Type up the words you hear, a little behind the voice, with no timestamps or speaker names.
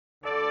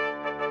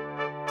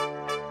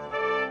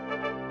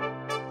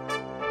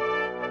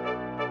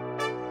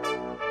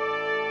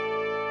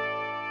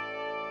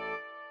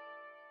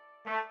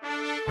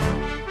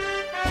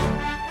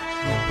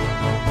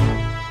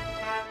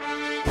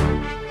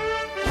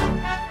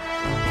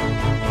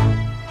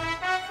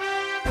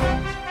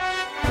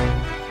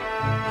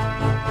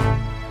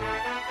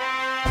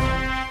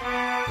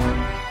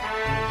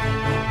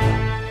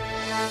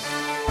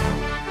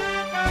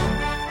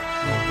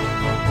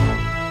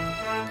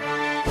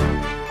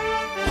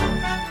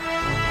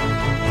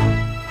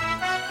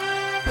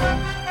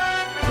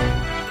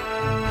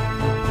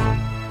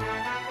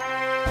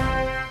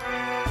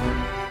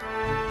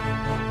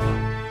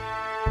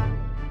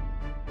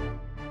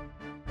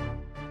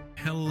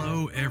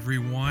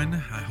everyone.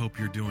 I hope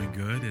you're doing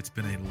good. It's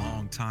been a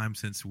long time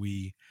since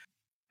we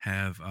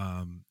have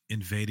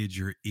invaded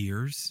your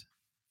ears.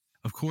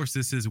 Of course,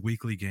 this is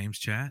Weekly Games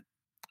Chat.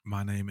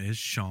 My name is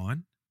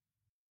Sean.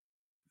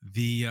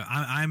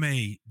 I'm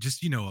a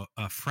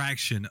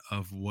fraction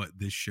of what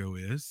this show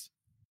is.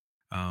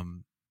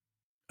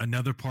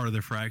 Another part of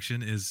the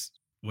fraction is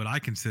what I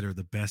consider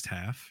the best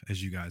half,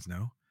 as you guys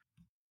know.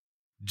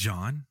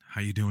 John,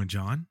 how you doing,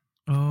 John?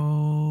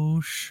 Oh,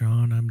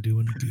 Sean, I'm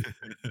doing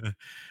good.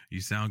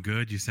 You sound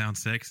good. You sound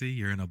sexy.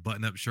 You're in a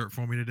button-up shirt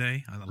for me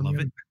today. I love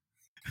it.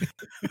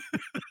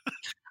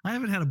 I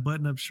haven't had a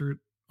button-up shirt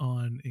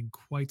on in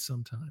quite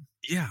some time.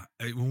 Yeah,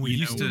 when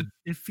we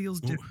it feels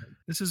different.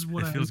 This is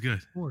what it feels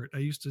good. I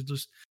used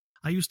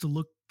to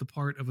look the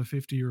part of a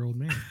 50-year-old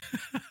man.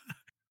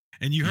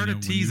 And you heard a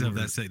tease of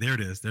that. Say, there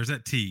it is. There's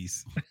that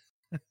tease.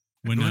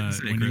 when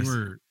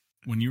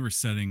you were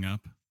setting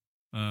up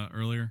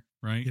earlier,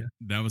 right? Yeah.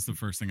 That was the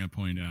first thing I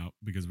pointed out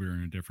because we were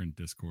in a different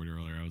Discord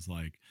earlier. I was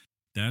like,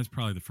 that's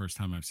probably the first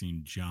time I've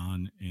seen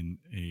John in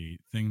a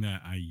thing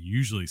that I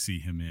usually see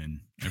him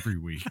in every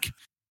week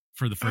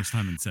for the first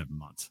time in 7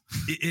 months.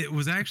 It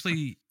was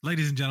actually,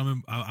 ladies and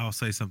gentlemen, I'll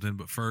say something,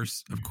 but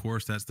first, of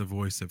course, that's the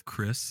voice of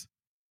Chris.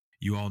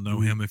 You all know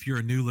him. If you're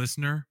a new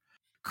listener,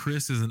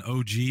 Chris is an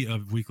OG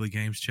of Weekly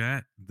Games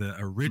Chat. The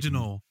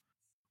original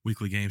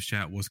Weekly Games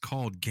Chat was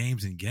called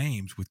Games and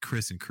Games with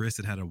Chris and Chris.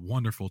 It had a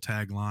wonderful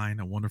tagline,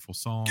 a wonderful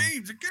song.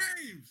 Games and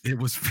Games. It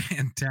was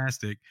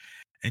fantastic.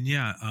 And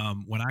yeah,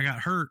 when I got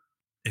hurt,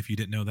 if you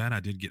didn't know that, I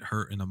did get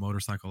hurt in a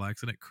motorcycle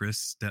accident. Chris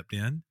stepped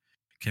in,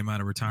 came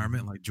out of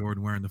retirement like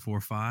Jordan wearing the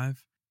 4.5,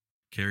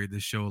 carried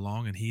this show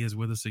along, and he is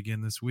with us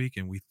again this week.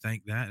 And we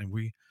thank that. And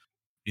we,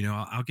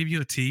 I'll give you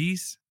a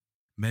tease.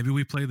 Maybe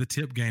we play the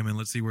tip game and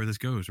let's see where this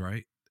goes,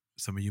 right?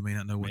 Some of you may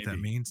not know what that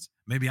means.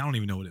 Maybe I don't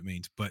even know what it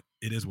means, but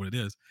it is what it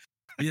is.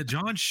 But yeah,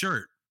 John's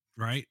shirt,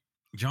 right?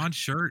 John's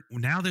shirt.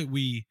 Now that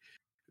we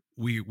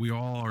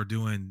all are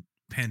doing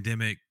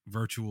pandemic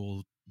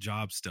virtual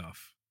job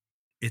stuff,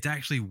 it's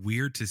actually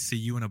weird to see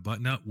you in a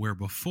button-up where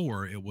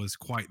before it was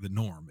quite the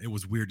norm. It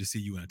was weird to see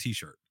you in a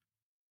t-shirt.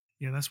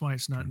 Yeah, that's why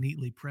it's not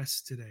neatly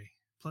pressed today.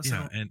 Plus, yeah, I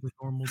don't have the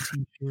normal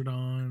t-shirt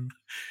on.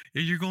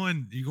 You're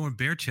going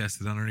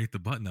bare-chested underneath the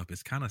button-up.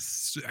 It's kind of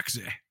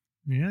sexy.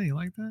 Yeah, you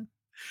like that?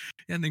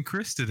 And then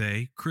Chris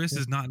today,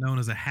 is not known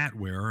as a hat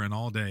wearer, and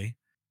all day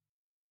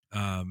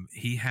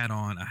he had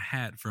on a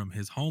hat from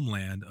his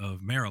homeland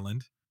of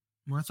Maryland.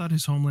 Well, I thought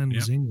his homeland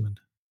was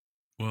England.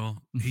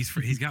 Well,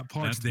 he's got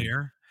parts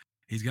there.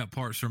 He's got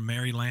parts from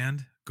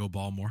Maryland. Go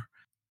Baltimore.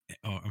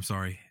 Oh, I'm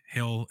sorry.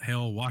 Hail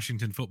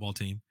Washington football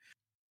team.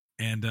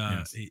 And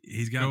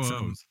he's got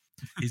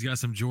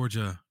some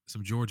Georgia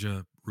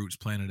roots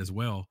planted as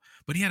well.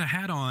 But he had a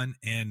hat on,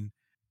 and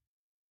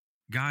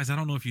guys, I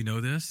don't know if you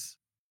know this.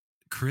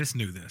 Chris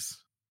knew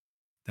this.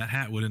 That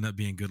hat would end up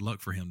being good luck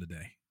for him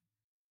today.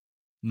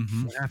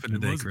 Mm-hmm. What happened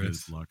today,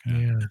 Chris? Good luck.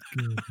 Yeah,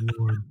 good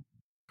Lord.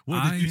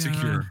 What did you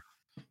secure?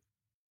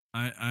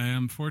 I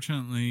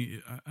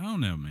unfortunately, I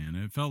don't know, man.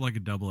 It felt like a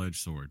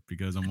double-edged sword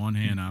because on one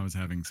hand, I was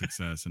having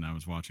success and I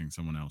was watching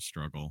someone else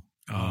struggle.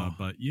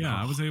 But yeah,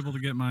 I was able to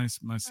get my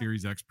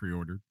Series X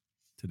pre-ordered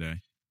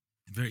today.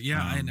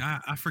 And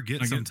I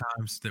forget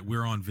sometimes that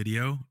we're on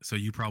video, so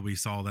you probably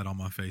saw that on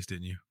my face,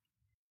 didn't you?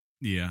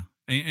 Yeah.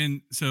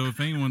 And so if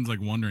anyone's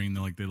like wondering,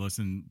 they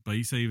listen, but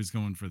he said he was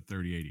going for the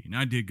 3080. And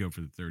I did go for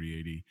the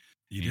 3080.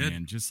 You did?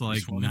 And just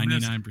like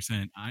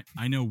 99%,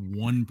 I know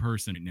one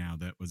person right now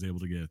that was able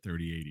to get a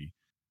 3080.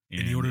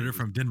 And he ordered it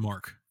from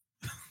Denmark.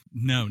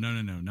 No, not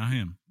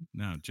him.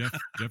 No, Jeff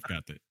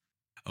got that.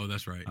 Oh,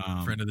 that's right.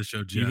 Friend of the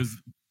show, Jeff.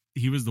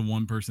 He was the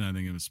one person I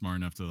think that was smart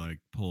enough to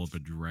pull up a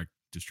direct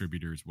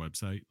distributor's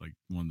website, like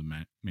one of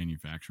the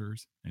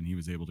manufacturers, and he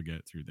was able to get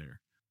it through there.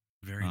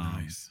 Very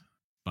nice.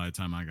 By the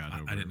time I got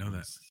over, I didn't know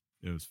that.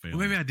 It was failing.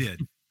 Well, maybe I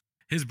did.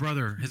 His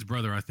brother,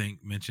 I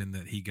think, mentioned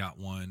that he got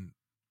one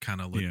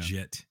kind of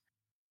legit.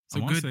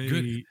 So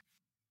good.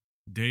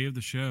 Day of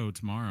the show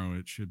tomorrow.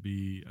 It should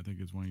be. I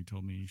think it's when he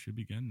told me he should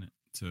be getting it.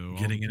 So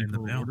getting it in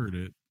the mail. Ordered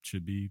it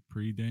should be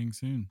pretty dang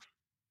soon.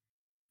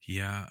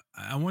 Yeah,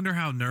 I wonder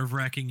how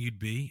nerve-wracking you'd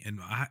be, and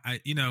I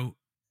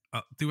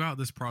throughout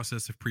this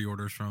process of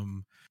pre-orders,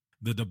 from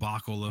the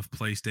debacle of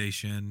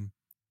PlayStation,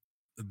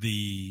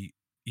 the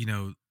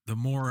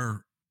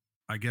more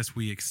I guess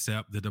we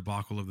accept the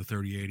debacle of the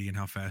 3080 and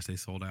how fast they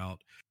sold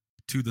out,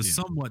 to the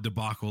somewhat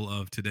debacle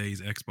of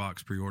today's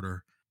Xbox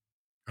pre-order.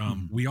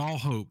 We all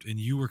hoped, and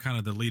you were kind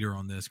of the leader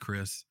on this,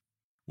 Chris.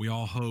 We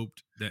all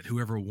hoped that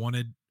whoever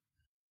wanted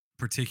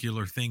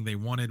particular thing they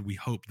wanted, we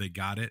hoped they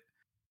got it.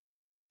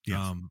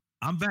 Yes.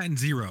 I'm batting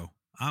 0.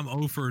 I'm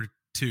 0 for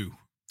 2.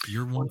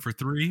 You're 1 for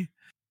 3,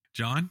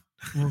 John.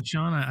 Well,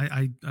 John,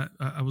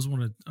 I was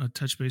want to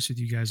touch base with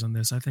you guys on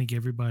this. I think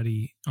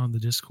everybody on the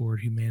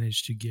Discord who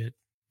managed to get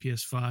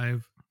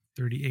PS5,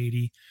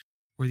 3080,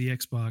 or the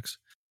Xbox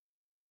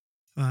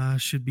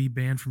should be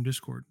banned from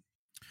Discord.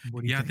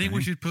 I think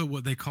we should put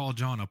what they call,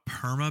 John, a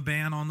perma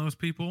ban on those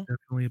people.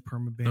 Definitely a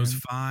perma ban. Those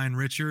fine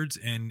Richards,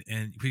 and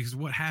because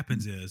what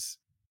happens is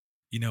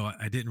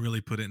I didn't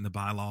really put it in the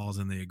bylaws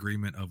and the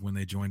agreement of when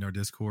they joined our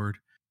Discord.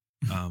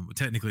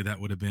 Technically, that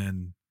would have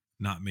been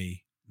not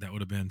me. That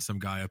would have been some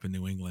guy up in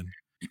New England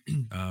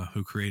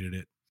who created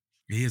it.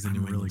 He is in New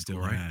England really still,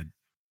 glad right?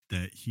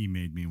 that he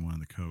made me one of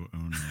the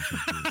co-owners of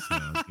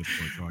this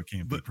Discord, so I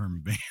can't be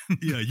perma-banned.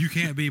 Yeah, you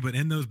can't be. But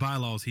in those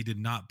bylaws, he did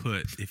not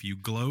put if you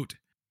gloat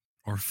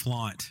or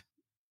flaunt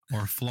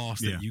or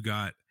floss that you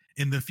got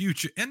in the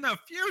future. In the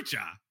future,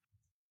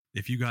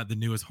 if you got the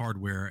newest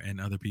hardware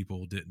and other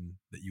people didn't,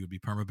 that you would be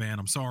permaban.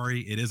 I'm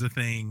sorry, it is a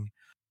thing.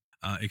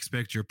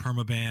 Expect your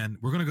permaban.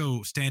 We're gonna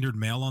go standard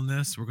mail on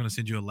this. We're gonna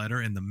send you a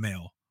letter in the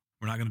mail.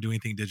 We're not gonna do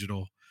anything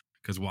digital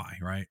because why,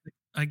 right?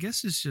 I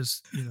guess it's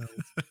just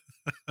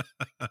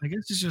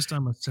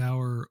I'm a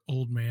sour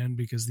old man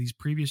because these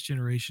previous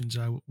generations,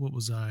 what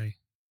was I?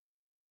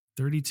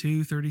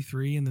 32,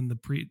 33, and then the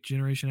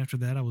generation after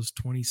that, I was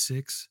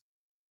 26.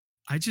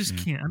 I just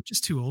can't. I'm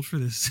just too old for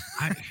this.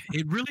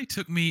 It really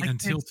took me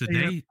until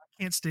today. I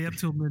can't stay up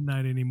till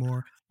midnight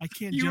anymore. I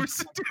can't jump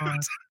in my car.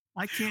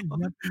 I can't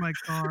jump in my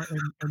car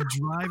and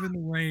drive in the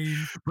rain.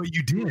 But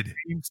you did.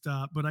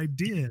 GameStop, but I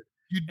did.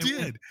 You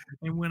did.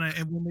 And when they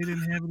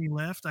didn't have any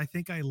left, I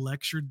think I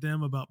lectured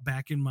them about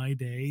back in my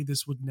day.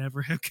 This would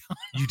never have come.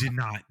 You did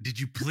not. Did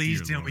you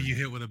please tell me you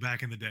hit with it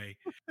back in the day?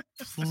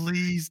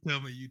 Please tell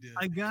me you did.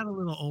 I got a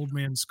little old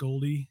man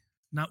scoldy,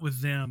 not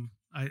with them.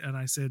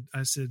 I said,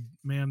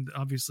 ma'am,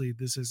 obviously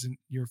this isn't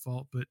your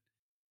fault, but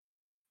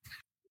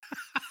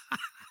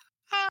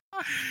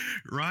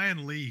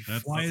Ryan Leaf.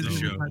 Why is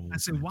I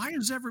said, why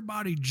is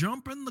everybody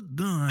jumping the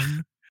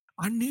gun?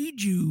 I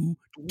need you.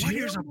 What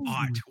is a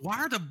bot? Why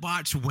are the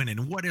bots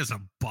winning? What is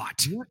a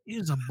bot? What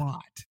is a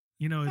bot?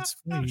 It's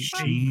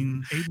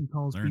funny. Aiden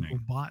calls people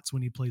bots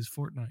when he plays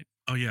Fortnite.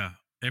 Oh yeah,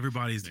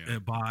 everybody's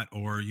a bot,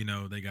 or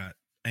they got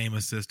aim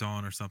assist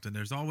on or something.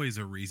 There's always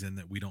a reason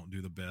that we don't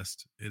do the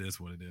best. It is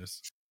what it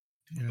is.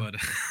 Yeah. But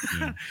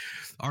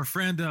our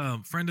friend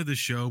of the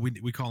show,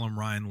 we call him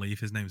Ryan Leaf.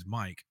 His name's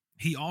Mike.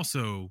 He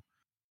also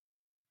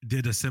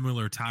did a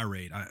similar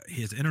tirade.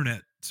 His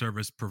internet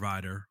service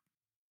provider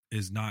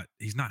he's not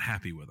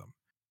happy with him.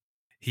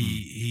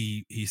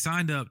 He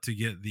signed up to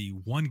get the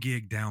 1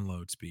 gig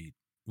download speed,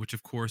 which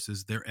of course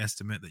is their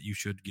estimate that you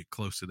should get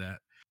close to that.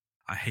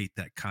 I hate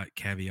that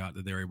caveat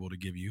that they're able to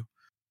give you.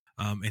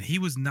 And he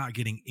was not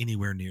getting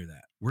anywhere near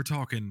that. We're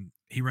talking,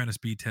 he ran a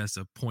speed test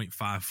of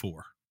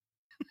 0.54.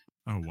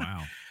 Oh,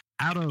 wow.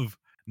 Out of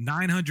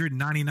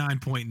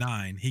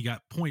 999.9, he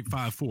got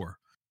 0.54.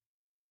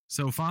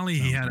 So finally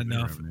he had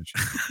enough.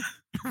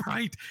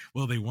 Right.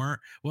 Well, they weren't.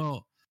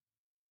 Well,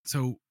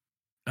 so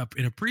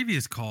in a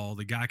previous call,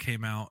 the guy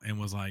came out and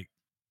was like,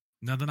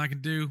 nothing I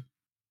can do.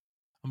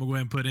 I'm going to go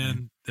ahead and put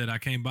in that I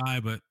came by,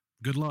 but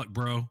good luck,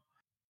 bro.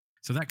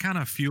 So that kind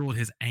of fueled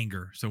his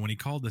anger. So when he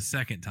called the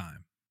second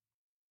time,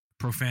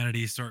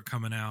 profanities start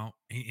coming out,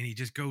 and he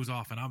just goes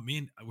off.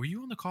 And were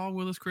you on the call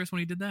with us, Chris, when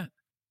he did that?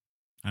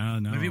 No,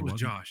 maybe it was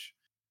Josh.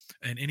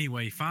 And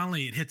anyway,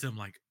 finally it hits him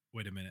like,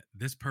 wait a minute,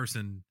 this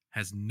person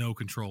has no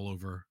control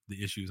over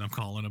the issues I'm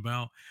calling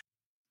about.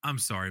 I'm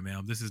sorry,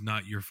 ma'am. This is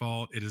not your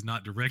fault. It is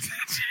not directed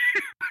at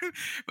you.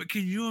 But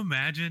can you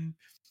imagine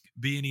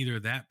being either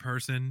that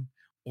person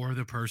or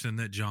the person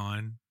that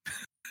John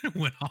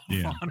went off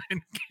on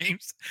in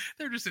games?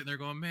 They're just sitting there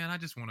going, man, I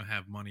just want to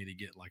have money to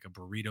get like a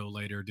burrito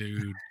later,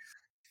 dude.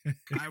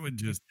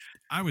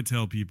 I would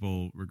tell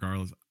people,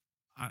 regardless,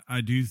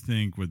 I do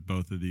think with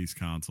both of these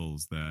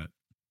consoles that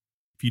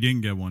if you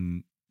didn't get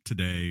one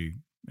today,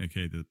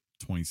 aka the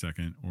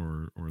 22nd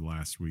or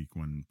last week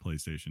when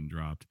PlayStation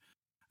dropped,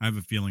 I have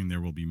a feeling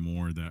there will be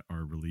more that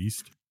are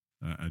released.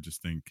 I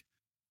just think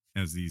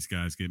as these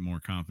guys get more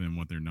confident in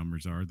what their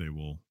numbers are, they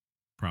will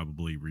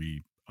probably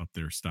re-up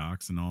their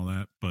stocks and all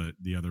that. But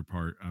the other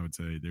part, I would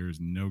say there is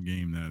no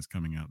game that is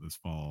coming out this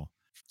fall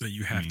that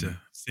you have to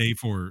say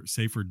for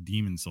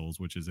Demon Souls,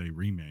 which is a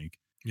remake.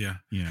 Yeah.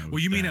 Well,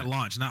 you mean at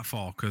launch, not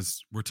fall,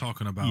 because we're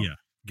talking about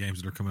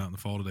games that are coming out in the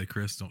fall today,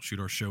 Chris. Don't shoot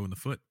our show in the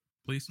foot,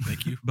 please.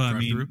 Thank you. But I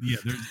mean,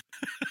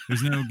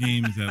 there's no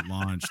games at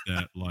launch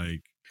that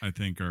like I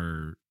think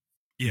are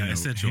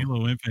essential.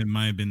 Halo Infinite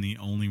might have been the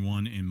only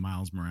one in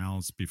Miles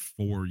Morales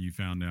before you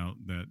found out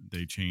that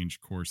they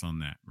changed course on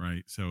that,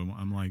 right? So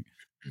I'm like,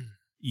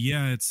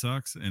 yeah, it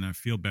sucks, and I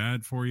feel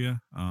bad for you.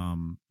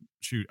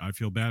 I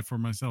feel bad for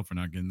myself for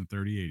not getting the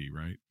 3080,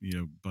 right?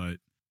 But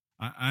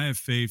I have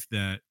faith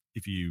that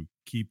if you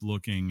keep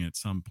looking at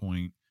some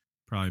point,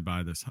 probably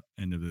by this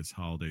end of this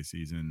holiday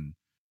season,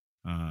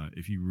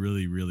 if you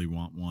really, really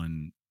want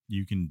one,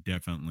 you can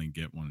definitely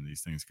get one of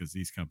these things because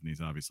these companies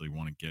obviously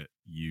want to get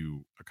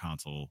you a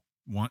console.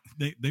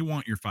 They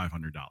want your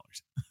 $500.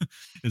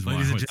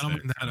 Ladies and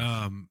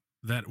gentlemen,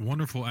 that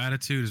wonderful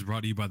attitude is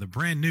brought to you by the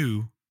brand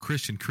new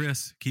Christian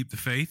Chris. Keep the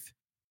faith.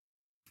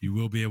 You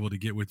will be able to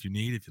get what you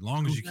need as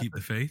long as you keep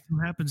the faith. Who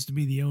happens to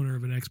be the owner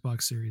of an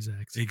Xbox Series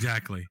X?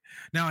 Exactly.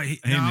 Now,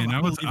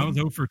 I was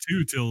 0 for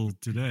 2 till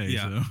today.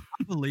 Yeah, so.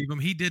 I believe him.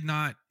 He did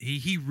not.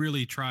 He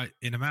really tried.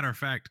 And a matter of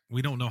fact,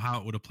 we don't know how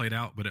it would have played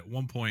out, but at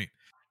one point,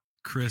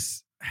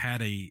 Chris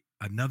had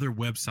another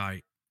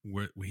website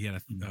where he had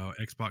a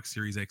Xbox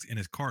Series X in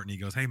his cart, and he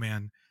goes, "Hey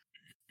man,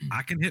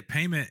 I can hit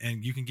payment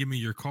and you can give me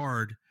your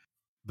card."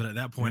 But at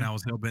that point, I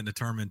was hell bent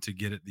determined to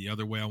get it the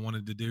other way I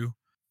wanted to do,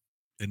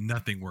 and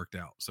nothing worked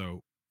out.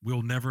 So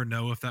we'll never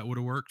know if that would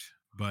have worked.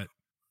 But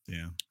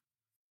yeah,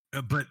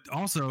 but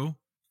also,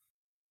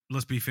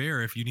 let's be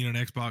fair. If you need an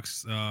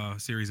Xbox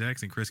Series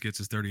X and Chris gets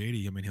his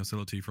 3080, I mean, he'll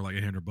sell it to you for like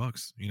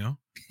 $800. You know,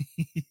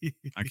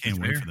 I can't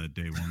wait for that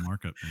day one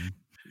markup, man.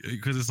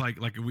 Because it's like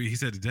he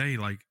said today,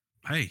 like,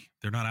 hey,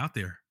 they're not out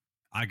there.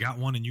 I got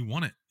one and you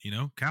want it. You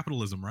know,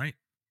 capitalism, right?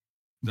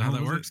 Is that how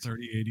that works?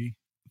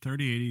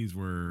 3080s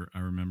were, I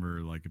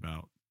remember, like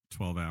about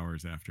 12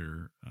 hours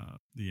after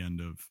the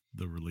end of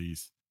the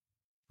release,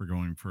 we're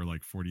going for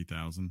like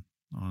 40,000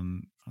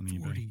 on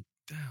eBay. 40,000.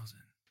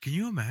 Can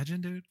you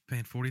imagine, dude,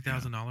 paying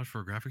 $40,000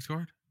 for a graphics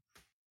card?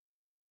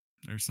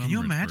 There's some. Can you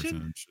rich imagine?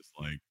 person, it's just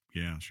like,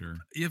 yeah, sure.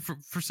 Yeah,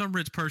 for some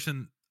rich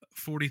person,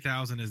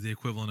 40,000 is the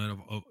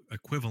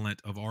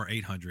equivalent of our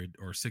 800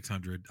 or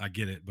 600. I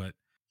get it, but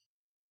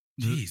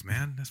geez,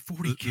 man, that's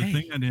 40K. The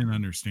thing I didn't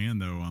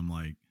understand though, I'm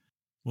like,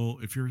 well,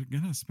 if you're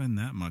gonna spend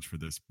that much for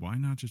this, why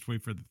not just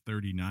wait for the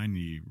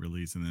 3090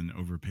 release and then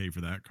overpay for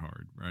that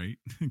card, right?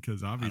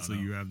 Because obviously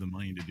you have the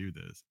money to do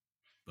this.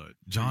 But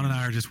John and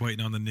I are just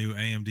waiting on the new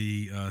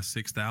AMD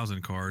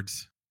 6000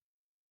 cards.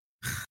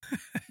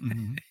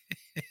 Mm-hmm.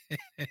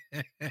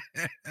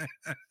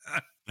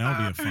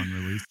 That'll be a fun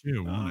release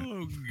too, won't it?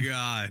 Oh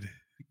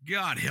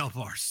God help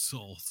our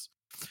souls.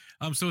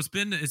 So it's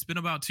been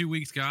about 2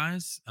 weeks,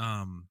 guys.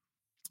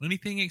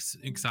 Anything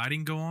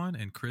exciting go on?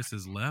 And Chris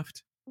has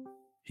left.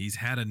 He's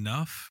had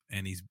enough,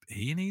 and he's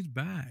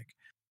back.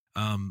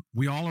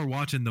 We all are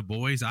watching The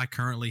Boys. I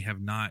currently have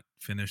not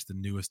finished the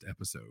newest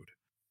episode,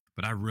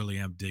 but I really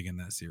am digging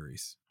that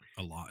series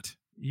a lot.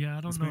 Yeah,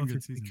 I don't know if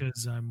it's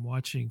because I'm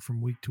watching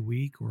from week to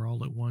week or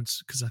all at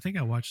once, because I think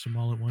I watched them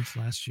all at once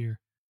last year.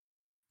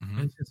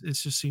 Mm-hmm. It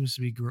just seems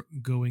to be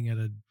going at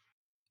a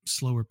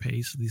slower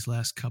pace these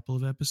last couple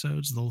of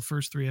episodes. The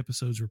first 3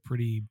 episodes were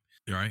pretty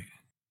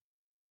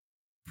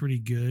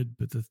good,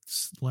 but the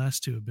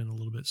last 2 have been a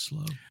little bit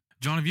slow.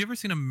 John, have you ever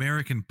seen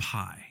American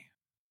Pie?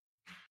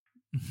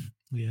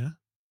 Yeah.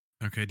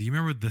 Okay. Do you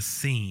remember the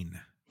scene?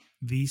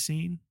 The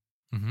scene?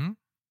 Mm-hmm.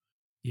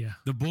 Yeah.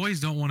 The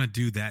boys don't want to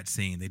do that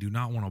scene. They do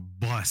not want to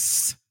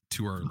bust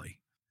too early.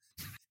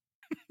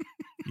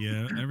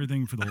 Yeah,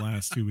 everything for the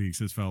last 2 weeks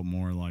has felt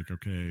more like,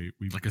 okay,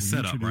 we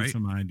setup, right?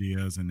 Some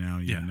ideas, and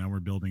now we're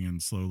building and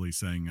slowly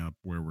setting up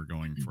where we're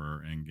going for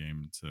our end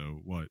game. So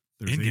what?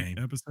 There's 8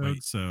 episodes,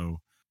 right. So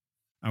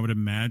I would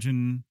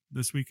imagine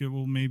this week it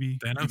will maybe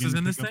Thanos is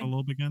in this thing a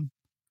little bit again.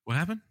 What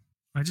happened?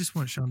 I just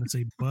want Sean to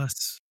say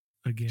bus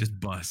again. Just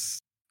bus.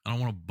 I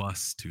don't want to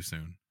bust too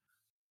soon.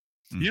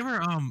 You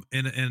ever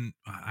and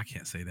I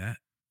can't say that.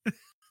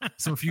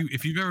 So if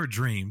you've ever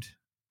dreamed,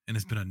 and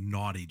it's been a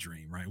naughty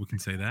dream, right? We can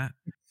say that.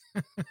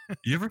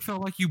 You ever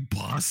felt like you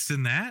bust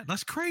in that?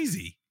 That's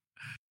crazy.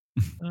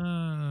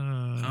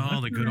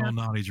 The good old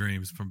naughty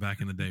dreams from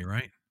back in the day,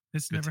 right?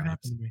 It's good never times.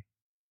 Happened to me.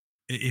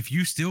 If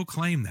you still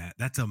claim that,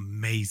 that's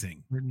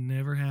amazing. It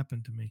never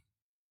happened to me.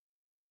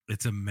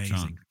 It's amazing.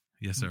 John,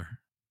 yes, sir.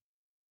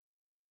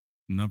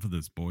 Enough of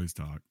this boys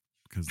talk,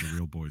 because the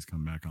real boys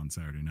come back on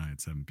Saturday night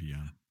at 7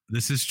 p.m.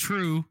 This is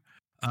true.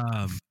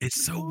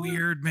 It's so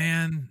weird,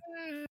 man.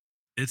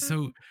 It's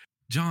so,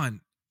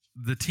 John,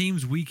 the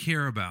teams we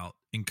care about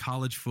in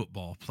college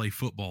football play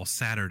football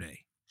Saturday.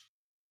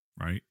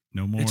 Right?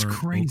 No more it's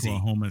crazy.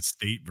 Oklahoma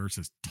State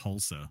versus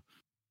Tulsa.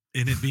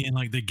 And it being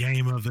like the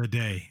game of the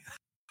day.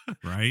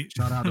 Right?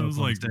 Shout out to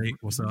Oklahoma State.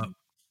 What's up?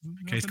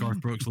 In case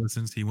Garth Brooks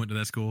listens, he went to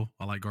that school.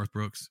 I like Garth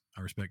Brooks.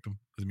 I respect him,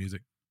 his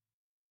music.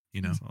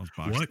 You know,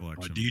 what?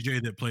 A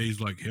DJ that plays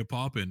like hip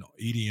hop and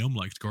EDM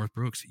likes Garth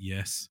Brooks?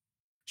 Yes.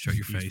 Shut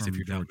your face if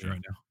you're down there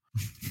right now.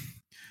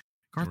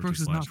 Garth Brooks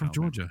is not from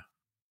Alabama. Georgia.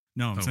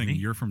 No, I'm saying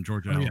you're from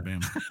Georgia,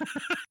 Alabama.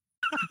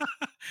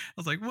 I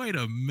was like, wait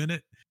a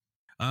minute.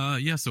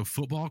 So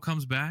football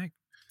comes back.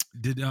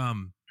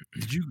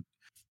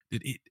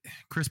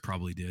 Chris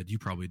probably did. You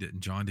probably didn't,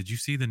 John. Did you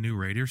see the new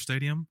Raider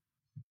Stadium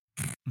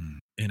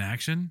in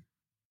action?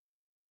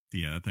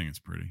 Yeah, that thing is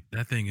pretty.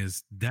 That thing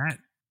is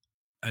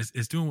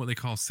it's doing what they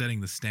call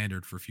setting the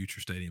standard for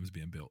future stadiums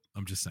being built.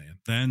 I'm just saying.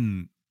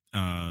 Then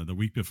the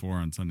week before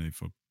on Sunday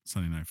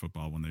Night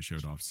Football, when they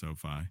showed off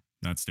SoFi,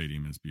 that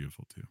stadium is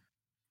beautiful too.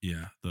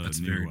 Yeah, the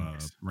new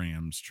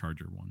Rams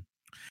Charger one.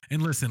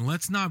 And listen,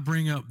 let's not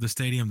bring up the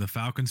stadium the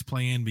Falcons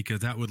play in,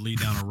 because that would lead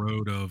down a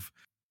road of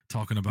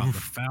talking about the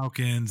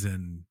Falcons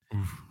and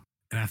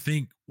I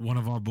think one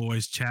of our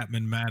boys,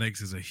 Chapman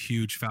Maddox, is a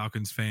huge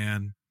Falcons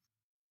fan.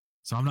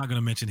 So I'm not going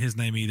to mention his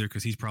name either,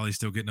 because he's probably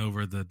still getting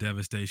over the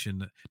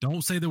devastation.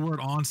 Don't say the word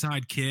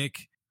onside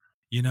kick.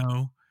 You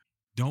know,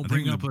 don't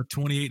bring up a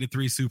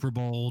 28-3 Super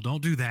Bowl.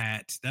 Don't do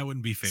that. That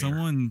wouldn't be fair.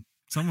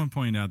 Someone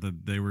pointed out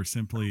that they were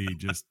simply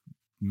just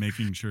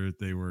making sure that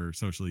they were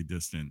socially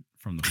distant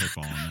from the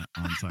football on that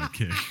onside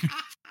kick.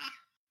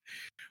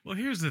 Well,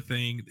 here's the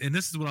thing, and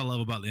this is what I love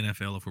about the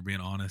NFL, if we're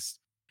being honest.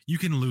 You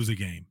can lose a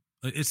game.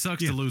 It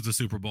sucks to lose the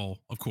Super Bowl,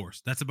 of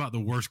course. That's about the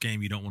worst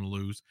game you don't want to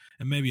lose,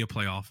 and maybe a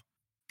playoff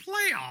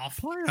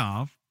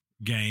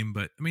game.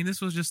 But I mean,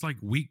 this was just like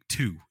week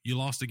 2. You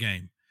lost a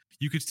game.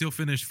 You could still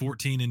finish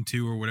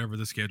 14-2 or whatever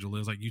the schedule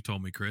is, like you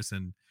told me, Chris,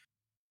 and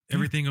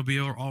everything will be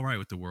all right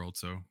with the world.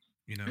 So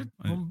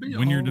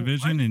win your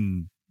division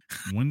and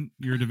win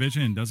your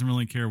division and doesn't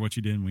really care what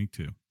you did in week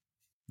 2,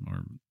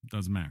 or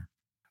doesn't matter.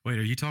 Wait,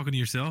 are you talking to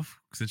yourself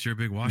since you're a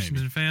big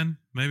Washington fan?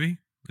 Maybe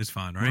it's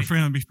fine, right? We're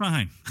gonna be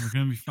fine.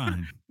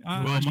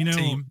 Well,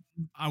 team,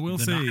 I will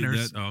say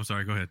Niners, that. Oh,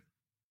 sorry. Go ahead.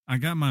 I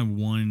got my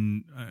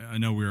one. I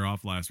know we were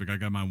off last week. I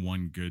got my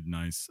one good,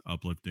 nice,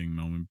 uplifting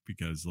moment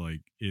because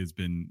it's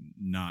been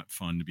not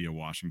fun to be a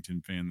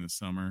Washington fan this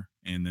summer.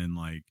 And then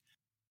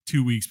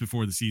 2 weeks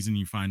before the season,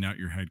 you find out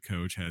your head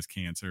coach has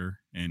cancer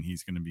and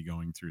he's going to be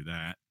going through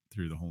that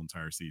through the whole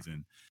entire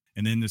season.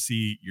 And then to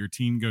see your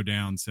team go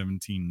down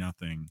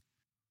 17-0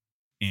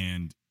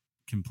 and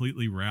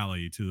completely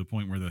rally to the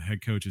point where the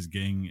head coach is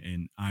getting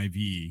an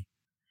IV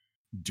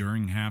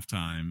during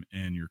halftime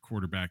and your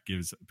quarterback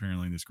gives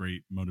apparently this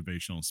great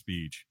motivational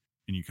speech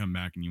and you come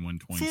back and you win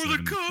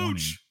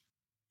 27-20.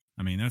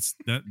 I mean,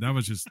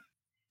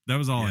 that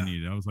was all I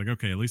needed. I was like,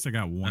 okay, at least I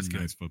got one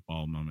nice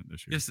football moment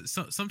this year. Yes.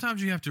 So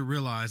sometimes you have to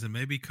realize, and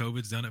maybe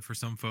COVID's done it for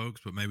some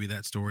folks, but maybe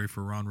that story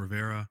for Ron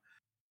Rivera.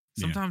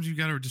 Sometimes you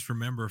got to just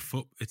remember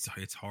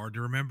it's hard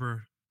to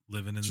remember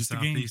living in the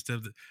southeast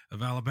of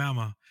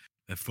Alabama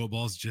that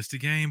football's just a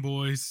game,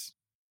 boys.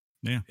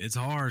 Yeah. It's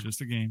hard.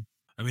 Just a game.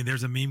 I mean,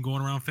 there's a meme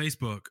going around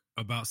Facebook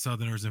about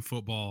Southerners in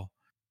football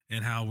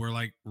and how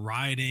we're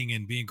rioting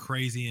and being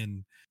crazy,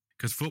 and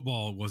because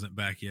football wasn't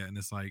back yet. And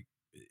it's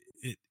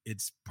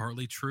it's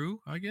partly true,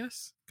 I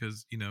guess,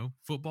 because,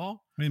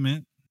 football. Hey,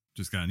 man,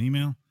 just got an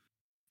email.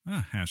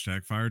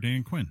 Hashtag fire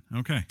Dan Quinn.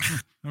 Okay.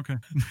 Okay.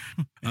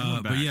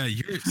 But yeah,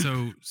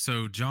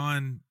 so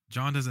John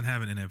doesn't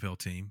have an NFL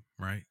team,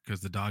 right? Because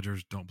the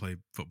Dodgers don't play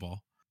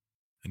football,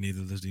 and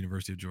neither does the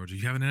University of Georgia.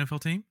 You have an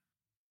NFL team?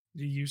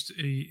 It used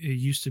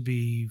to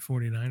be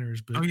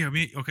 49ers, but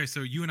okay. So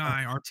you and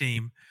I, our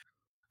team,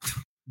 I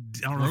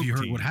don't know if you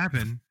heard what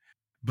happened,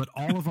 but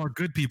all of our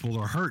good people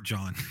are hurt,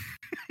 John.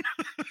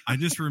 I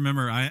just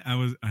remember I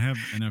have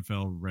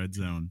NFL Red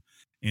Zone,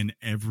 and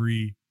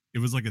it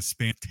was like a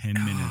span of 10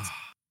 minutes.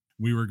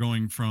 We were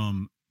going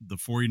from the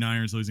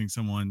 49ers losing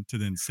someone to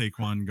then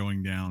Saquon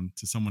going down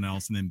to someone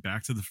else and then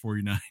back to the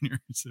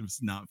 49ers. It was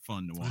not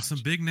fun to watch.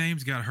 Some big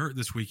names got hurt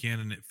this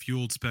weekend, and it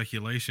fueled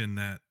speculation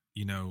that,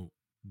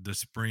 the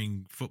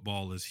spring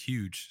football is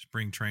huge.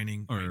 Spring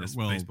training,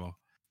 baseball.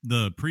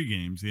 The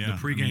pre-games, yeah. The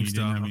pre-game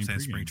stuff. I'm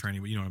saying spring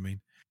training, but you know what I mean?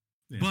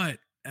 Yeah. But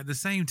at the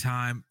same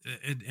time,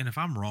 and if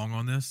I'm wrong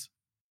on this,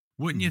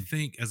 wouldn't you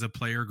think as a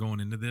player going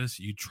into this,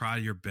 you try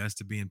your best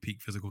to be in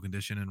peak physical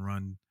condition and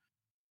run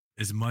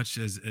as much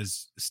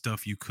as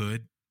stuff you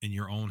could in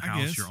your own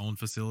house, your own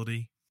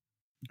facility?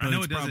 But I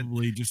know it doesn't.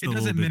 Probably just a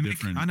little bit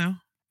different. I know.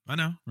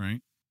 Right.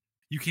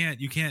 You can't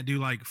do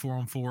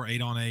 4-on-4,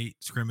 8-on-8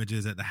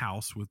 scrimmages at the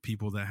house with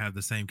people that have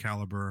the same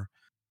caliber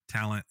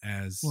talent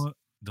as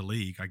the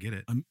league. I get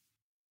it.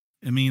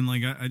 I mean,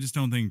 I just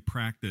don't think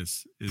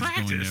practice is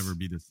going to ever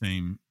be the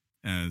same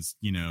as,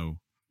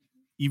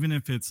 even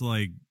if it's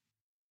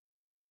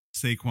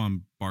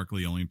Saquon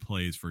Barkley only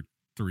plays for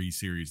 3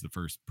 series the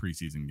first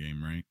preseason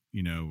game, right?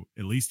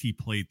 At least he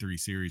played 3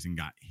 series and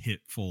got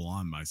hit full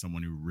on by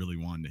someone who really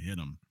wanted to hit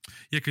him.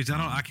 Yeah, because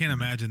I can't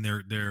imagine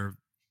they're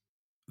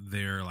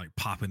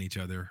popping each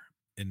other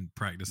in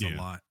practice a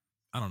lot.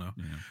 I don't know.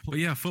 Yeah. But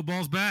yeah,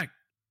 football's back.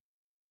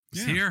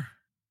 It's here.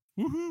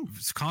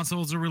 Woohoo.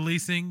 Consoles are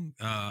releasing.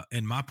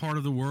 In my part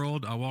of the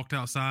world, I walked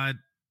outside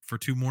for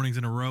 2 mornings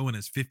in a row and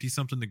it's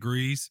 50-something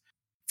degrees.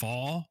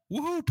 Fall.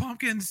 Woohoo,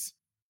 pumpkins.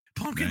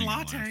 Pumpkin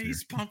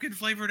lattes, pumpkin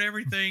flavored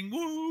everything.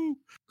 Woo!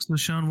 So,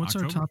 Sean, what's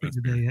our topic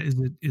today?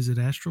 Is it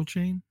Astral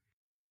Chain?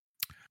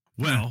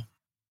 Well,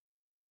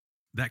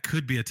 that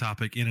could be a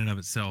topic in and of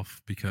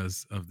itself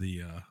because of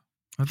the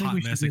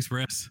Hot Mess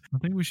Express. I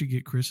think we should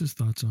get Chris's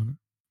thoughts on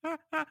it.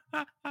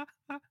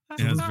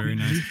 It has a very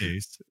nice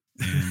taste,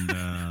 and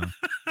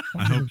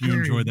I hope you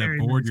enjoy that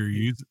board you're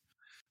using.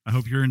 I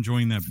hope you're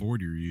enjoying that board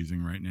you're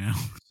using right now.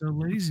 So,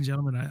 ladies and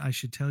gentlemen, I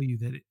should tell you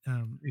that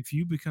if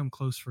you become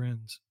close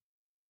friends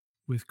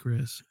with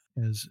Chris,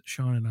 as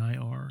Sean and I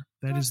are,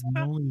 that is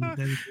the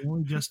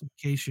only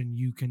justification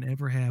you can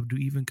ever have to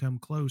even come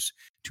close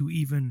to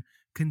even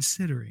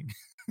considering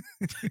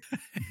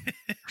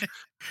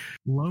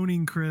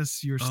loaning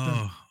Chris your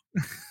stuff.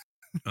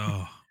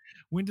 Oh,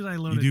 when did I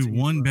loan it? You do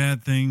one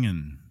bad thing,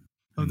 and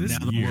now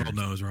the world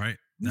knows, right?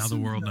 Now the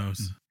world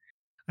knows.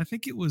 I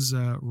think it was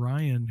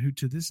Ryan who,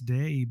 to this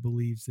day,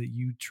 believes that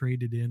you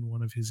traded in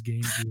one of his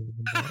games.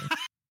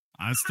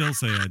 I still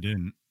say I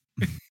didn't.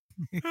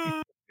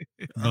 I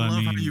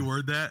love how you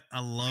word that.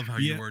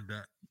 You word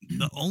that.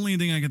 The only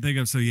thing I can think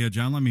of,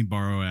 John let me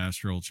borrow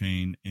Astral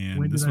Chain,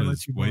 and this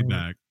was way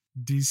back.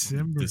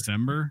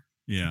 December.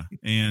 Yeah.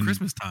 And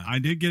Christmas time. I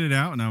did get it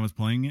out and I was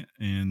playing it,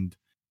 and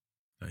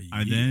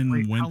I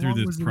then went through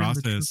this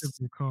process.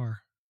 Your car?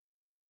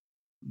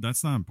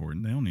 That's not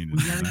important. They don't need to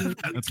We know gotta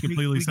that. go- That's we-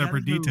 completely we gotta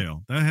separate go-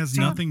 detail. That has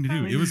So, nothing to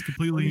do. It was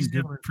completely in ladies and good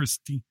gentlemen,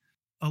 pristine.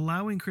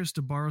 allowing Chris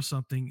to borrow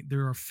something,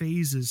 there are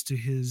phases to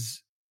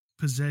his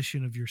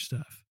possession of your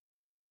stuff.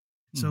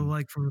 So,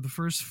 like for the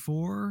first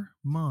 4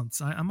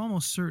 months, I'm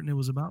almost certain it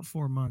was about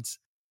 4 months,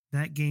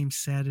 that game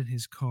sat in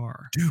his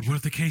car. Dude, what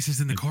if the case is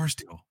in the car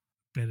still?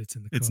 Bet it's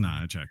in the car. It's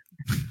not. I checked.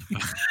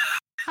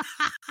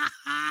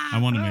 I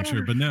want to make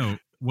sure. But no,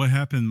 what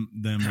happened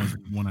then was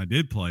when I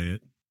did play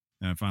it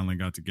and I finally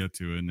got to get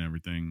to it and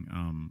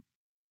everything,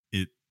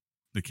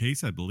 the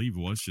case I believe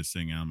was just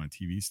sitting out on my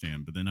TV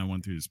stand. But then I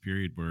went through this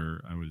period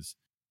where I was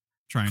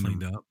trying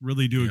Cleaned to up.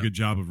 really do a Yep. good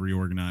job of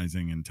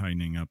reorganizing and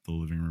tightening up the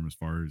living room as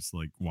far as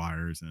like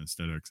wires and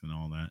aesthetics and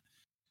all that.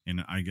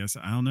 And I guess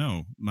I don't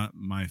know.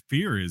 My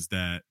fear is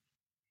that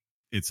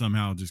it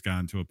somehow just got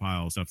into a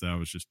pile of stuff that I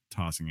was just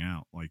tossing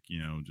out, like,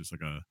 you know, just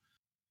like a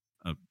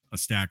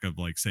stack of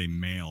like, say,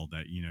 mail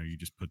that, you know, you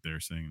just put there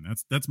saying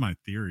that's my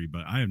theory,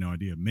 but I have no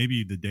idea.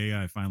 Maybe the day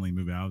I finally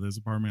move out of this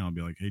apartment, I'll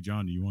be like, hey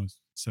John, do you want a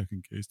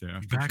second case there?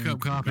 Backup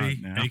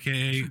copy,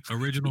 aka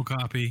original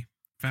copy.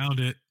 Found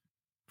it.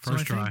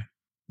 First try.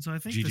 So I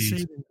think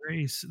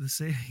GG's. the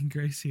saving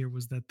grace here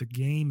was that the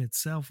game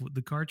itself,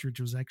 the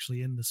cartridge was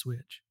actually in the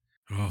Switch.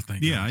 Oh,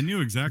 thank Yeah, God. I knew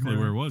exactly Yeah.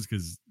 where it was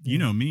because you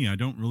know me, I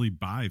don't really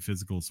buy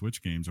physical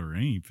Switch games or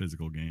any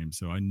physical games,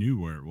 so I knew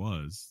where it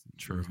was.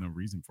 There was no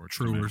reason for it. to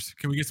come out. Truers.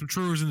 Can we get some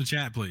truers in the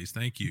chat, please?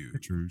 Thank you.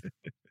 True.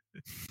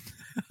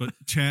 But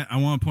chat, I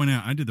want to point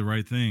out I did the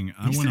right thing.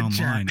 I You went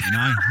said chat. online and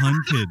I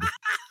hunted.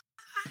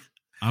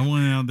 I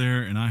went out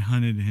there and I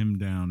hunted him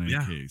down a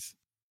Yeah. case.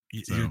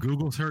 Your So-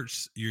 Google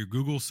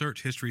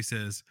search history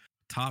says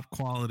top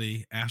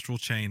quality Astral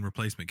Chain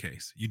replacement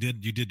case. You did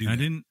do I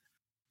that.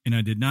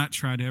 I did not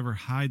try to ever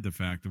hide the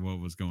fact of what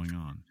was going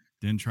on.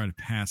 Didn't try to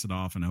pass it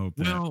off and hope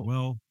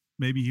that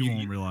maybe he you-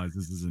 won't realize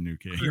this is a new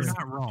case. You're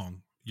not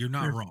wrong. You're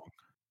not Perfect. wrong.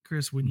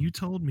 Chris, when you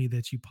told me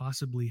that you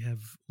possibly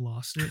have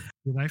lost it,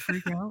 did I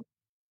freak out?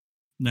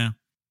 No,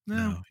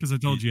 No. because I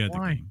told you at the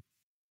Why? game.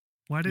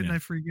 Why didn't Yeah. I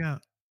freak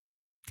out?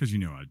 Because you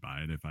know I'd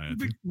buy it if I had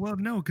to. Well,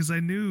 no, because I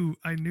knew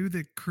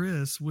that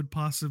Chris would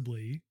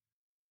possibly.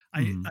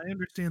 Mhm. I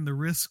understand the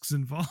risks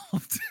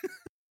involved.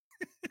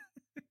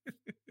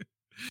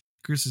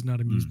 Chris is not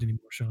amused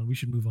anymore, Sean. We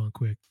should move on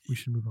quick.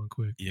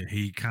 Yeah,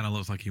 he kind of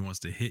looks like he wants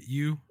to hit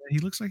you He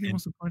looks like he And-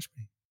 wants to punch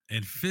me.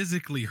 and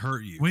physically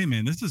hurt you. Wait,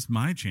 man, this is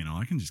my channel.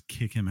 I can just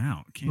kick him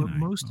out, can't But I?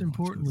 most I'll watch this.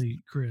 importantly,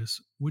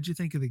 Chris, what'd you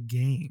think of the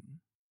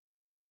game?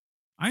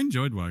 I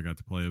enjoyed what I got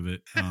to play of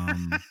it.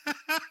 I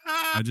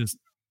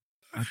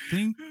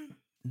think,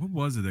 what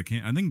was it that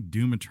came? I think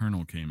Doom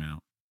Eternal came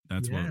out.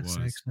 That's what it Yes, was.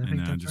 actually, I And think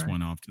then I that's just right.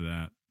 went off to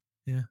that.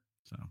 Yeah.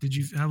 So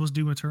How was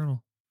Doom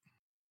Eternal?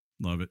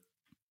 love it.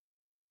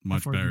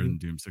 Much far did better you than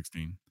Doom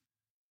 16.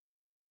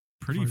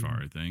 Pretty far did far,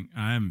 you- I think.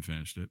 I haven't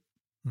finished it.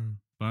 Hmm.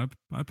 But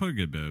I put a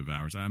good bit of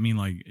hours. I mean,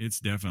 like, it's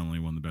definitely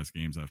one of the best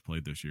games I've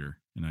played this year.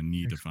 And I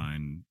need to Excellent.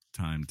 find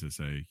time to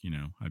say, you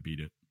know, I beat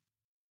it.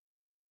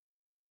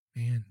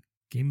 Man,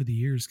 Game of the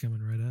Year is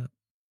coming right up.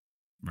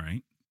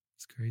 Right?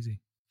 It's crazy.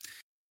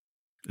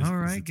 Is All the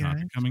right,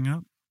 topic guys. coming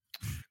up?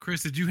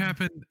 Chris, did you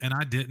happen? And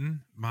I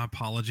didn't. My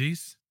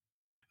apologies.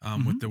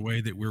 With the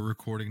way that we're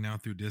recording now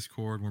through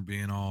Discord, we're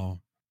being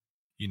all,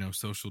 you know,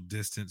 social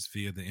distance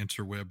via the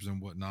interwebs and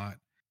whatnot.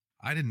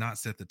 I did not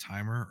set the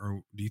timer.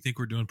 Or do you think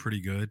we're doing pretty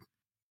good?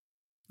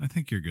 I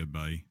think you're good,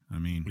 buddy. I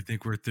mean, We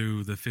think we're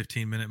through the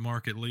 15-minute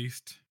mark at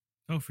least.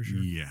 Oh, for sure.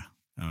 yeah.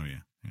 Oh,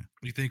 yeah. Yeah.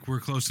 You think we're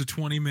close to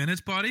 20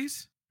 minutes,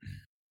 buddies?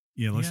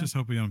 Yeah, let's Yeah. just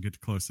hope we don't get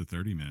close to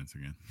 30 minutes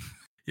again.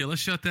 Yeah,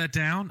 let's shut that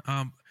down.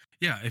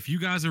 Yeah, if you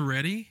guys are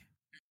ready,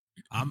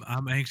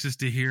 I'm anxious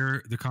to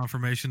hear the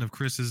confirmation of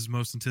Chris's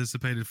most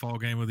anticipated fall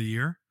game of the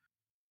year.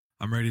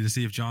 I'm ready to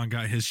see if John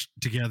got his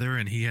together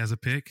and he has a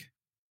pick.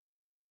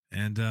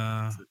 And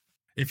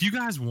if you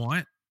guys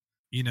want,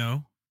 you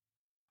know,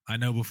 I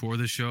know before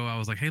the show I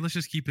was like, hey, let's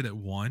just keep it at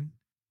one.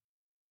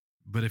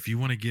 But if you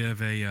want to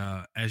give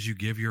as you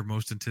give your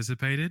most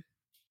anticipated,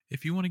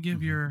 if you want to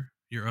give your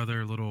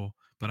other little,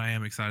 but I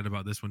am excited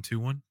about this one too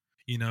one,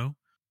 you know,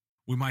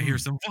 we might hear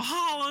some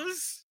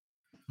Valhallas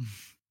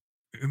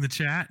in the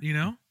chat, you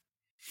know.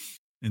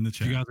 In the If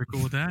chat. you guys are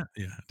cool with that,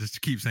 yeah.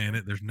 Just keep saying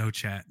it. There's no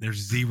chat. There's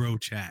zero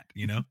chat,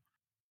 you know,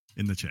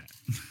 In the chat.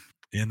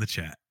 in the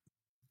chat.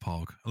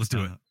 Pog. Let's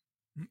do it.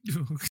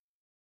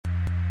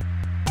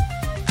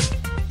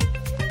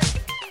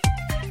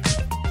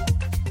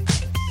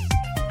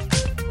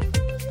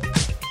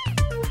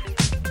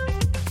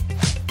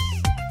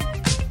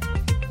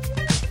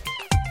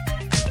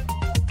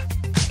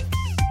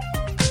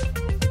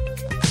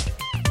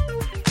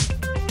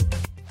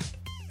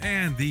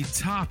 And the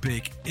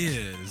topic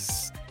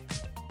is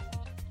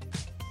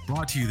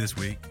brought to you this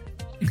week,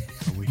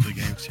 a weekly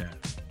game chat.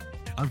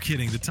 I'm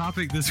kidding. The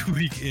topic this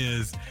week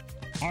is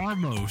our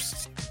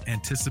most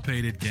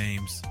anticipated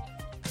games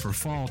for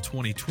fall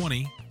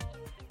 2020.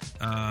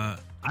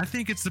 I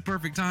think it's the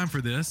perfect time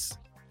for this,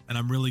 and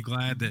I'm really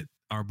glad that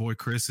our boy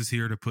Chris is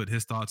here to put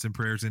his thoughts and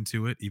prayers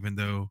into it, even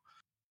though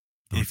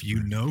if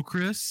you know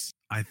Chris,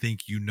 I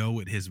think you know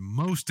what his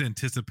most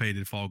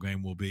anticipated fall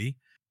game will be.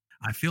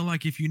 I feel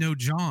like if you know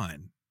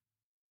John,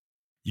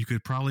 you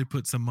could probably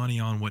put some money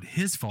on what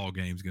his fall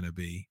game is going to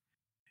be.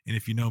 And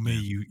if you know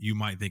me, you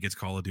might think it's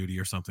Call of Duty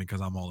or something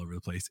because I'm all over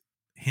the place.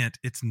 Hint,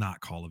 it's not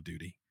Call of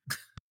Duty.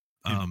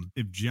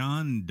 If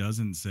John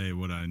doesn't say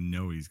what I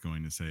know he's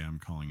going to say, I'm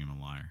calling him a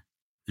liar.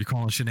 You're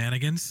calling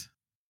shenanigans?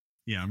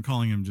 Yeah, I'm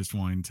calling him just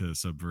wanting to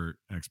subvert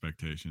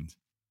expectations.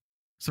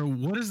 So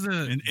what is the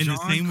and the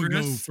same would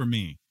go for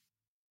me.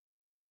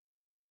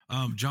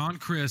 John,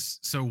 Chris.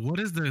 So what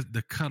is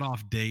the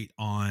cutoff date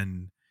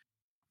on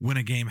when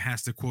a game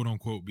has to quote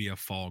unquote be a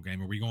fall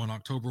game? Are we going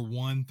October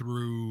 1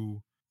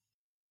 through,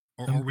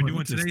 or are we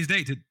doing today's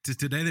date? To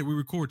today that we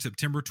record,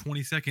 September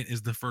 22nd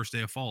is the first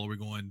day of fall. Are we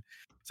going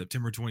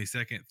September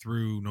 22nd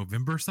through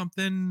November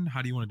something?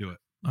 How do you want to do it?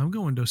 I'm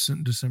going to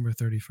December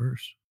 31st.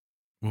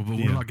 Well, but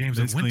what about games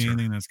in winter?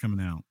 Anything that's coming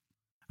out.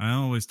 I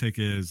always take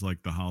it as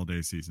like the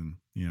holiday season.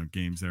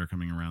 Games that are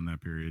coming around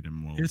that period,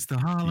 and it's the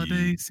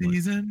holiday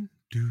season.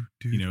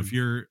 If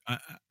you're,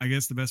 I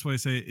guess the best way to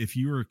say it, if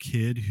you're a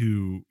kid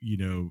who,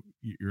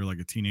 you're like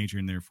a teenager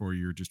and therefore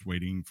you're just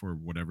waiting for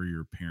whatever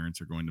your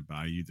parents are going to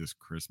buy you this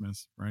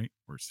Christmas, right?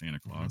 Or Santa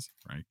Claus,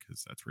 right?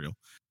 Because that's real.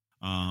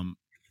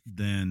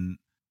 Then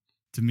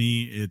to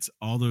me, it's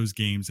all those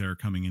games that are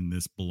coming in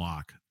this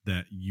block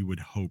that you would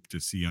hope to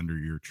see under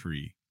your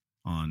tree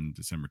on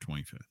December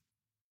 25th.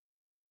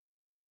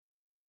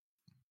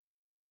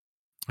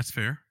 That's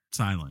fair.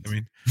 Silence.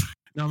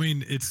 I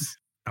mean, it's.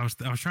 I was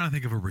trying to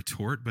think of a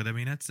retort, but I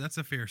mean that's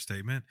a fair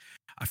statement.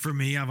 For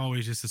me, I've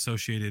always just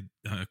associated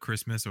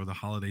Christmas or the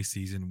holiday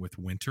season with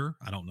winter.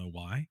 I don't know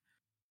why.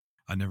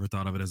 I never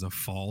thought of it as a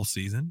fall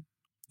season,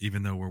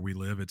 even though where we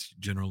live, it's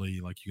generally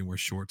like you can wear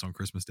shorts on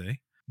Christmas Day.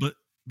 But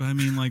I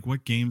mean, like,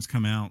 what games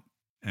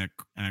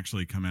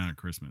actually come out at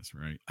Christmas,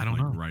 right? I don't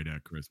know. Right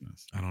at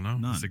Christmas. I don't know.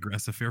 None.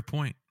 That's a fair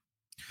point.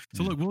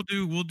 So look, we'll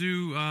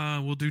do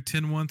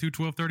 10-1 through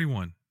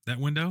 12-31. That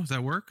window, does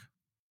that work?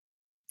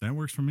 That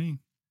works for me.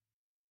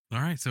 All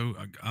right, so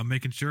I'm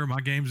making sure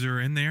my games are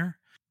in there.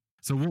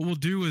 So what we'll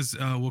do is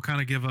we'll kind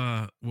of give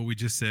what we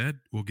just said.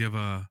 We'll give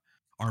our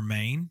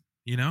main,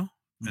 and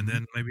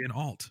then maybe an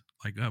alt.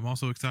 Like, I'm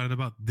also excited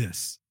about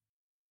this,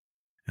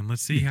 and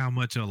let's see how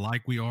much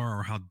alike we are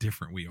or how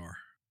different we are.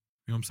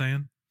 You know what I'm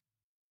saying?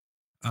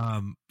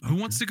 Who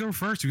wants to go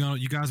first?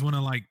 You guys want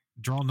to like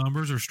draw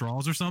numbers or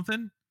straws or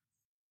something?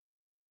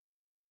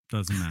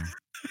 Doesn't matter.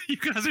 You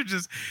guys are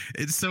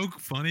it's so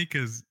funny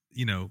because,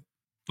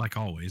 like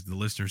always, the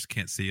listeners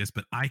can't see us,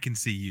 but I can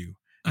see you.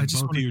 And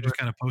both of you just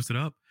kind of post it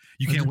up.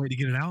 You can't wait to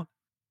get it out.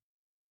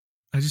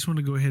 I just want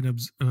to go ahead and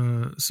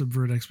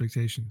subvert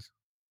expectations.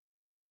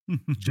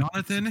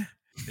 Jonathan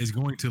is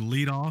going to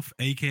lead off,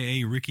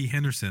 a.k.a. Ricky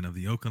Henderson of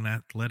the Oakland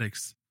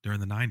Athletics during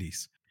the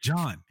 90s.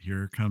 John.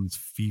 Here comes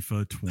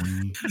FIFA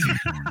 20.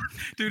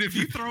 Dude, if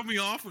you throw me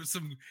off with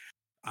some...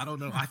 I don't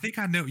know. I think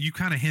I know. You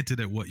kind of hinted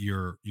at what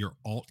your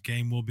alt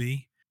game will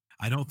be.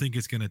 I don't think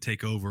it's going to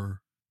take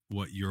over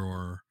what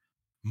your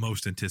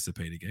most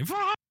anticipated game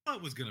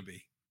was going to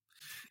be.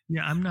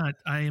 Yeah,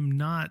 I am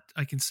not.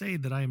 I can say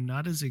that I am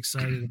not as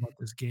excited about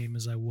this game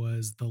as I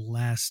was the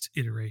last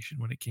iteration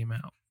when it came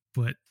out.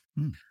 But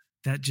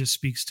that just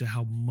speaks to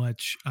how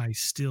much I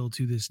still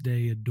to this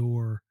day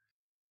adore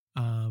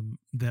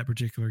that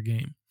particular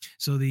game.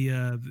 So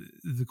the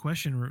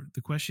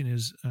question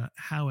is,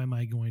 how am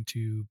I going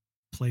to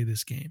play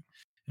this game?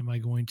 Am I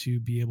going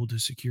to be able to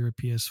secure a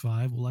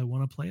PS5? Will I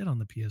want to play it on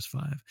the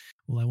PS5?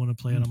 Will I want to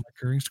play it on my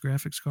current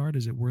graphics card?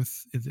 Is it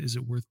worth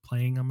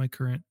playing on my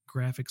current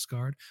graphics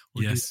card?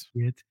 Or yes.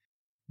 Do I get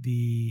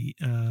the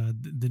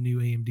new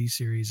AMD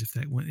series if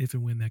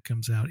and when that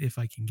comes out, if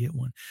I can get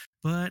one.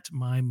 But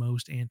my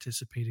most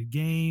anticipated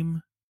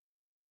game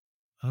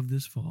of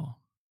this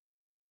fall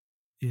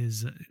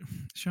is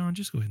Sean,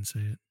 just go ahead and say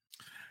it.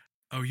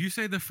 Oh, you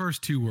say the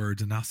first two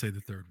words and I'll say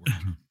the third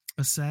word.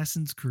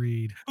 Assassin's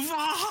Creed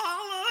Valhalla.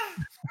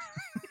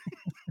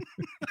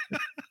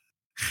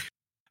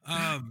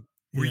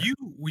 Were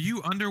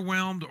you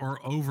underwhelmed or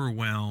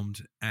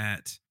overwhelmed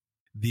at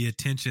the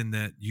attention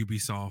that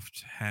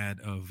Ubisoft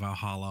had of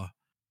Valhalla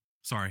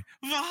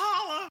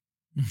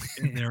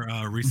in their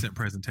recent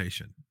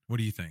presentation? What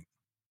do you think?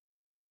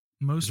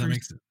 Most Does that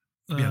make sense?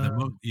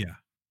 Yeah.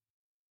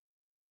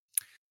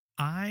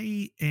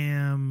 I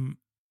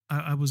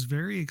was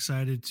very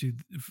excited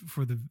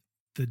for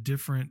the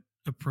different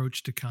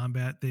approach to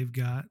combat they've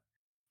got.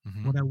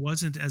 Mm-hmm. What I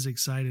wasn't as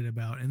excited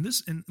about, and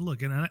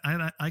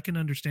I can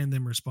understand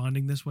them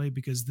responding this way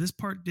because this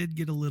part did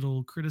get a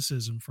little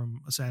criticism from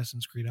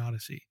Assassin's Creed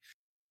Odyssey.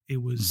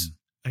 It was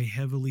a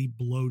heavily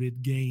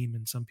bloated game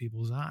in some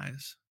people's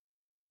eyes.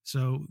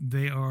 So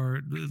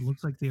it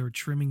looks like they are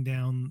trimming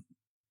down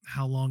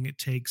how long it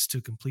takes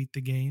to complete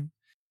the game,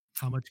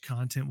 how much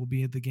content will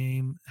be at the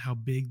game, how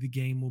big the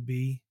game will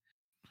be.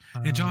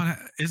 And John,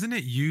 isn't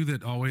it you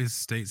that always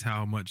states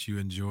how much you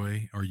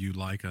enjoy or you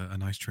like a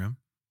nice trim?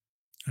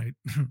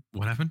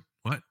 What happened?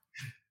 What?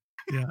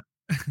 Yeah.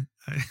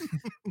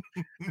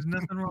 There's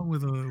nothing wrong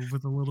with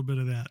a little bit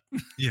of that.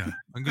 Yeah.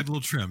 A good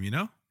little trim,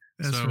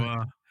 That's so,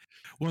 right.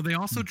 well, they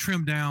also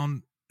trimmed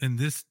down, and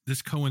this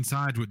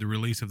coincides with the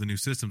release of the new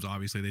systems.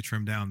 Obviously, they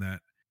trimmed down that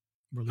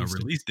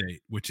release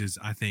date, which is,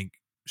 I think,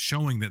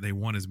 showing that they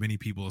want as many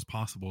people as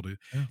possible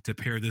to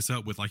pair this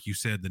up with, like you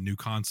said, the new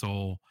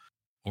console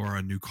or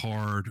a new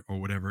card or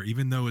whatever.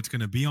 Even though it's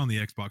going to be on the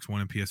Xbox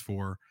One and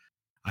PS4,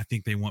 I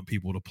think they want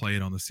people to play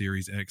it on the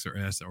Series X or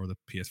S or the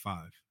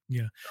PS5.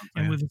 Yeah,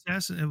 and with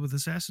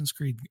Assassin's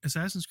Creed is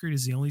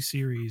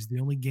the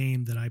only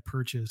game that I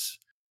purchase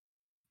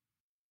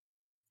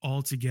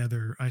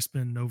altogether. I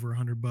spend over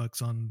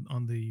 $100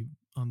 on the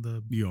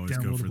You always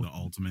go for the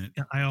ultimate.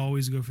 I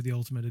always go for the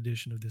ultimate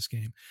edition of this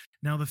game.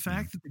 Now, the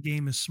fact that the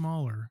game is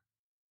smaller,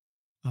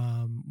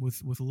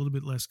 with a little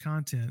bit less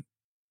content,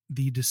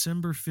 the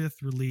December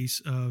 5th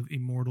release of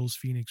Immortals: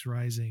 Phoenix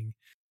Rising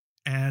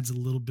adds a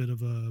little bit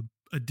of a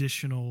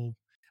additional.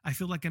 I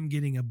feel like I'm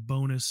getting a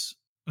bonus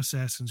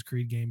Assassin's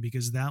Creed game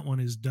because that one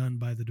is done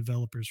by the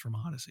developers from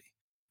Odyssey.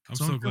 I'm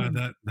so glad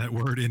that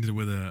word ended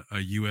with a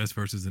US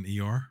versus an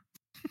ER.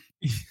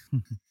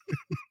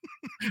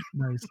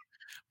 Nice.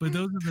 But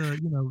those are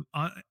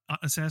the,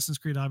 Assassin's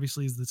Creed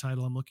obviously is the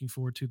title I'm looking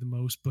forward to the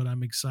most, but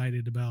I'm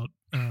excited about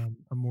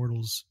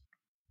Immortals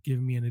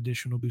giving me an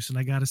additional boost. And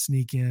I got to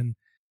sneak in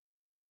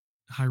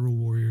Hyrule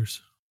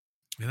Warriors.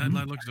 Yeah,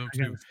 that looks dope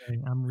too.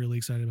 I'm really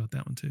excited about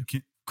that one too.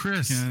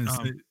 Chris, can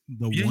I say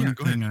the one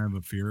thing I have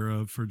a fear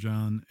of for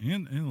John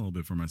and a little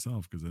bit for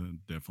myself, because I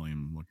definitely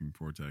am looking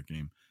forward to that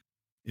game.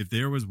 If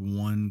there was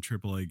one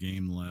AAA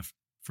game left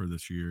for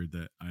this year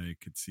that I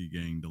could see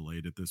getting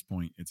delayed at this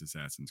point, it's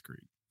Assassin's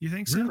Creed. You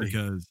think so? Really?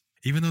 Because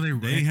even though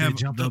they have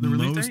jumped up the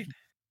release date?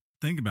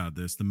 Think about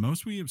this. The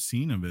most we have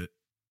seen of it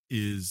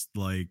is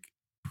like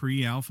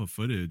pre-alpha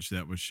footage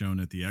that was shown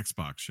at the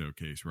Xbox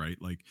showcase, right?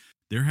 Like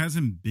there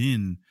hasn't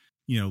been,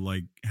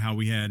 like how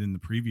we had in the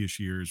previous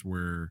years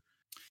where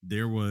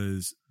there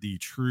was the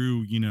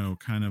true,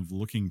 kind of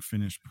looking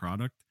finished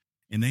product.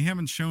 And they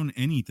haven't shown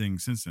anything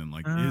since then.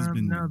 Like it has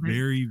been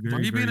very, very. Why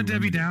are you being a Debbie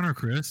limited. Downer,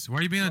 Chris? Why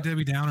are you being a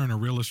Debbie Downer and a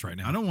realist right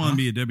now? I don't want to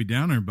be a Debbie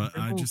Downer, but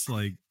I just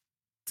like,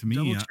 to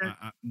me,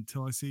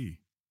 until I see.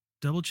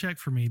 Double check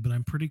for me, but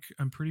I'm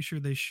pretty sure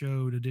they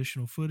showed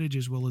additional footage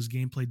as well as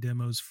gameplay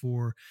demos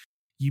for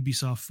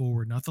Ubisoft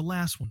Forward, not the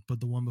last one, but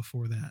the one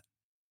before that.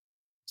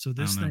 So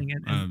this thing,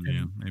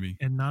 maybe.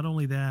 And not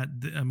only that,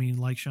 I mean,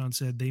 like Sean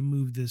said, they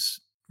moved this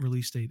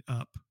release date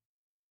up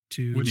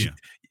to. Which,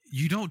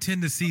 you don't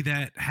tend to see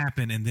that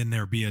happen and then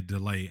there be a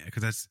delay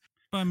because that's.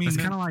 I mean,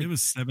 kind of like it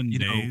was 7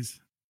 days.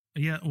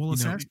 Yeah, well,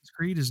 Assassin's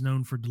Creed is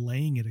known for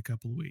delaying it a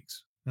couple of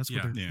weeks. That's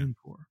what they're known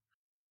for.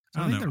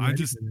 So I don't know. I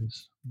just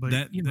but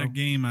that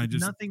game.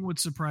 Nothing would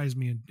surprise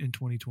me in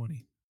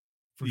 2020.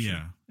 For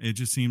sure. It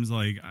just seems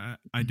like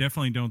I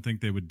definitely don't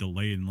think they would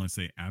delay it unless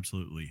they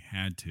absolutely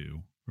had to,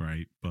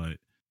 right? But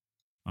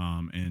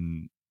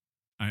and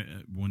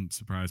it wouldn't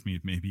surprise me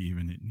if maybe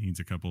even it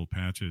needs a couple of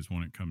patches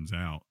when it comes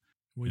out.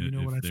 Well, you know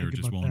what I think about that. They're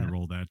just willing to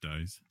roll that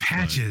dice.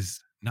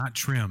 Patches, not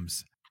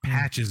trims.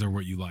 Patches are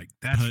what you like.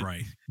 That's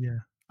right. Yeah.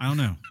 I don't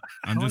know.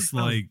 I'm just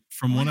like,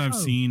 from what I've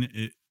seen,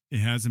 it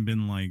hasn't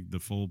been like the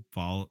full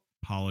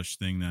polished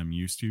thing that I'm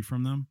used to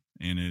from them.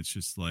 And it's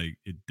just like,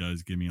 it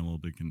does give me a little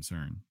bit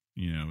concern.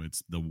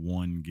 It's the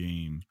one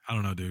game. I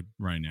don't know, dude.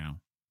 Right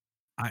now.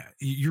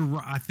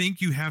 I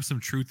think you have some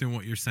truth in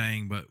what you're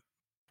saying, but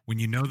when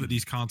you know that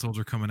these consoles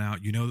are coming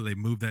out, you know that they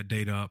moved that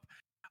date up.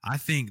 I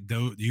think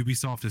though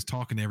Ubisoft is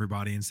talking to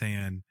everybody and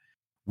saying,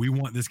 we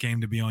want this game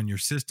to be on your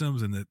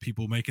systems, and the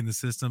people making the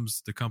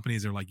systems, the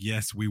companies are like,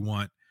 yes, we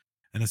want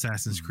an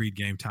Assassin's Creed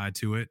game tied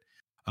to it.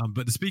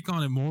 But to speak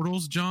on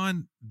Immortals,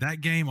 John,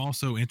 that game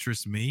also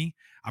interests me.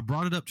 I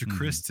brought it up to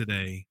Chris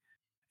today,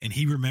 and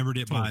he remembered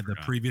it by the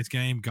previous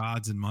game,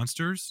 Gods and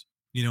Monsters.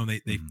 They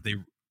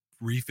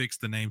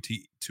refixed the name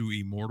to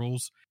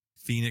Immortals: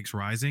 Phoenix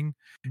Rising,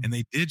 and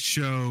they did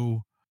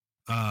show.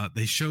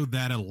 They showed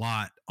that a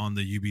lot on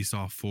the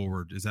Ubisoft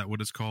Forward. Is that what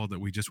it's called that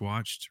we just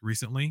watched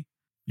recently?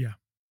 Yeah,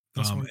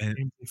 that's one of the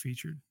games they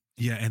featured.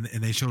 Yeah, and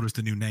they showed us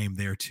the new name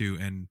there too.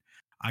 And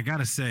I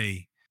gotta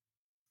say,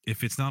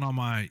 if it's not on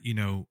my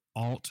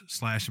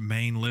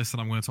alt/main list that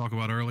I'm going to talk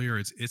about earlier,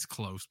 it's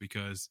close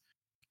because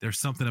there's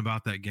something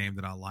about that game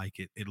that I like.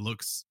 It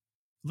looks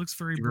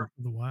very Breath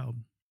of the Wild.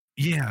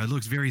 Yeah, it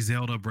looks very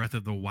Zelda Breath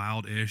of the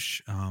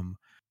Wild-ish.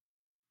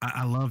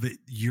 I love that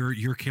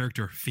your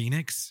character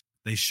Phoenix.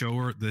 They show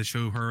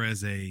her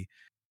as a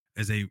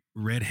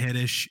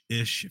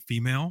redheadish-ish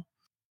female,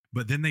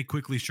 but then they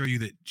quickly show you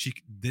that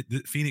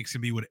that Phoenix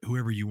can be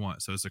whoever you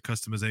want. So it's a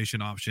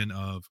customization option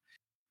of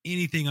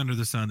anything under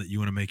the sun that you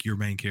want to make your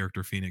main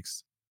character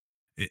Phoenix.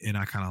 And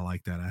I kind of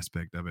like that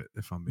aspect of it,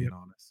 if I'm being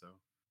honest. So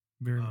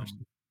very much.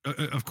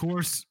 Of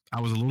course,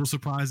 I was a little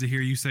surprised to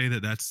hear you say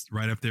that that's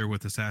right up there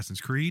with Assassin's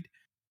Creed.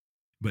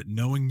 But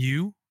knowing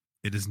you,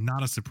 it is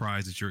not a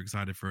surprise that you're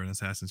excited for an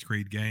Assassin's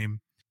Creed game.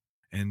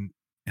 And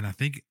I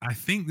think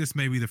this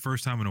may be the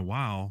first time in a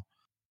while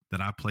that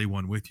I play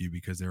one with you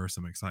because there is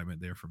some excitement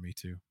there for me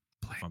too.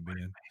 If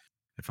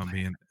I'm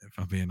being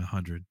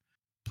 100.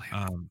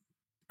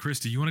 Chris,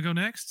 do you want to go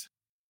next?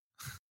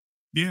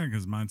 Yeah,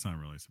 because mine's not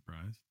really a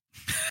surprise.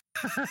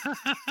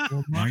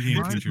 Well, My game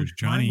mine features was-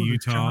 Johnny mine was a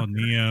Utah, shocker.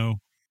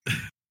 Neo.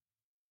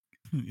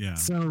 Yeah.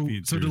 So to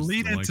features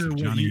lead the likes into of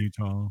what Johnny you,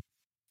 Utah.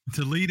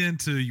 to lead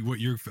into what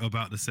you're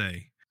about to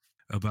say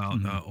about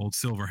Mhm. old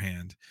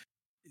Silverhand,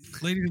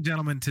 ladies and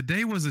gentlemen,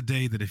 today was a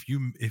day that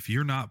if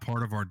you're not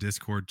part of our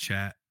Discord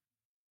chat,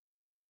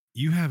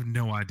 you have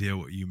no idea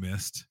what you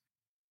missed.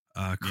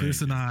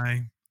 Chris you and do.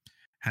 I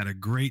had a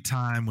great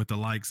time with the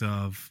likes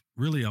of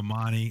really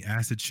Amani,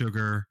 Acid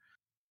Sugar,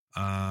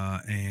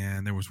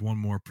 and there was one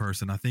more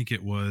person. I think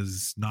it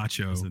was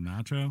Nacho. Was it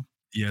Nacho?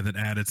 Yeah, that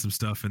added some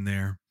stuff in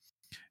there.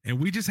 And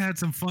we just had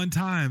some fun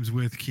times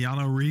with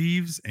Keanu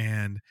Reeves.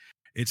 And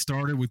it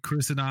started with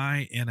Chris and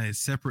I in a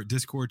separate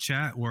Discord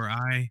chat where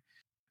I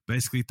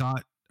basically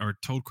thought or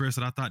told Chris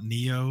that I thought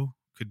Neo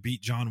could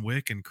beat John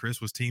Wick, and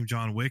Chris was team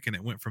John Wick, and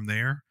it went from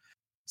there.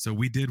 So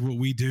we did what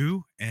we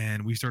do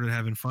and we started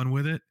having fun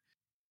with it.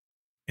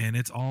 And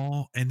it's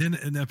all, and then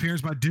an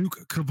appearance by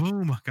Duke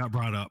Kaboom got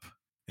brought up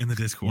in the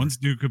Discord. Once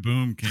Duke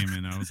Kaboom came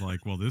in, I was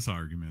like, well, this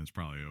argument is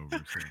probably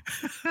over. So,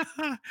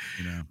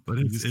 but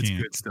you it's just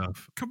can't. good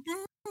stuff.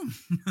 Kaboom.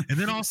 And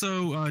then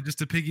also, just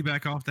to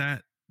piggyback off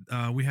that,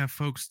 we have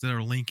folks that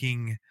are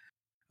linking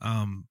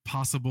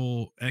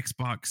possible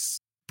Xbox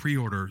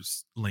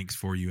pre-orders links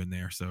for you in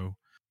there. So,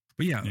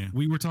 but yeah,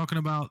 we were talking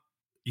about,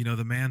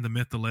 the man, the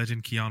myth, the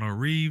legend, Keanu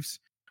Reeves,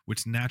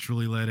 which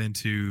naturally led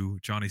into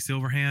Johnny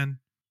Silverhand.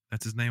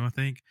 That's his name, I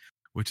think,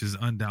 which is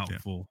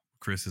undoubtful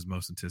Chris's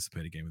most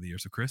anticipated game of the year.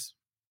 So, Chris?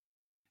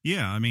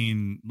 Yeah, I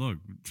mean, look,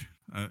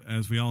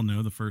 as we all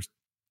know, the first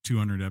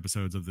 200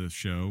 episodes of this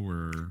show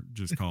were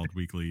just called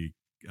weekly,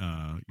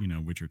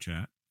 Witcher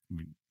chat.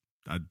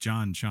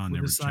 Sean With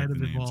never the side checked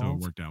the of name, so it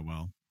Evolve. worked out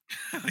well.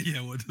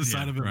 Yeah, with the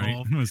side of right?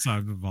 Evolve. With side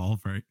of Evolve,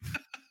 right?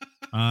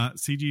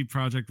 CG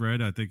Project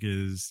Red, I think,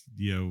 is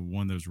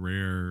one of those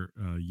rare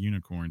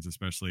unicorns,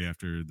 especially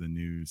after the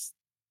news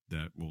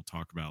that we'll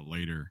talk about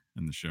later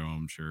in the show,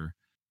 I'm sure.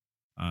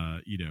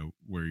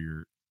 Where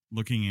you're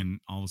looking and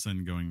all of a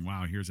sudden going,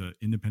 wow, here's an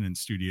independent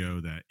studio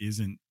that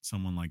isn't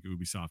someone like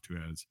Ubisoft who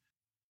has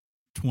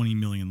 20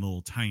 million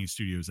little tiny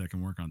studios that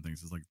can work on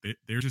things. It's like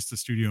they're just a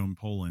studio in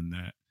Poland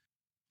that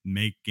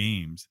make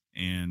games.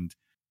 And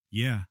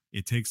yeah,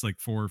 it takes like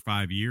 4 or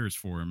 5 years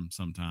for them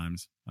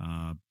sometimes.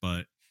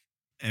 But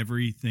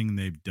everything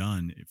they've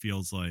done, it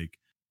feels like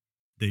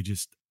they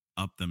just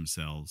up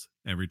themselves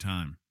every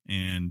time.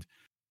 And,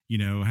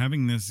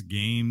 having this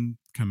game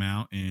come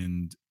out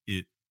and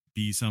it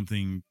be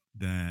something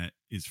that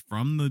is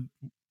from the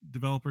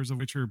developers of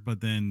Witcher,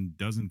 but then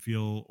doesn't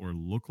feel or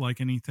look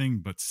like anything,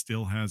 but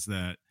still has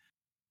that,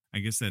 I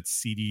guess, that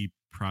CD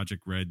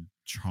Project Red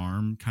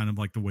charm, kind of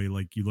like the way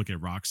like you look at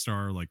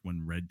Rockstar, like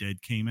when Red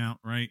Dead came out,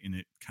 right? And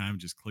it kind of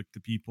just clicked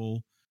to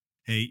people.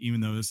 Hey,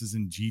 even though this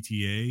isn't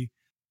GTA,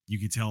 you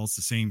can tell it's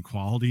the same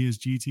quality as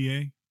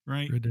GTA,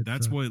 right?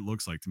 That's what it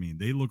looks like to me.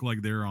 They look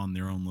like they're on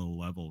their own little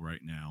level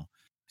right now.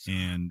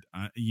 And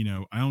I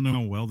don't know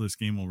how well this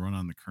game will run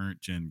on the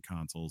current gen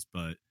consoles,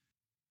 but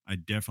I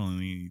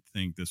definitely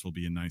think this will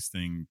be a nice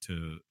thing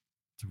to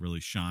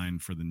really shine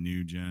for the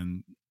new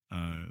gen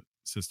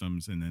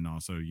systems, and then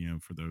also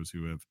for those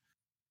who have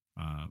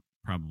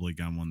probably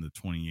gotten one of the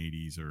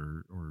 2080s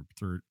or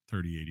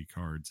 3080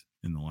 cards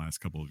in the last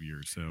couple of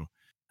years. So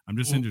I'm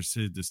just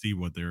interested to see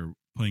what they're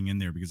putting in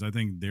there, because I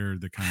think they're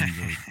the kinds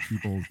of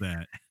people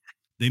that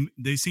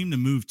they seem to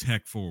move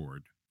tech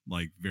forward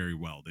like very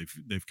well.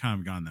 They've kind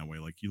of gone that way.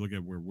 Like you look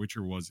at where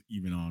Witcher was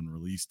even on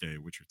release day,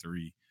 Witcher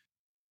 3,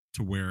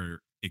 to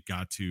where it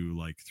got to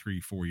like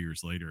 3-4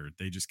 years later.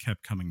 They just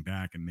kept coming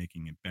back and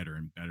making it better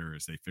and better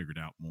as they figured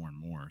out more and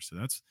more. So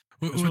that's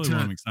really what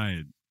I'm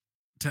excited.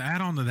 To add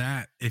on to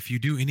that, if you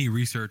do any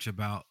research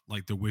about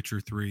like The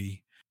Witcher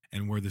 3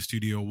 and where the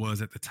studio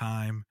was at the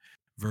time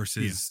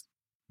versus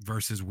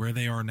where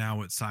they are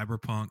now at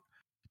Cyberpunk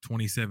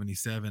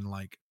 2077,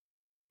 like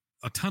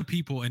a ton of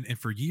people, and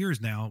for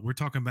years now, we're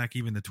talking back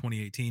even to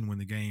 2018 when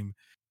the game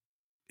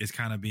is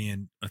kind of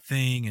being a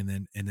thing, and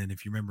then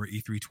if you remember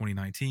E3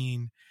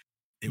 2019,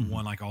 it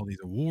won like all these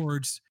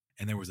awards,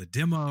 and there was a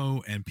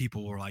demo, and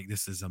people were like,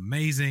 "This is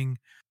amazing."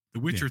 The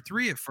Witcher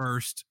 3 at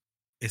first,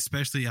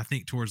 especially I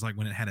think towards like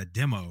when it had a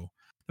demo,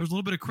 there was a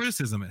little bit of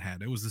criticism it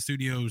had. It was the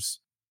studios,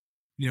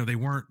 they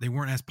weren't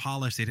as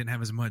polished. They didn't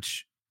have as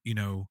much, I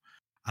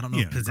don't know.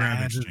 Yeah,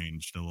 graphics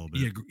changed a little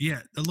bit.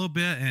 Yeah, a little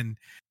bit.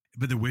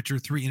 But The Witcher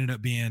 3 ended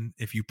up being,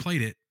 if you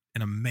played it,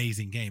 an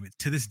amazing game.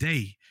 To this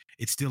day,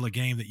 it's still a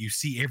game that you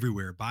see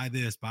everywhere. Buy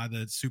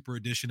the super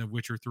edition of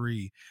Witcher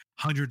 3.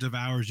 Hundreds of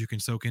hours you can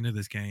soak into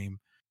this game.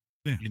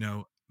 Yeah.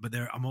 But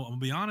I'm gonna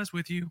be honest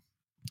with you.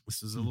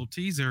 This is a little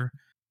teaser.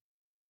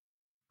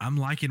 I'm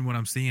liking what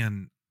I'm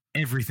seeing,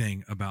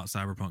 everything about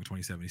Cyberpunk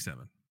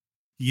 2077.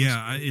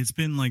 Yeah, it's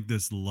been like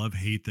this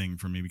love-hate thing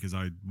for me, because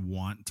I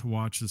want to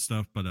watch the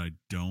stuff, but I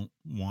don't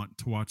want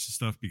to watch the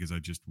stuff because I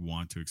just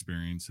want to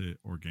experience it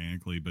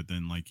organically. But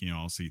then, like,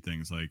 I'll see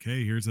things like,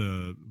 hey, here's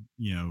a,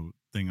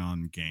 thing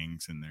on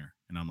gangs in there.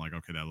 And I'm like,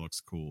 okay, that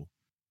looks cool.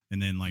 And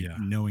then, like,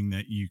 knowing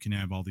that you can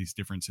have all these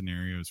different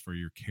scenarios for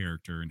your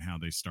character and how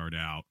they start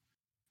out.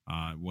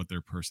 what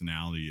their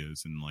personality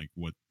is, and like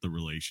what the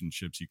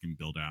relationships you can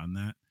build out in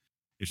that.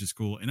 It's just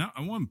cool. And I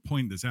want to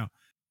point this out.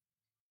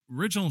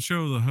 Original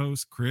show, the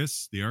host,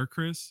 Chris, the art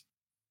Chris,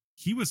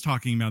 he was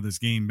talking about this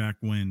game back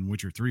when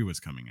Witcher 3 was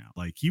coming out.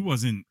 Like, he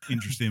wasn't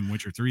interested in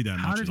Witcher 3 that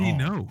much. How did he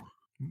know?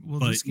 Well,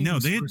 But this game no,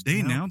 was they first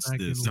announced announced back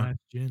this. in last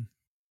gen.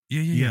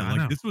 Yeah. I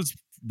know. Like, this was,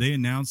 they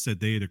announced that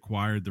they had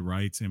acquired the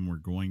rights and were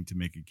going to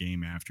make a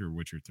game after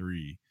Witcher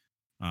 3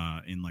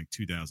 in like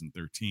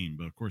 2013.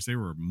 But of course, they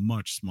were a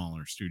much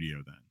smaller studio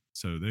then.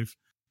 So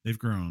they've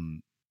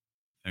grown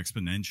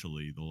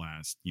exponentially the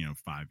last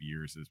 5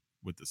 years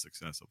with the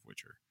success of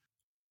Witcher.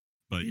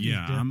 But It's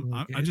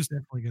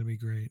definitely going to be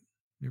great.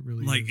 It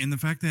really like, is. and the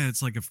fact that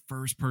it's like a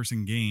first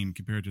person game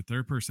compared to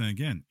third person,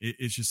 again,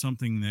 it's just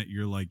something that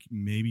you're like,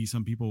 maybe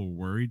some people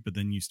were worried, but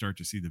then you start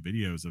to see the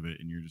videos of it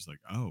and you're just like,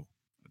 oh,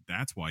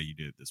 that's why you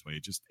did it this way.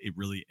 It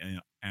really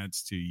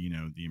adds to,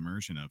 the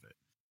immersion of it.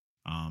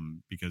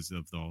 Because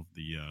of all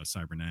the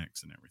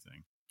cybernetics and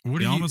everything.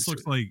 It almost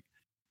looks like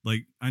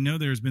I know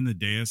there's been the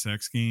Deus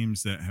Ex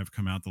games that have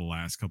come out the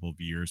last couple of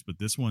years, but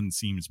this one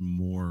seems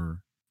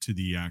more to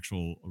the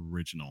actual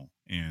original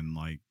and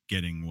like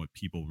getting what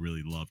people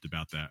really loved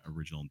about that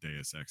original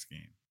Deus Ex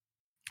game.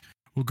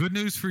 Well, good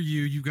news for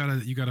you. You got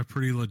a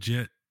pretty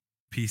legit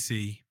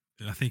PC.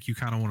 I think you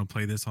kind of want to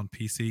play this on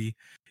PC,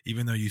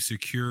 even though you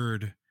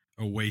secured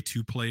a way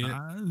to play it.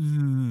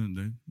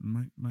 They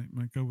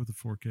might go with the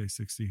 4K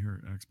 60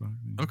 hertz Xbox.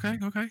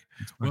 Okay.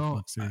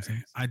 Well,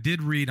 I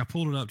did read. I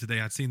pulled it up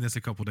today. I'd seen this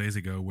a couple days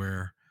ago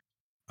where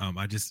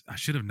I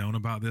should have known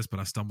about this, but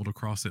I stumbled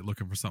across it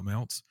looking for something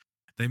else.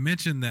 They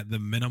mentioned that the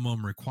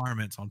minimum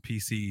requirements on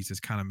PCs is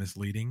kind of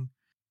misleading.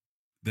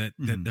 That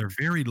they're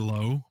very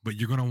low, but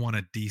you're going to want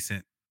a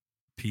decent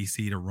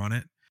PC to run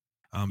it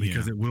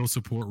because it will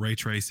support ray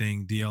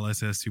tracing,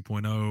 DLSS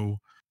 2.0.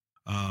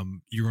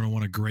 You're going to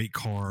want a great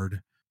card.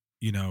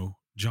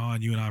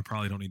 John, you and I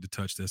probably don't need to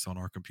touch this on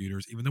our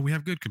computers, even though we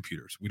have good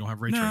computers. We don't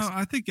have ray tracing. No,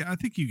 I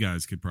think you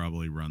guys could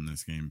probably run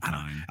this game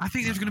fine. I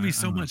think there's going to be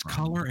so much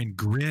color and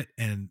grit,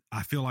 and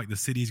I feel like the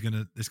city's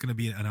there's going to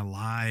be an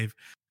alive,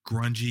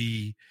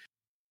 grungy.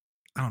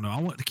 I don't know. I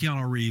want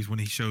Keanu Reeves when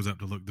he shows up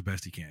to look the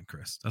best he can,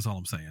 Chris. That's all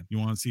I'm saying. You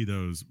want to see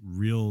those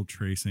real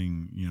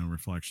tracing,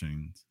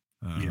 reflections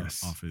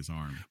off his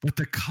arm. But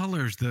the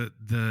colors,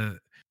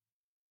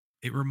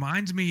 it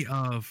reminds me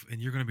of, and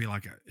you're going to be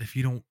like, if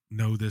you don't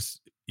know this,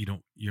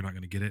 you're not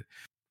going to get it.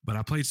 But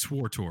I played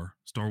SWTOR,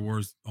 Star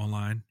Wars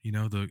Online,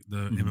 the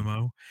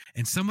MMO,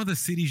 and some of the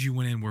cities you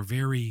went in were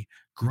very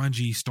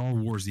grungy, Star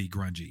Warsy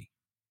grungy.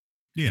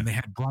 Yeah, and they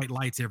had bright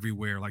lights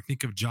everywhere. Like,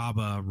 think of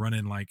Jabba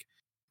running like,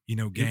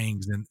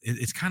 gangs, and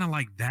it's kind of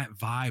like that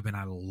vibe, and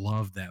I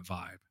love that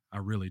vibe. I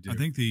really do. I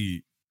think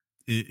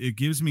it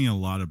gives me a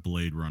lot of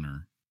Blade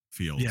Runner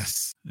feels.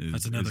 Yes,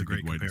 that's another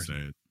great way to say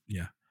it.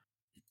 Yeah,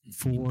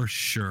 for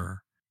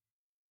sure.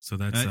 So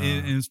that's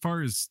and as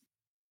far as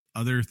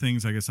other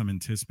things, I guess I'm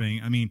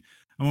anticipating. I mean,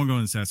 I won't go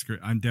into Assassin's Creed.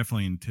 I'm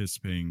definitely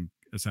anticipating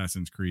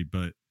Assassin's Creed,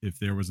 but if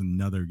there was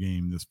another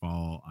game this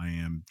fall, I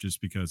am,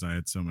 just because I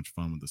had so much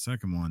fun with the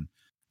second one.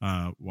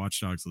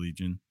 Watch Dogs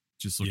Legion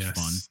just looks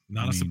fun.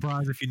 Not a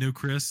surprise if you knew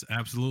Chris,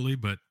 absolutely,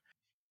 but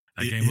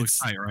that game looks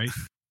tight, right?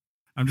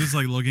 I'm just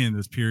like looking at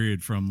this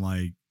period from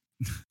like,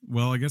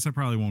 well, I guess I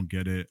probably won't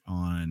get it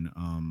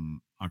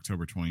on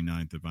October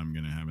 29th if I'm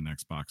going to have an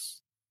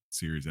Xbox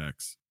Series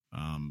X,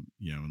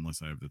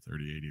 unless I have the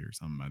 3080 or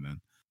something by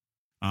then.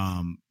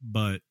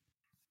 But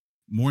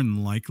more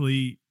than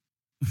likely,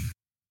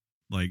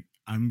 like,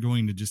 I'm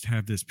going to just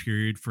have this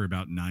period for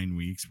about 9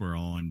 weeks where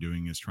all I'm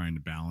doing is trying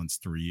to balance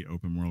 3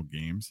 open world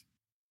games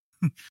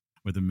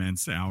with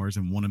immense hours.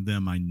 And one of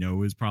them I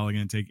know is probably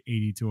going to take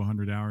 80 to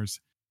 100 hours.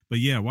 But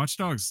yeah, Watch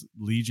Dogs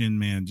Legion,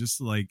 man, just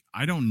like,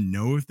 I don't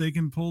know if they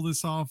can pull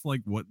this off.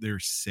 Like, what they're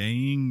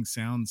saying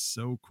sounds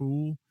so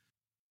cool.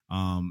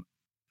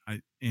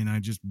 I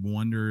just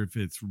wonder if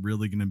it's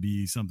really going to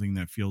be something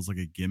that feels like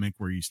a gimmick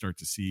where you start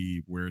to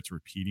see where it's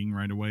repeating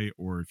right away,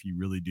 or if you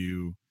really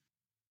do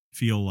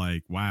feel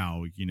like,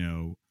 wow,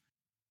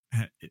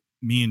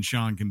 me and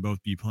Sean can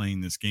both be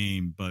playing this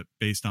game, but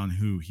based on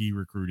who he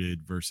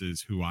recruited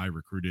versus who I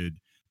recruited,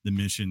 the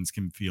missions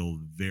can feel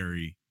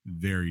very,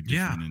 very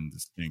different and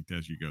distinct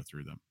as you go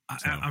through them.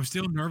 So, I'm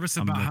still nervous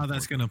about how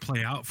that's going to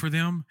play out for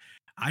them.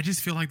 I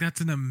just feel like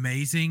that's an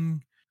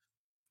amazing,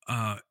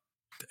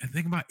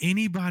 think about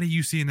anybody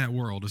you see in that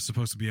world is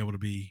supposed to be able to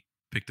be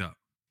picked up.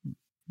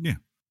 Yeah.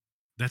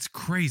 That's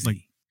crazy.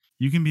 Like,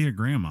 you can be a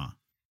grandma.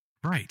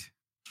 Right.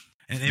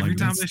 And every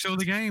time they show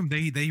the game,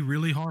 they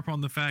really harp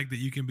on the fact that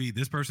you can be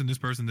this person, this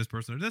person, this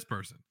person, or this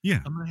person.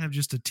 Yeah. I'm going to have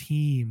just a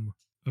team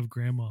of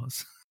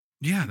grandmas.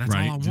 Yeah, that's all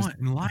I want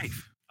in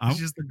life. It's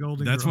just the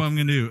golden That's girl. what I'm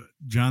going to do.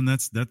 John,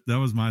 that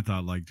was my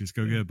thought. Like, just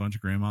go get a bunch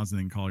of grandmas and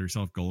then call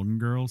yourself Golden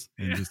Girls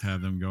and just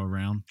have them go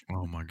around.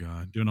 Oh, my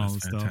God. Doing all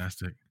this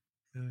fantastic.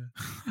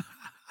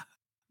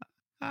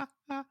 Stuff.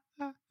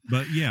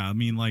 But yeah, I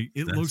mean, like,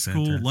 it looks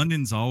cool. Fantastic.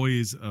 London's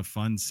always a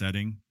fun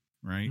setting,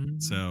 right? Mm-hmm.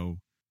 So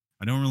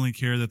I don't really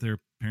care that they're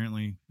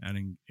apparently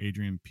adding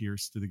Adrian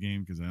Pierce to the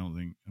game because I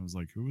was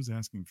like, who was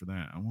asking for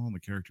that? I want all the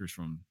characters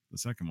from the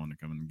second one to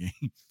come in the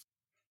game.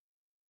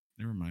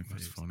 They were my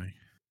That's faves. funny.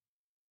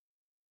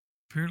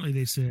 Apparently,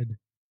 they said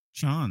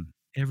Sean.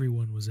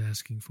 everyone was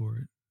asking for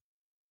it.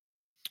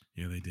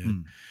 Yeah, they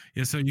did.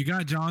 Yeah, so you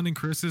got John and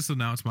Chris's, so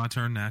now it's my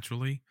turn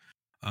naturally.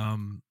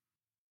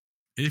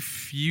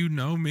 If you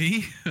know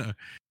me,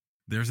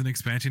 there's an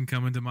expansion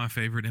coming to my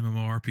favorite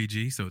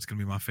MMORPG, so it's going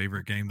to be my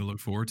favorite game to look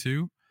forward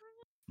to.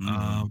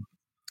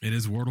 It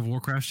is World of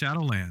Warcraft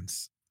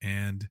Shadowlands,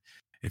 and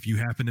if you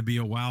happen to be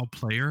a WoW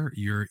player,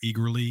 you're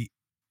eagerly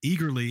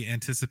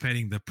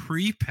anticipating the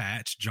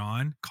pre-patch.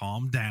 John,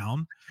 calm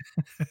down.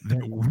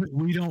 That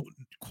we don't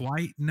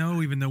quite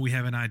know, even though we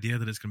have an idea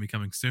that it's going to be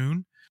coming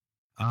soon.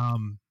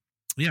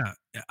 Yeah,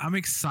 I'm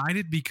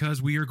excited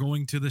because we are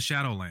going to the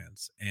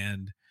Shadowlands,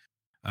 and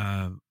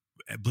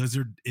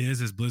Blizzard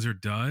is as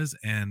Blizzard does,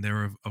 and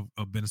there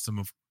have been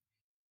some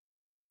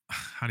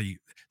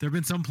there have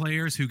been some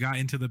players who got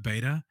into the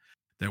beta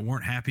that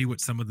weren't happy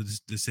with some of the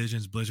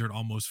decisions Blizzard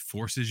almost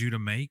forces you to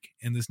make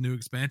in this new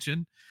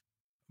expansion.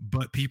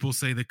 But people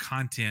say the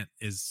content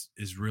is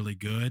really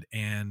good,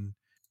 and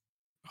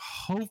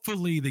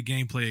hopefully the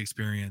gameplay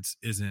experience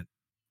isn't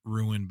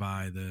ruined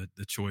by the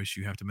choice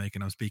you have to make.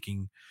 And I'm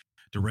speaking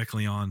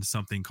directly on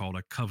something called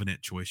a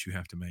covenant choice you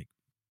have to make.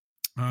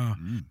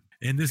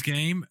 In this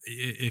game,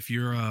 if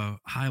you're a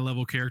high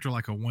level character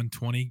like a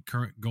 120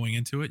 current going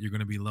into it, you're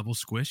going to be level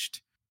squished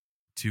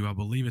to, I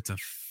believe it's a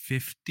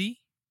 50,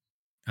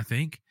 I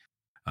think.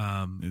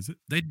 Is it?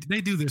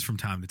 They do this from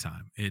time to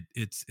time.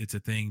 It's a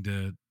thing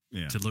to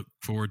look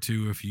forward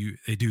to. If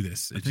they do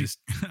this,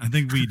 I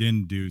think we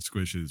didn't do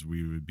squishes,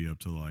 we would be up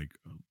to like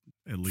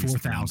at least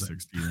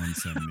 4,000,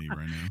 170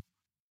 right now.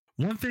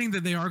 One thing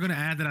that they are going to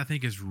add that I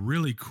think is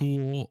really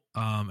cool,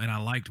 and I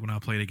liked when I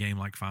played a game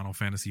like Final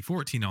Fantasy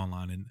 14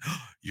 online, and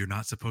you're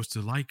not supposed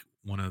to like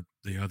one of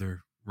the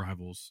other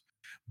rivals,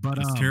 but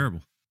it's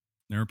terrible.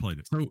 Never played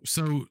it.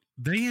 So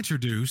they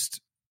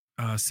introduced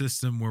a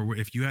system where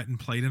if you hadn't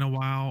played in a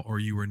while or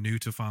you were new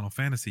to Final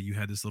Fantasy, you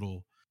had this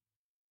little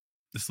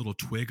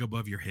twig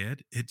above your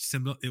head.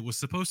 It was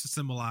supposed to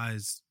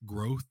symbolize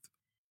growth.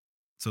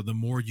 So the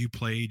more you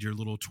played, your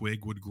little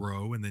twig would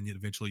grow, and then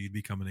eventually you'd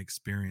become an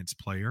experienced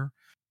player.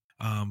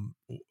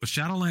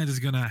 Shadowlands is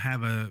going to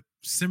have a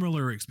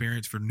similar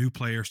experience for new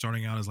players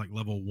starting out as like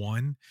level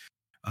 1.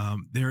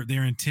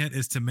 Their intent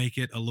is to make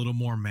it a little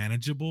more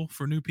manageable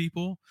for new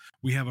people.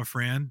 We have a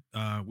friend,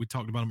 we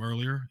talked about him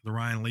earlier, the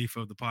Ryan Leaf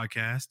of the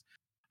podcast,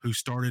 who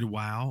started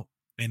WoW.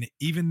 And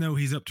even though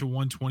he's up to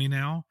 120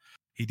 now,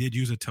 he did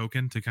use a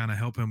token to kind of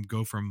help him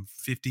go from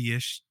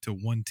 50-ish to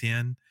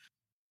 110.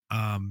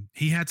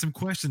 He had some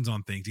questions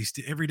on things.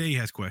 Every day he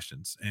has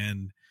questions,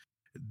 and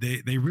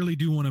they really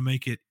do want to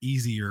make it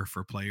easier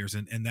for players.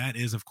 And that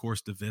is, of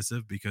course,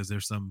 divisive because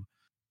there's some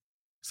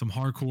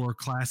hardcore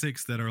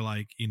classics that are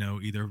like,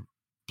 either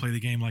play the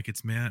game like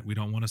it's meant. We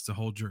don't want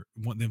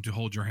want them to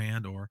hold your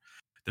hand, or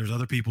there's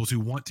other people who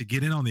want to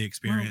get in on the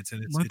experience,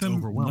 and it's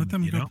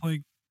overwhelming.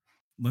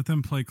 Let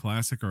them play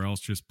classic, or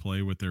else just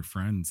play with their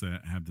friends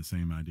that have the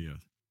same idea.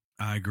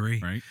 I agree.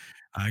 Right?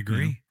 I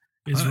agree.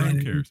 Yeah. Is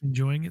Ryan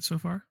enjoying it so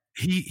far?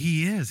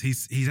 He is.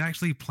 He's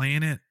actually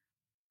playing it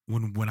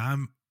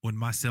when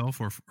myself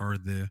or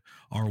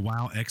our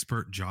WoW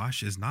expert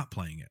Josh is not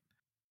playing it.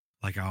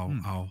 Like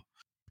I'll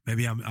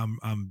maybe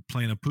I'm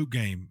playing a poop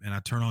game and I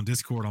turn on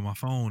Discord on my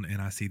phone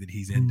and I see that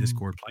he's in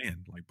Discord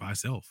playing like by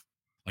himself.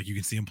 Like you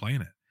can see him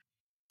playing it,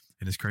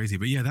 and it's crazy.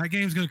 But yeah, that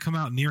game's going to come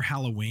out near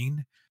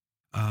Halloween.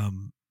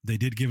 They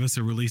did give us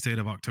a release date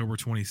of October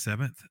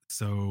 27th,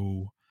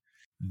 so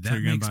that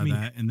you're going to buy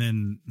that, and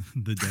then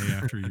the day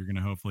after, you're going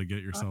to hopefully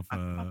get yourself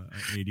a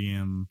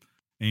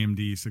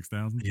AMD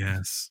 6000.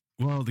 Yes.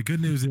 Well, the good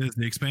news is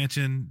the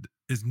expansion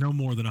is no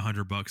more than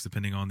 $100,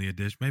 depending on the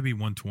edition, maybe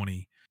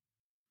 120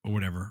 or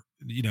whatever.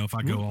 If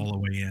I go all the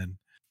way in.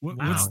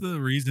 What's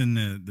the reason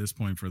at this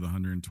point for the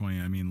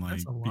 120? I mean,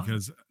 like,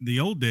 because the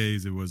old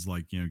days it was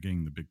like,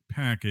 getting the big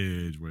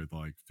package with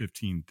like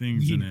 15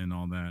 things in it and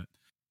all that.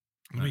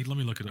 Let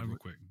me look it up real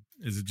quick.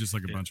 Is it just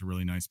like a bunch of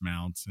really nice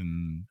mounts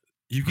and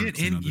you get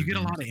a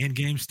lot of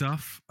in-game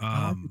stuff?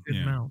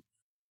 Mount.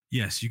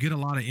 Yes, you get a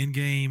lot of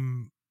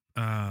in-game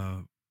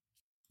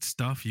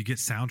stuff. You get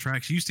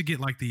soundtracks. You used to get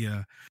like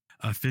the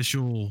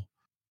official,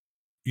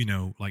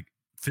 like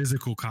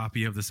physical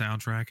copy of the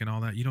soundtrack and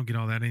all that. You don't get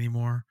all that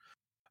anymore.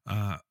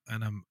 And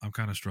I'm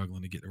kind of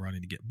struggling to get the right to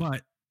get,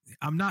 but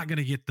I'm not going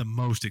to get the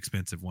most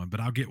expensive one, but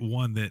I'll get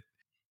one that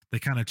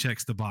kind of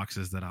checks the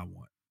boxes that I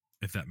want,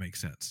 if that makes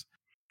sense.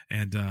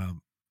 And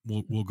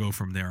we'll go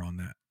from there on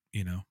that,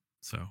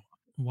 So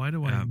why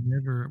do I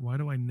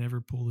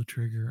never pull the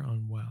trigger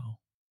on WoW?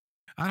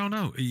 I don't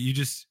know.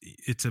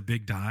 It's a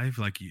big dive.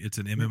 Like it's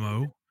an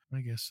MMO.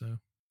 I guess so.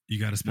 You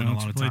got to spend a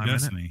lot of time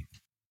Destiny. in it.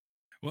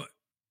 Well,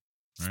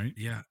 right?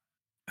 Yeah.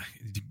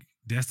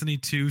 Destiny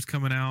 2 is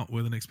coming out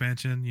with an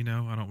expansion.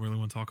 I don't really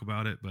want to talk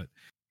about it, but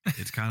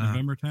it's kind of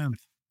November 10th.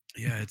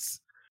 Yeah, it's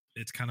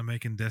it's kind of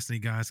making Destiny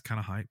guys kind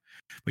of hype.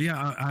 But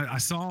yeah, I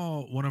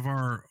saw one of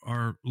our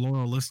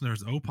loyal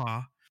listeners,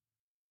 Opa.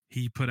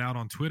 He put out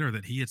on Twitter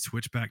that he had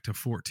switched back to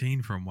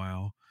 14 from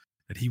WoW,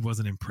 that he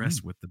wasn't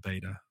impressed with the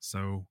beta.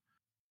 So,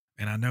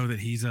 and I know that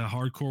he's a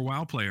hardcore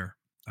WoW player.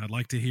 I'd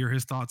like to hear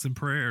his thoughts and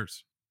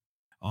prayers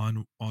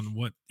on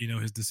what,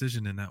 his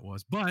decision in that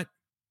was. But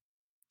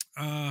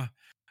I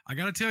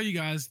got to tell you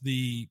guys,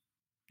 the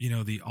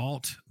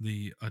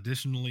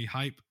additionally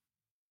hype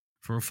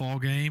for a fall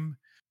game,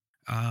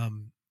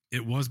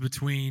 it was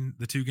between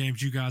the two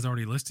games you guys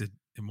already listed,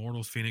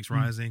 Immortals, Phoenix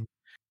Rising,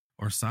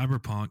 or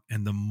Cyberpunk.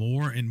 And the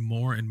more and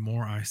more and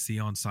more I see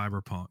on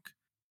Cyberpunk,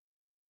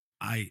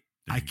 I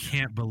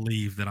can't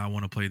believe that I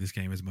want to play this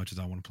game as much as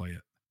I want to play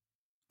it.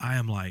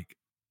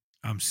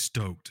 I'm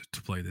stoked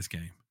to play this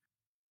game.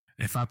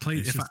 If I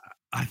played,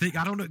 I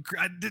don't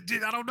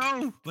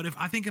know. But if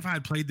I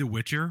had played The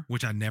Witcher,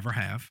 which I never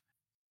have,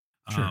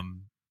 Sure.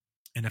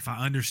 And if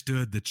I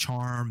understood the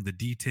charm, the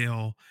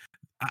detail,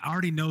 I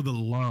already know the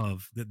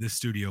love that this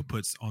studio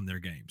puts on their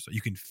game. So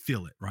you can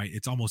feel it, right?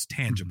 It's almost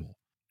tangible.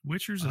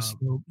 Witcher is a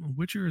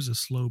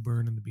slow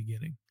burn in the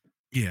beginning.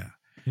 Yeah.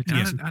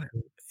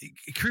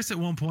 Chris at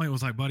one point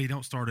was like, buddy,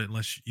 don't start it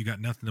unless you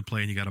got nothing to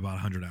play and you got about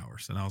 100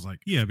 hours. And I was like,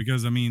 yeah,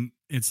 because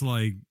it's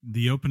like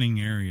the opening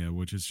area,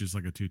 which is just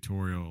like a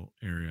tutorial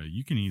area.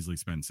 You can easily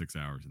spend 6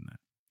 hours in that,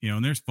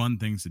 and there's fun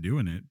things to do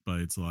in it, but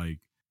it's like,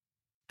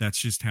 that's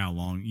just how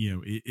long,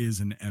 it is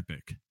an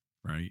epic,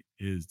 right?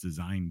 It is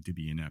designed to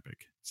be an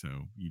epic. So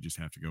you just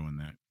have to go in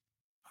that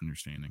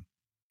understanding.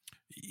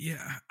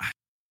 Yeah,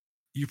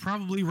 you're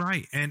probably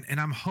right. And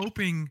I'm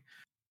hoping,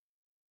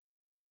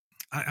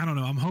 I don't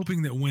know. I'm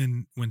hoping that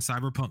when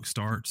Cyberpunk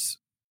starts,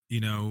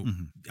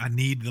 I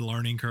need the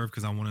learning curve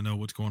because I want to know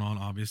what's going on,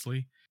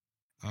 obviously.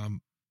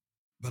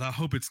 But I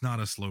hope it's not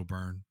a slow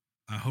burn.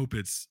 I hope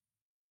it's,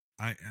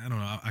 I don't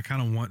know. I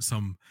kind of want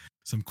some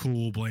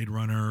cool Blade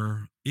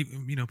Runner.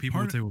 People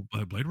would say,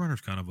 well, Blade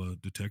Runner's kind of a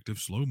detective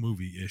slow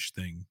movie-ish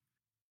thing.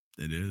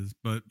 It is,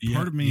 but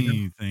part of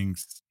me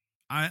thinks,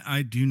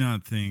 I do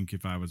not think,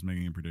 if I was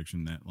making a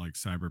prediction, that like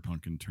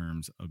Cyberpunk in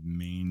terms of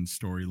main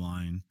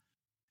storyline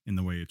and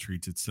the way it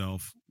treats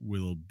itself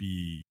will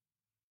be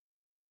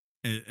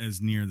as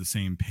near the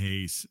same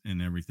pace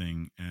and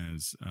everything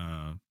as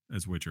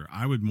Witcher.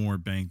 I would more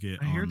bank it.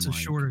 I hear it's a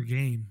shorter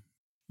game.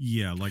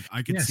 Yeah, like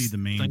I could see the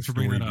main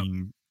story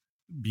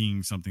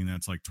being something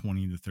that's like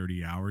 20 to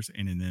 30 hours,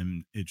 and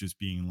then it just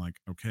being like,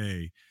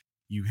 okay,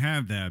 you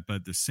have that, but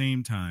at the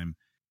same time,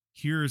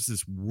 here is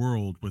this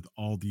world with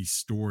all these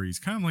stories,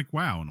 kind of like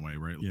WoW in a way,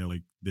 right? Yeah,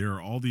 like there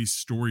are all these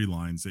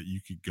storylines that you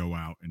could go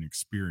out and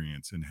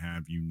experience and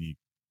have unique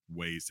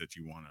ways that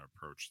you want to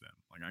approach them.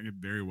 Like I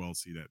could very well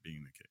see that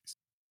being the case.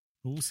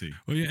 But we'll see.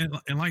 Well, yeah,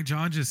 and like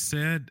John just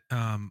said,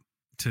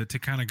 to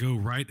kind of go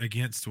right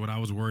against what I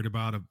was worried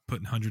about of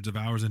putting hundreds of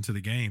hours into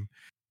the game,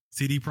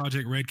 CD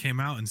Projekt Red came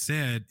out and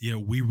said,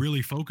 we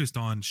really focused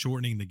on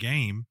shortening the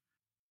game,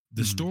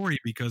 the story,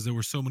 because there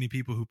were so many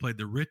people who played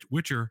the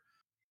Witcher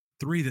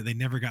 3 that they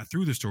never got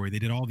through the story. They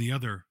did all the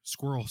other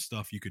squirrel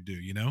stuff you could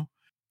do,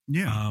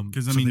 Yeah,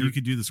 because you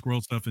could do the squirrel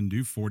stuff and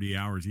do 40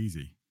 hours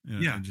easy.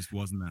 Yeah, it just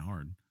wasn't that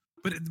hard.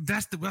 But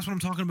that's what I'm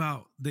talking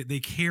about. They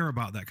care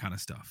about that kind of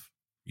stuff,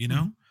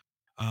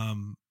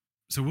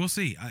 So we'll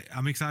see.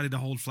 I'm excited to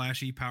hold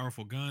flashy,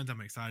 powerful guns. I'm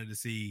excited to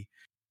see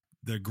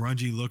the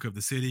grungy look of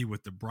the city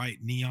with the bright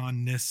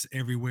neonness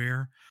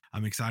everywhere.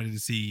 I'm excited to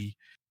see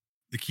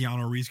the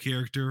Keanu Reeves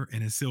character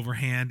and his silver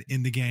hand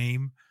in the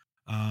game.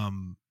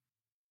 I'm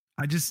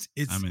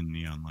in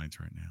neon lights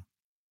right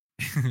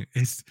now.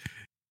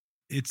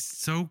 It's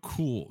so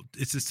cool.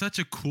 It's such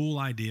a cool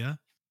idea.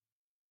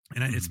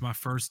 And it's my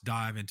first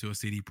dive into a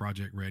CD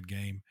Projekt Red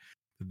game.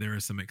 There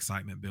is some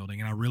excitement building,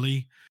 and I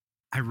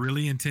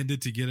really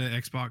intended to get an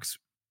Xbox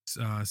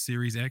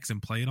Series X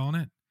and play it on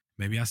it.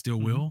 Maybe I still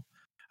will.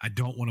 I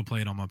don't want to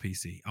play it on my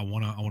PC. I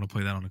want to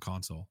play that on a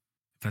console.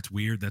 If that's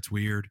weird, that's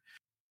weird.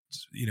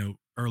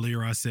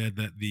 Earlier I said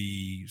that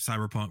the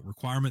Cyberpunk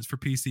requirements for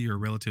PC are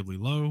relatively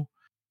low.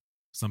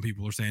 Some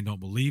people are saying don't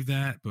believe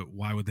that, but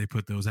why would they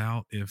put those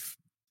out if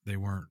they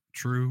weren't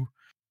true?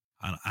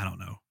 I don't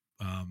know.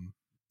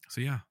 So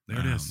yeah, there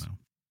it is.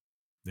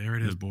 There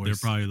it is, boys. They're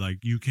probably like,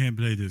 you can't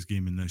play this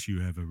game unless you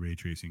have a ray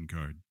tracing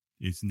card.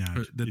 It's not.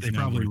 They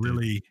probably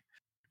really,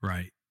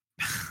 right.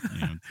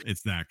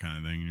 It's that kind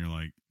of thing. And you're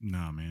like,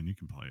 nah, man, you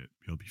can play it.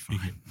 It'll be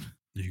fine.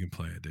 You can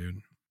play it, dude.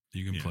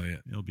 You can play it.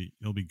 It'll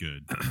be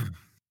good.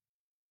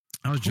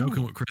 I was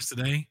joking with Chris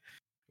today,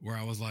 where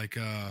I was like,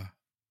 I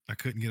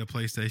couldn't get a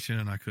PlayStation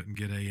and I couldn't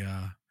get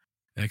a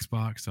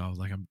Xbox, so I was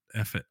like,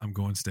 I'm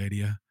going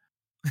Stadia.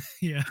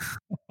 Yeah,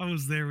 I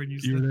was there when you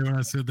were there when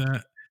I said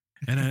that,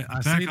 and I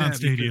back say on that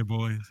Stadia,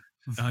 boys.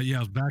 Yeah, I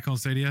was back on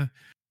Stadia.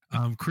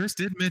 Chris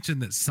did mention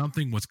that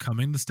something was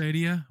coming to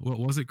Stadia. What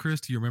was it,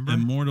 Chris? Do you remember?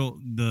 Immortal,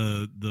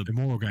 the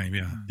Immortal game,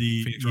 yeah.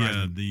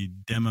 The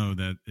demo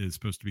that is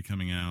supposed to be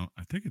coming out.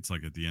 I think it's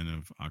like at the end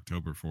of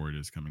October for it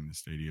is coming to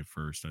Stadia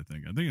first. I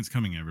think it's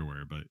coming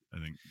everywhere, but I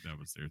think that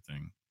was their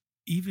thing.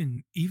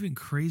 Even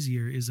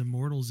crazier is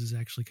Immortals is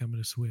actually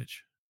coming to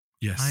Switch.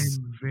 Yes.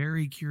 I'm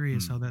very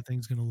curious Hmm. how that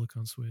thing's going to look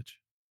on Switch.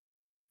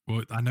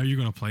 Well, I know you're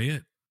going to play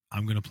it.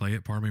 I'm going to play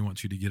it. Part of me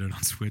wants you to get it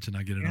on Switch, and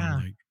I get it Yeah.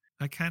 on like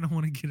I kind of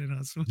want to get it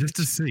on Switch. just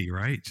to see,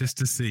 right? Just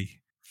to see.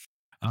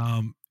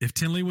 If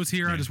Tinley was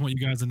here, I Yeah. just want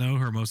you guys to know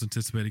her most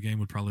anticipated game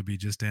would probably be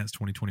Just Dance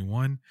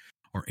 2021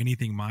 or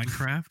anything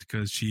Minecraft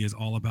because she is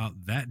all about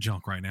that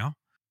junk right now.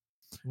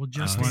 Well, That's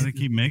just why they Dance is-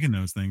 keep making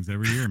those things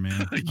every year,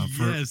 man.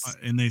 Yes.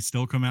 And they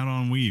still come out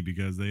on Wii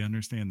because they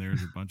understand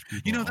there's a bunch of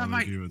people. You know, all that they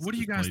might. do is What do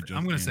you just guys? play Just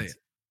I'm going to say Dance. it.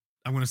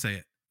 I'm going to say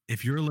it.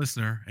 If you're a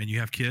listener and you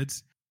have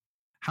kids,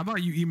 how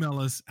about you email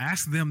us,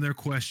 ask them their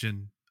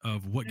question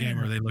of what game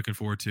Yeah. are they looking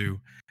forward to,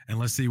 and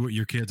let's see what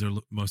your kids are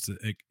most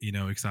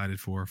excited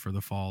for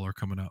the fall or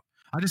coming up.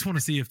 I just want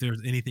to see if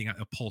there's anything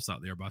a pulse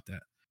out there about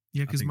that.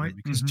 Yeah, I because think my that'd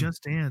be because cool.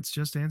 Just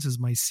Dance is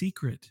my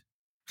secret.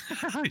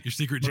 Your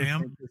secret most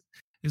jam.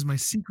 is my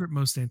secret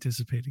most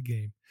anticipated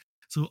game.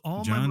 So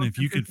all John, my if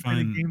you could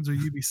anticipated find- games are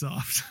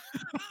Ubisoft.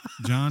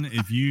 John,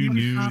 if you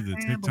knew Ubisoft the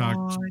TikTok,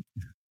 fanboy.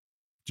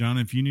 John,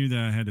 if you knew that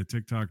I had a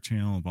TikTok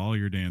channel of all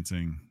your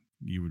dancing,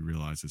 you would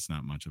realize it's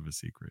not much of a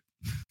secret.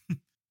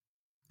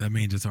 That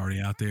means it's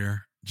already out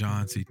there,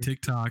 John. See,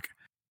 TikTok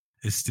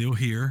is still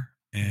here,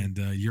 and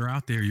you're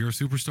out there. You're a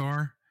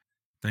superstar.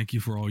 Thank you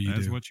for all you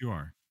That's do. what you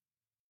are.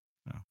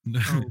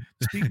 Oh,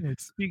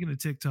 speaking of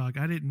TikTok,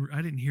 I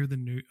didn't hear the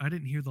new. I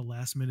didn't hear the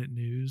last minute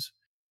news.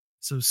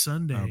 So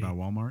Sunday, Oh, about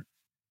Walmart?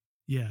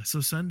 yeah. So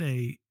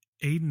Sunday,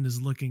 Aiden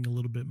is looking a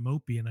little bit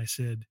mopey, and I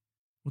said,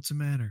 "What's the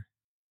matter?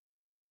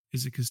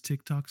 Is it because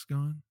TikTok's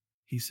gone?"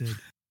 He said,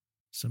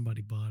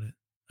 "Somebody bought it."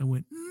 I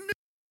went, "No!"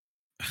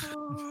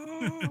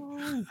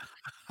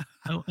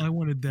 I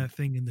wanted that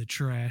thing in the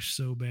trash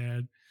so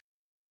bad,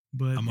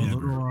 but I'm a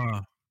Never.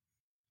 little.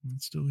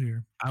 it's still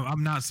here.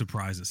 I'm not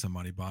surprised that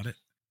somebody bought it.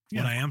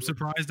 What Yeah. I am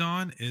surprised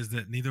on is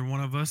that neither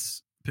one of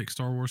us picked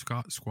Star Wars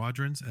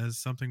Squadrons as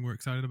something we're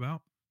excited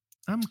about.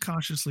 I'm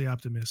cautiously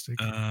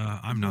optimistic.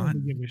 I'm willing not. to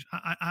give it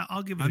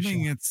I'll give it I a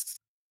think shot.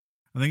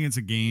 I think it's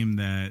a game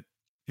that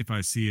if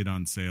I see it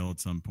on sale at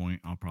some point,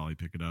 I'll probably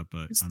pick it up.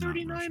 But It's I'm not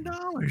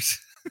 $39. rushing.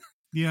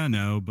 Yeah, I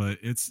know, but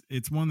it's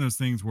one of those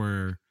things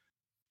where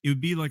it would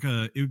be like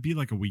a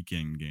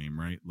weekend game,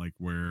 right? Like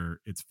where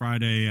it's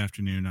Friday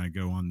afternoon, I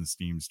go on the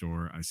Steam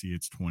store, I see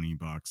it's $20,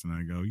 and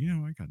I go,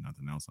 I got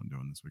nothing else I'm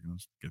doing this weekend.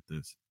 Let's get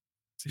this.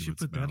 You See should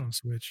what's put that about. on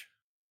Switch.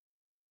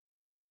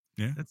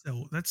 Yeah,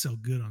 That's so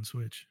good on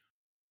Switch.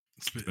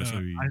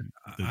 especially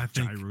the I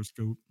think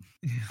gyroscope.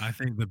 I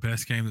think the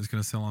best game that's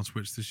going to sell on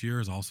Switch this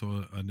year is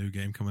also a new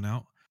game coming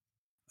out,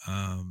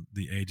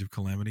 the Age of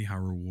Calamity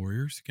Hyrule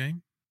Warriors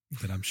game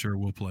that I'm sure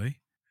we'll play.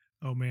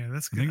 Oh man,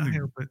 that's I good. think I the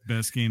hope it.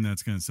 best game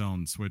that's going to sell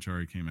on Switch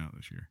already came out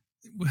this year.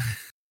 That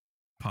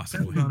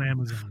Possibly. was on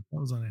Amazon. That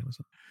was on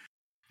Amazon.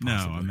 No,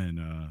 Possibly.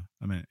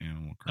 I meant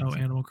Animal Oh,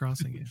 Crossing. Animal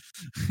Crossing.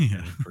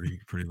 Yeah. Yeah.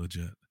 pretty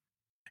legit.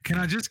 Can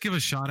I just give a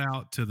shout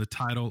out to the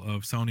title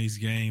of Sony's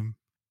game,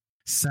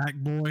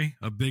 Sackboy: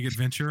 A Big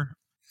Adventure?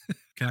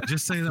 Can I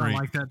just say that I Great.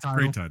 like that title?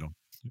 Great title.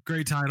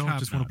 Great title. Top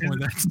Just want to notch.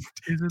 point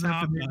that. Isn't that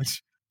Top the name?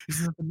 notch.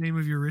 Isn't that the name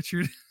of your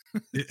Richard?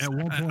 At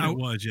one point it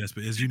was, yes,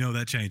 but as you know,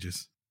 that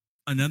changes.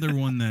 Another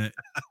one that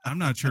I'm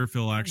not sure if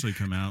it'll actually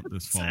come out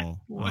this fall.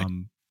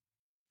 Sackboy.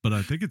 But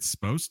I think it's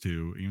supposed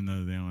to, even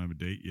though they don't have a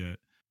date yet.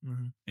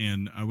 Mhm.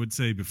 And I would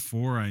say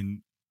before I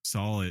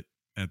saw it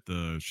at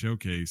the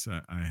showcase,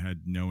 I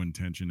had no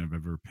intention of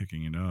ever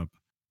picking it up.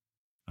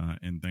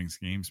 And thanks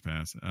Games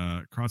Pass.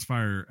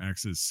 Crossfire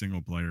X's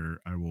single player,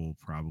 I will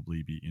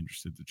probably be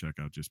interested to check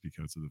out just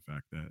because of the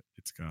fact that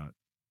it's got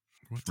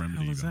What the hell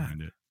Remedy is that?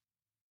 behind it.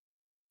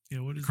 Yeah.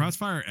 What is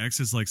Crossfire X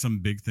is like some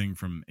big thing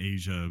from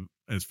Asia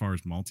as far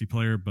as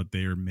multiplayer, but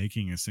they are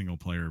making a single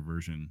player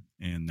version,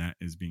 and that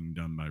is being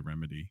done by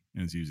Remedy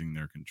and is using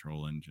their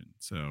control engine.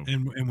 So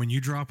And when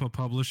you drop a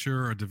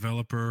publisher or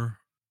developer's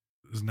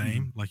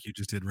name, Mm-hmm. like you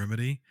just did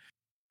Remedy,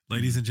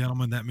 ladies and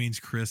gentlemen, that means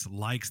Chris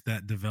likes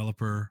that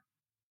developer.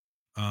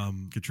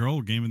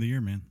 Control game of the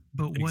year, man.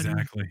 But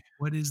Exactly.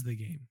 what is the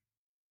game?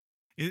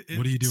 It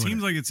What are you doing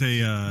Seems it? like it's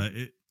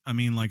a,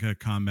 like a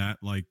combat,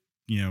 like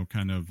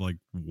kind of like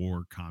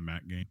war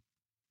combat game.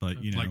 But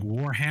Like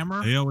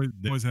Warhammer? they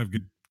always have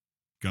good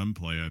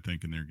gunplay, I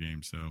think, in their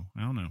game. So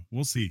I don't know.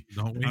 We'll see.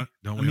 Don't we? I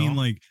Don't we? mean, all?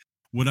 like,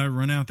 would I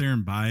run out there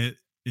and buy it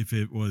if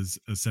it was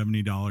a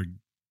 $70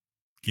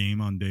 game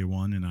on day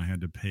one and I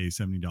had to pay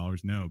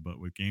 $70? No, but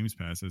with Games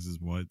Pass, this is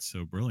what's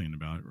so brilliant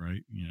about it,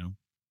 right?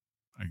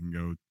 I can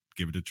go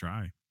give it a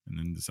try and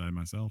then decide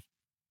myself.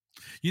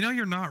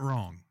 you're not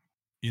wrong.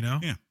 Yeah.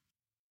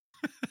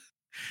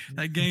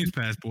 That Games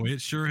Pass, boy,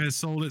 it sure has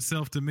sold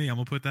itself to me. I'm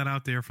gonna put that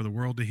out there for the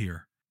world to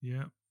hear.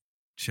 Yeah.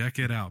 Check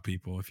it out,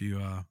 people, if you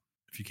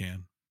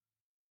can.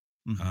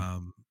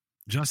 Mhm.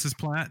 Justice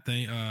Platt,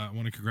 I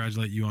want to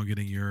congratulate you on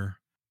getting your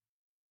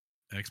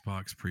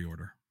Xbox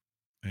pre-order,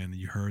 and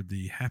you heard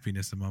the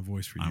happiness in my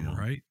voice for I you, won't.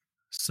 right?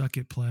 Suck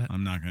it, Platt.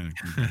 I'm not going to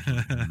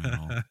congratulate him at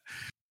all.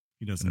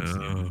 He doesn't see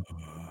it.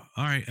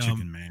 All right,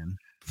 Chicken man.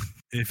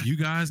 if you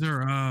guys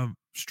are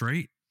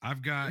straight, I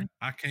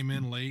came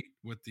in late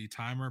with the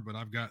timer, but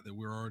I've got that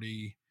we're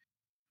already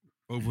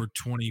over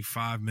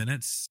 25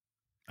 minutes.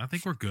 I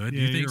think we're good.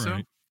 Yeah, you think you're so?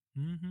 right.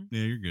 Mm-hmm.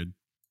 Yeah, you're good.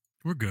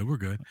 We're good. We're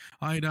good.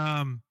 All right.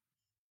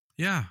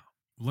 Yeah.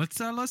 Let's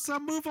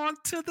move on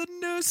to the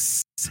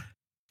news.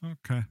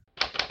 Okay.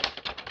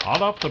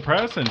 Hot off the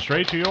press and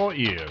straight to your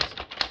ears.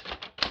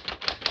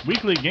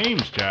 Weekly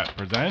Games Chat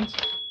presents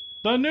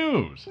the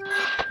news.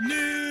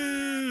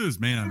 News.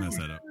 Man, I messed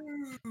that up.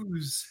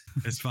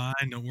 It's fine.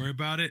 Don't worry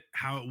about it.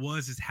 How it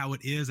was is how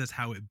it is. That's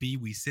how it be.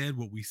 We said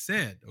what we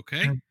said.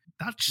 Okay. And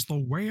that's the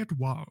way it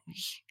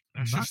was.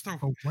 That's just the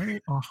way.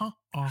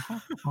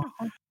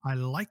 I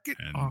like it.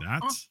 And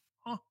that's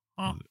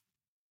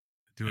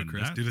do it, and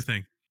Chris. Do the that's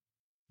thing.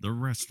 the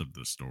rest of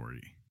the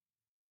story.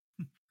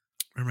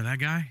 Remember that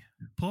guy,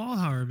 Paul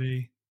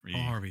Harvey.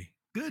 Paul Harvey.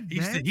 Good. He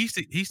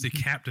used to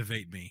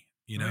captivate me.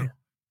 You know, Right.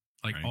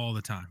 like Right. all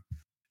the time.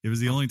 It was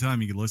the only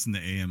time you could listen to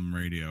AM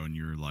radio, and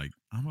you were like,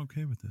 "I'm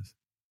okay with this."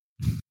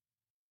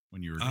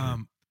 When you were,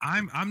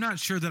 I'm not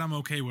sure that I'm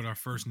okay with our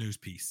first news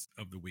piece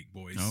of the week,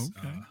 boys.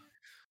 Okay.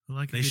 I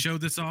like They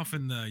showed this off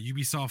in the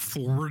Ubisoft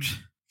Forward,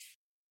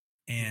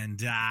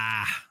 and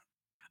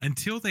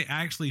until they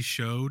actually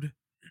showed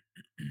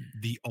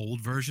the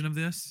old version of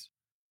this,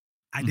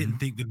 I didn't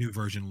think the new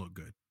version looked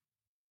good.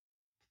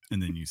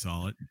 and then you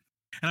saw it.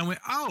 And I went,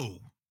 oh,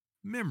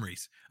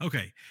 memories.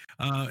 Okay.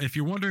 If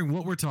you're wondering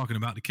what we're talking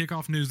about, the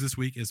kickoff news this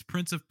week is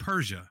Prince of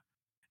Persia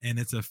and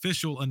its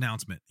official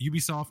announcement.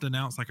 Ubisoft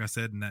announced, like I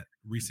said in that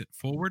recent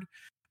forward,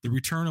 the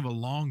return of a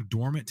long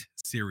dormant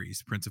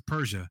series, Prince of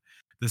Persia.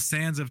 The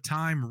Sands of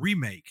Time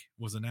remake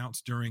was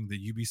announced during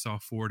the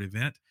Ubisoft Forward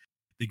event.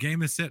 The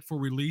game is set for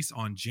release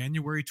on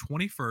January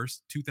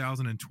 21st,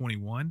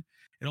 2021.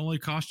 It only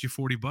cost you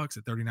 $40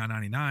 at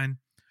 $39.99.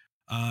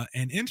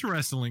 And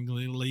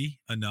interestingly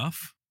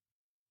enough,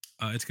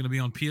 it's going to be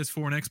on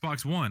PS4 and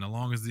Xbox One,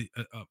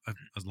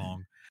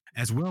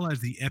 as well as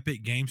the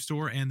Epic Game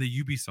Store and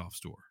the Ubisoft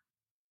Store.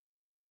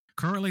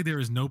 Currently, there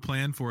is no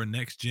plan for a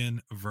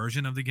next-gen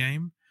version of the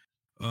game,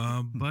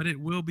 but it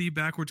will be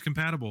backwards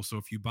compatible. So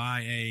if you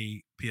buy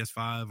a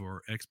PS5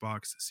 or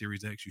Xbox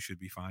Series X, you should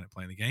be fine at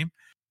playing the game.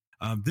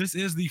 This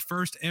is the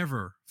first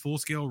ever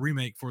full-scale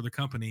remake for the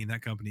company, and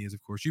that company is,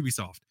 of course,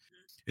 Ubisoft.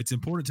 It's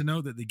important to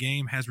note that the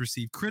game has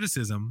received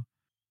criticism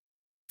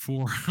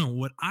for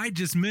what I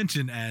just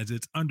mentioned as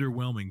its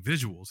underwhelming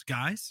visuals.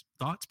 Guys,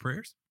 thoughts,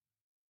 prayers?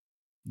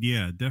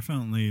 Yeah,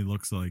 definitely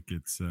looks like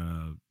it's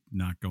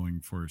not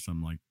going for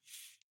some like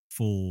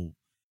full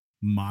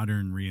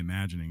modern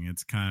reimagining.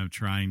 It's kind of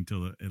trying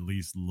to at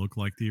least look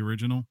like the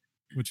original,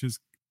 which is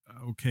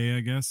okay, I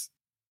guess.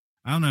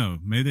 I don't know.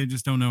 Maybe they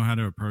just don't know how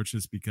to approach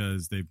this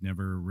because they've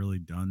never really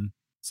done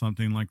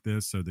something like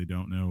this. So they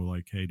don't know,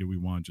 like, hey, do we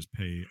want to just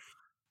pay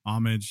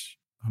homage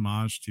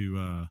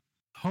to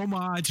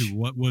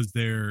what was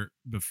there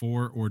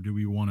before, or do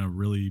we want to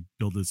really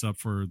build this up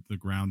for the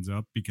grounds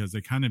up? Because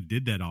they kind of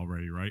did that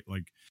already, right?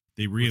 Like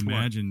they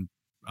reimagined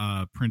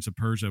Prince of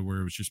Persia, where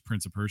it was just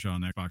Prince of Persia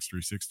on Xbox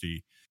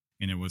 360,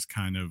 and it was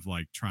kind of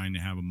like trying to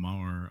have a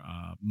more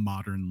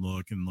modern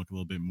look and look a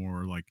little bit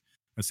more like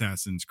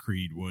Assassin's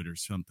Creed would or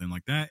something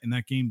like that. And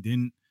that game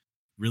didn't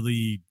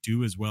really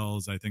do as well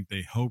as I think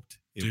they hoped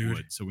it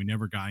would. So we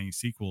never got any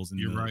sequels, and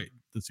you're right.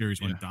 The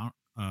series went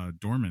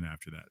dormant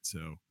after that.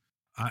 So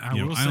I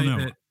will say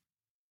that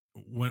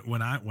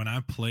when I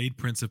played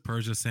Prince of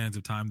Persia: Sands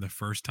of Time the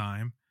first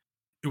time,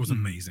 it was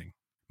amazing.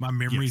 My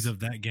memories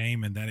of that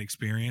game and that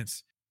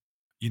experience,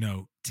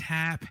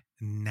 tap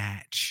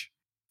natch.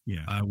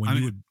 Yeah,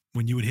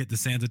 when you would hit the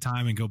Sands of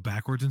Time and go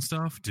backwards and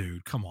stuff,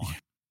 dude, come on. Yeah.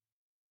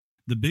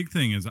 The big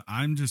thing is,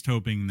 I'm just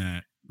hoping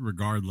that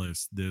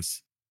regardless,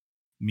 this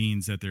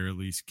means that they're at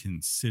least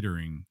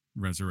considering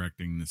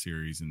resurrecting the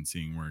series and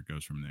seeing where it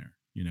goes from there.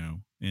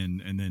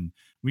 And then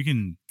we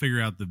can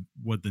figure out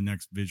what the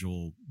next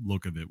visual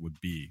look of it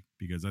would be,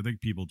 because I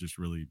think people just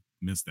really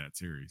miss that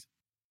series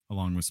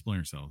along with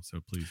Splinter Cell. So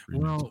please,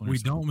 we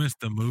don't miss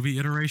the movie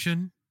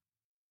iteration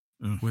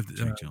with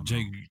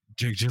Jake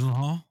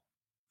Gyllenhaal.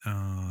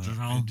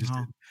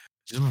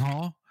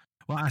 Gyllenhaal.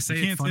 Well, I say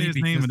you can't say his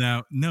name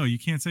without. No, you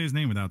can't say his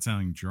name without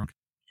sounding drunk.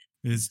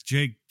 It's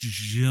Jake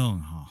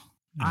Gyllenhaal.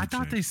 I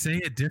thought they say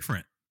it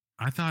different.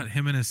 I thought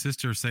him and his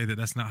sister say that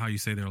that's not how you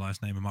say their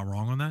last name. Am I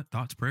wrong on that?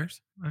 Thoughts,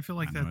 prayers? I feel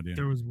like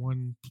there was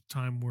one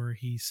time where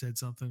he said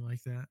something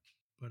like that,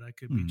 but I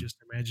could be just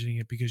imagining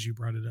it because you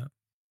brought it up.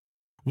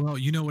 Well,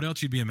 you know what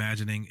else you'd be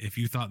imagining if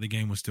you thought the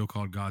game was still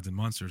called Gods and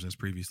Monsters, as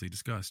previously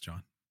discussed,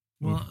 John.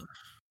 Well,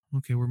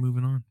 okay, we're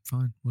moving on.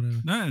 Fine,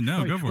 whatever.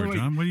 No, go for it,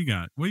 John. What do you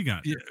got?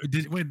 Yeah,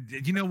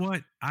 you know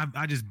what?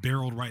 I just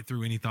barreled right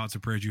through any thoughts or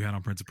prayers you had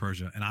on Prince of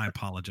Persia, and I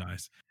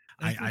apologize.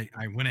 I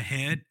went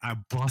ahead. I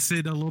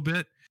busted a little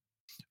bit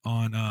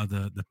on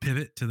the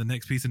pivot to the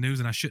next piece of news,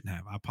 and I shouldn't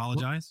have. I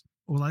apologize.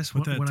 When I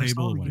saw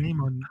the game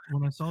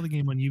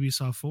on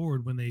Ubisoft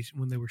Forward, when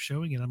they were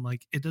showing it, I'm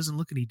like, it doesn't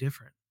look any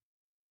different,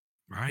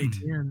 right?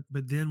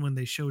 But then when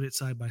they showed it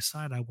side by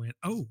side, I went,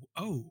 oh,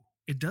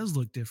 it does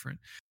look different.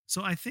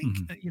 So I think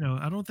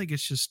I don't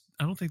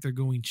think they're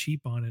going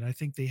cheap on it. I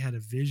think they had a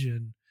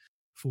vision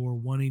for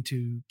wanting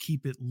to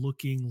keep it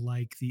looking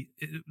like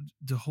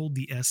to hold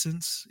the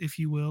essence, if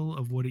you will,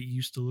 of what it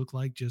used to look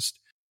like, just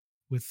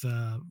with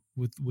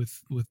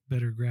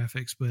better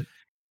graphics. But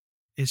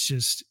it's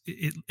just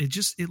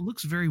it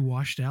looks very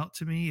washed out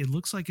to me. It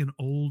looks like an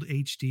old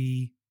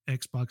HD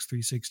Xbox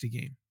 360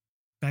 game.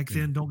 Back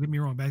then, don't get me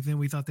wrong, back then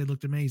we thought they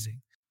looked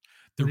amazing.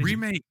 The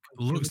remake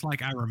looks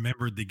like I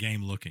remembered the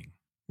game looking.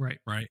 Right.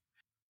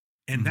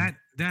 And that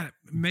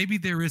maybe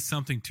there is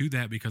something to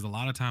that, because a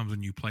lot of times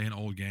when you play an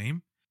old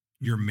game,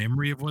 your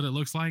memory of what it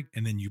looks like,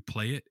 and then you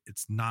play it,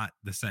 it's not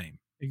the same.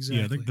 Exactly.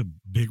 Yeah, I think the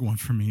big one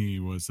for me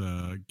was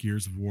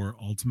Gears of War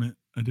Ultimate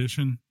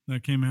Edition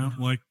that came out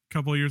like a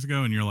couple of years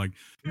ago, and you're like,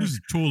 this is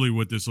totally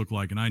what this looked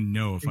like, and I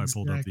know if I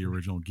pulled up the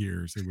original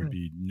Gears, it would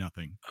be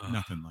nothing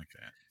like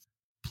that.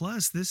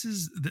 Plus, this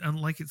is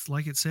like it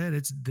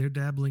said, they're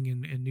dabbling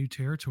in new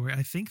territory.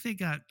 I think they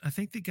got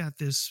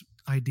this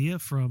idea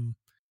from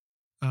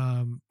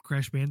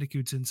Crash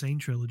Bandicoot's Insane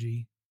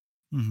Trilogy.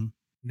 Mm-hmm.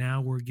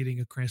 Now we're getting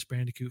a Crash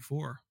Bandicoot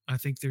 4. I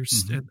think they're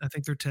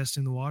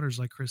testing the waters,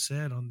 like Chris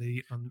said, on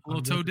a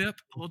little toe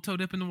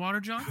dip in the water,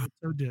 John.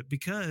 Toe dip,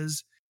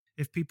 because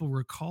if people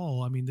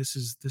recall, I mean, this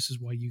is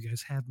why you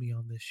guys have me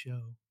on this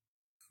show.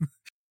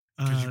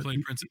 Because you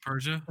played Prince of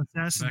Persia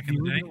back in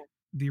the day.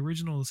 The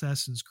original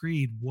Assassin's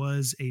Creed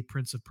was a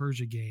Prince of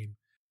Persia game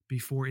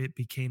before it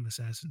became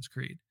Assassin's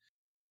Creed.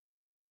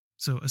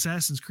 So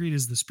Assassin's Creed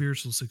is the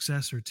spiritual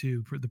successor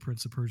to the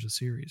Prince of Persia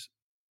series.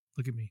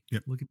 Look at me.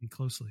 Yep. Look at me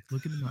closely.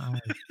 Look into my eyes.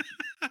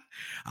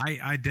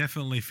 I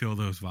definitely feel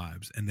those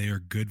vibes, and they are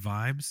good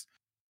vibes,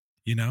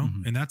 you know?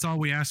 Mm-hmm. And that's all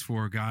we ask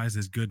for, guys,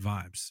 is good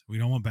vibes. We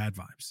don't want bad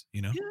vibes,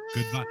 you know?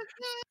 Good vibes.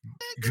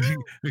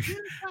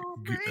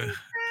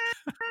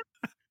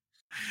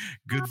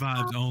 Good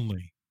vibes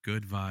only.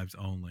 Good vibes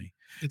only.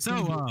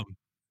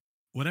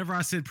 Whatever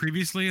I said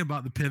previously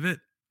about the pivot,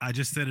 I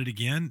just said it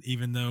again,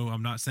 even though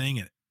I'm not saying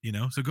it, you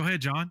know? So go ahead,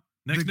 John.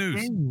 Next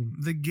news.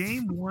 The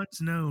game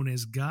once known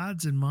as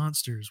Gods and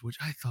Monsters, which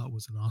I thought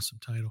was an awesome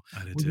title,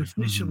 was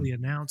officially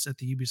announced at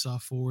the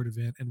Ubisoft Forward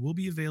event and will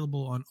be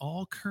available on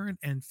all current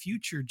and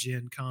future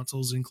gen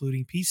consoles,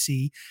 including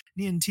PC,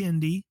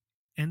 Nintendo,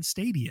 and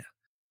Stadia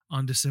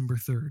on December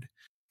 3rd.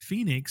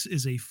 Phoenix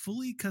is a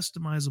fully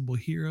customizable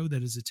hero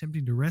that is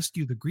attempting to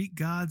rescue the Greek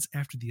gods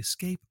after the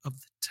escape of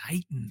the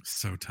Titans.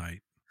 So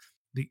tight.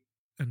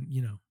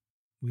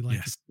 We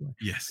like it.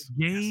 Yes.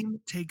 The game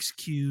takes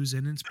cues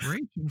and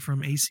inspiration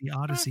from AC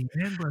Odyssey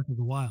and Breath of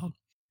the Wild.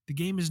 The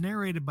game is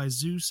narrated by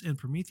Zeus and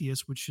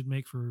Prometheus, which should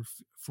make for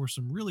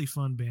some really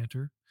fun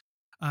banter.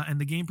 And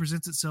the game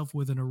presents itself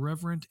with an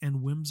irreverent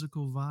and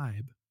whimsical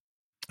vibe.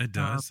 It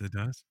does. It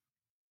does.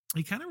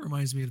 It kind of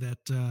reminds me of that.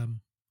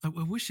 I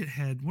wish it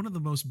had one of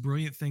the most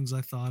brilliant things I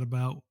thought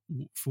about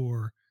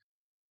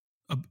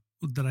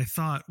that I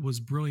thought was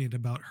brilliant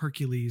about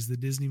Hercules, the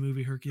Disney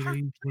movie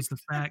Hercules,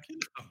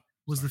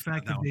 was the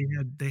fact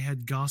that they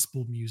had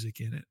gospel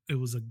music in it. It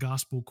was a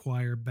gospel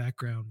choir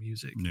background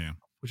music. Yeah.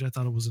 Which I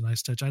thought it was a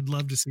nice touch. I'd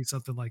love to see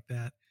something like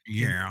that.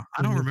 Yeah.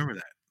 I don't remember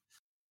that.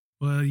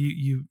 Well,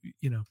 you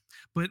know,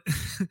 but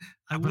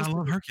I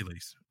love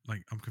Hercules.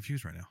 Like, I'm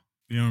confused right now.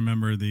 You don't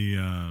remember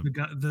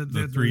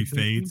the three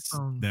fates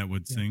that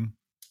would sing?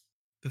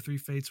 The three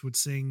fates would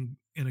sing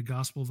in a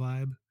gospel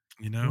vibe.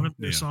 You know, one of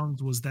their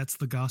songs was "That's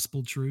the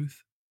Gospel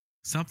Truth."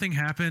 Something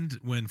happened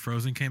when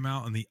Frozen came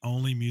out, and the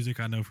only music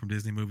I know from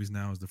Disney movies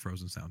now is the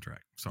Frozen soundtrack.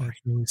 Sorry. That's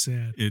really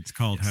sad. It's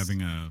called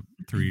having a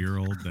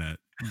 3-year-old that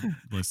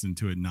listened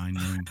to it 9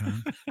 million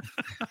times.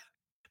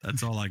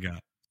 That's all I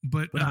got.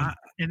 But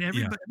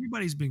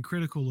everybody's been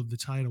critical of the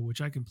title,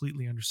 which I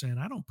completely understand.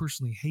 I don't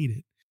personally hate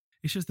it.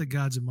 It's just that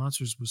Gods and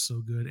Monsters was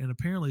so good, and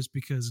apparently it's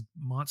because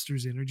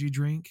Monsters Energy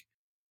Drink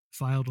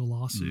filed a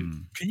lawsuit.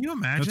 Can you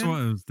imagine? That's what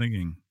I was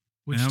thinking.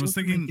 Which and I was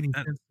thinking, make any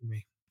sense to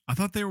me. I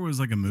thought there was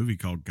like a movie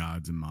called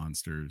Gods and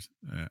Monsters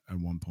at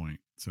one point.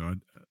 So,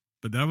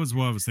 but that was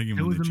what I was thinking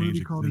when they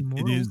changed it.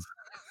 It is.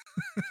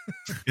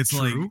 It's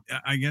like,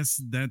 I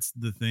guess that's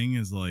the thing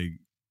is like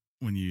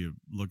when you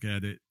look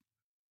at it,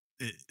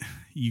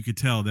 you could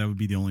tell that would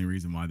be the only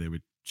reason why they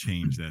would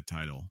change that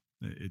title.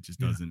 It just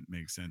doesn't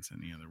make sense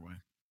any other way.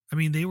 I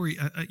mean, they were.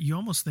 You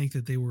almost think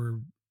that they were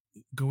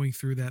going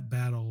through that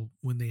battle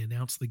when they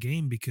announced the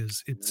game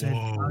because it said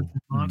Gods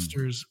and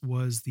Monsters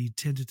was the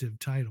tentative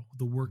title,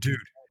 the working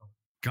title.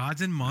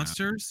 Gods and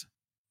Monsters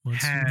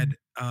had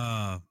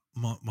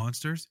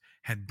Monsters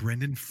had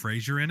Brendan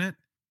Fraser in it,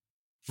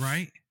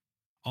 right?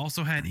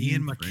 Also had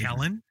Ian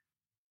McKellen.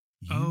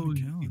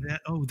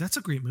 That's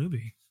a great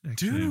movie,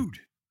 actually. Dude.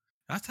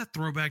 That's a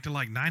throwback to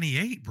like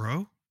 98,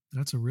 bro.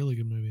 That's a really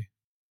good movie.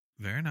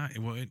 Very nice.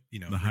 Well,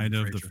 the height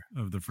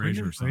of the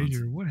Fraser sons.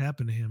 What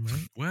happened to him,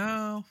 right?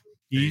 Well,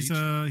 he's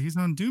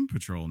on Doom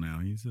Patrol now.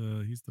 He's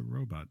the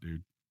robot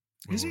dude.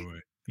 Is he?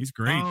 He's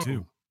great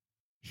too.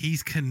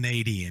 He's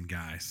Canadian,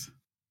 guys.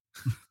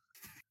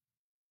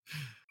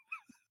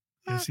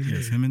 Yes, he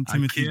is. Him and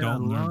Timothy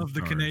Dalton. I love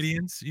the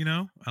Canadians. You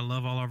know, I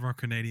love all of our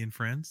Canadian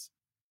friends.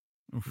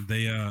 Oof.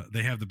 They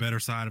have the better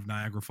side of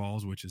Niagara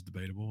Falls, which is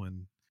debatable,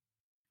 and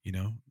you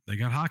know they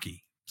got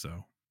hockey.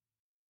 So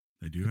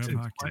They do have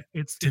hockey.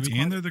 It's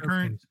and they're the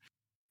current.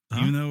 Huh?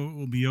 Even though it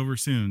will be over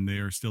soon, they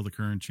are still the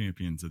current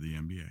champions of the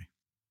NBA.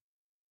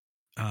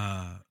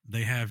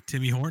 They have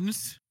Timmy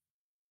Hortons.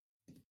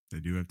 They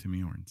do have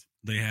Timmy Hortons.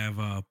 They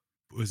have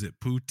was it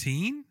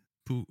poutine?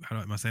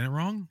 Am I saying it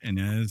wrong? And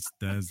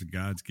that is the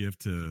God's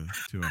gift to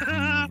a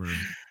hungover.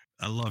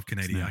 I love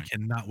Canada. Snack. I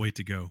cannot wait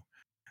to go.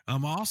 I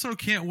also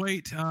can't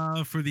wait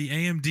for the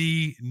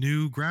AMD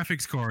new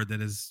graphics card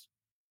that is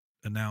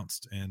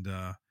announced. And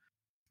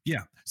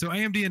yeah, so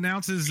AMD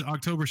announces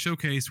October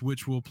showcase,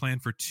 which will plan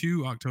for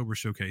 2 October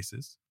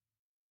showcases.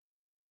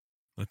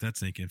 Let that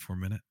sink in for a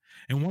minute.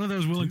 And one of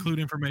those will include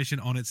information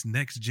on its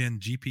next gen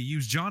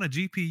GPUs. John, a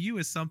GPU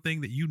is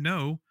something that you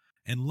know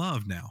and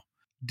love now.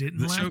 Did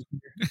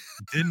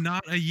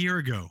not a year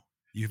ago.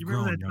 You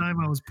remember that time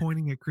I was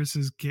pointing at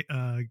Chris's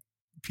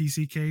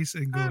PC case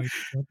and going, "Is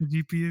that the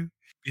GPU?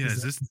 Yeah,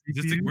 is this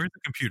where's the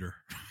computer?"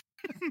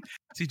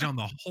 See, John,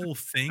 the whole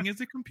thing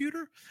is a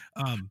computer.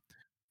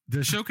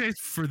 The showcase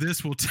for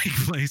this will take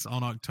place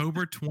on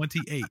October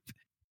 28th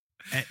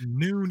at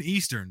noon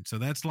Eastern. So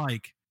that's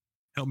like,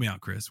 help me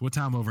out, Chris. What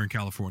time over in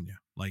California?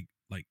 Like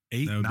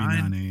 8, That would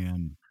 9? be 9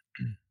 a.m.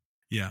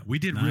 Yeah, we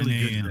did really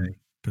good today.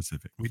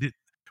 Pacific.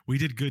 We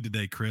did good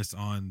today, Chris,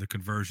 on the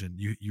conversion.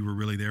 You were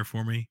really there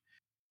for me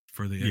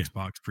for the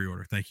Xbox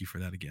pre-order. Thank you for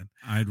that again.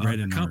 I'd read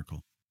an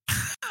article.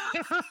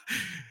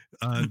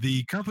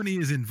 The company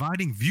is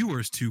inviting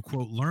viewers to,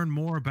 quote, learn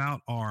more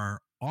about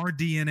our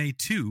RDNA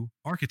 2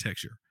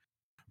 architecture,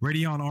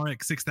 Radeon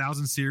RX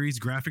 6000 series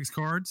graphics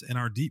cards, and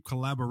our deep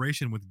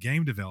collaboration with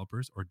game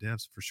developers, or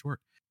devs for short,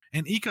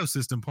 and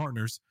ecosystem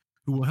partners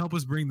who will help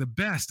us bring the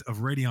best of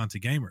Radeon to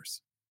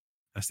gamers.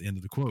 That's the end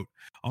of the quote.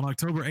 On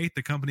October 8th,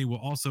 the company will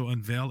also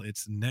unveil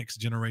its next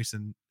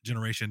generation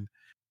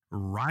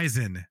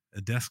Ryzen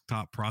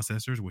desktop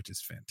processors, which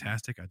is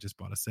fantastic. I just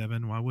bought a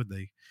 7. Why would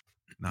they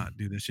not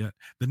do this yet?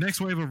 The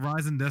next wave of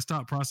Ryzen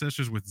desktop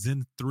processors with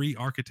Zen 3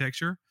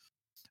 architecture,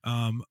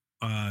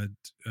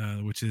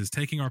 which is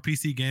taking our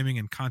PC gaming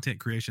and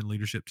content creation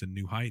leadership to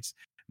new heights.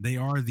 They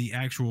are the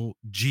actual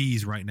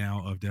G's right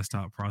now of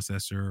desktop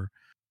processor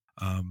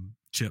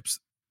chips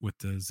with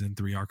the Zen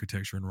 3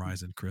 architecture and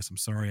Ryzen. Chris, I'm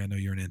sorry. I know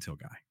you're an Intel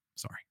guy.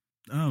 Sorry.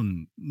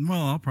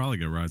 Well, I'll probably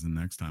go Ryzen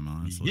next time,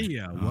 honestly.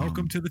 Yeah.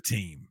 Welcome to the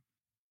team.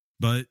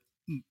 But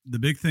the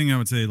big thing I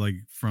would say, like,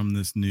 from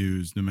this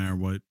news, no matter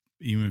what,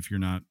 even if you're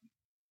not,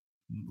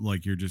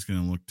 like, you're just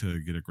going to look to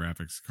get a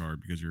graphics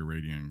card because you're a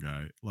Radeon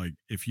guy. Like,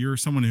 if you're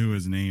someone who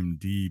is an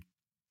AMD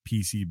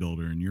PC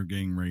builder and you're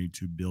getting ready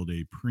to build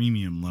a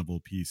premium level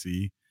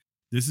PC,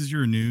 this is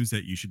your news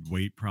that you should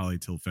wait probably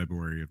till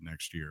February of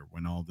next year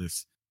when all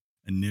this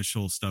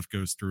initial stuff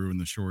goes through and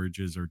the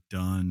shortages are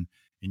done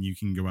and you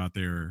can go out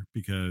there.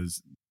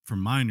 Because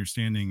from my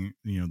understanding,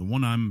 the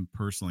one I'm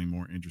personally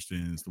more interested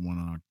in is the one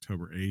on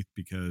October 8th,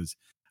 because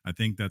I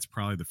think that's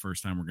probably the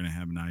first time we're going to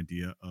have an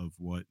idea of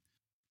what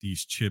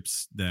these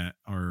chips that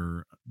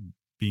are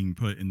being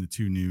put in the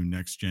 2 new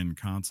next gen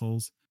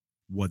consoles,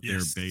 what they're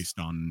based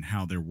on and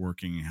how they're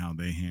working and how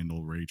they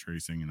handle ray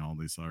tracing and all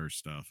this other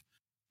stuff.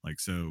 Like,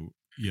 so,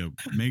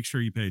 make sure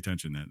you pay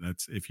attention to that.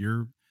 That's if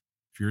you're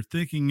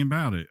thinking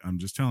about it, I'm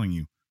just telling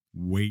you,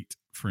 wait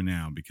for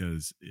now,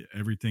 because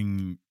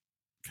everything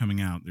coming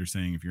out, they're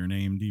saying if you're an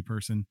AMD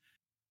person,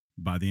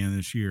 by the end of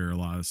this year, a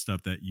lot of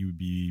stuff that you would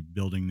be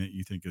building that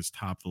you think is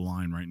top of the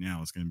line right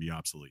now is going to be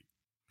obsolete.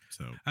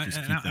 So just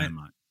keep that in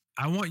mind.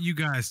 I want you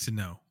guys to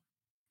know,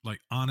 like,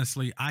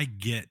 honestly, I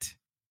get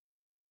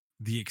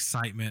the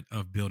excitement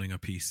of building a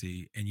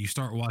PC, and you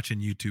start watching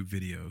YouTube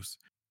videos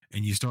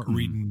and you start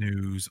reading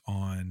news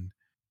on,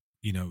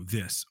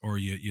 this, or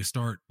you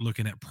start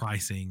looking at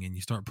pricing and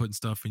you start putting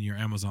stuff in your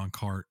Amazon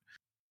cart,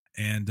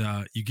 and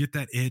you get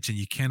that itch and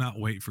you cannot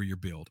wait for your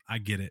build. I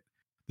get it.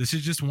 This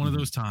is just one of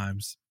those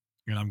times,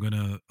 and I'm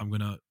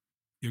gonna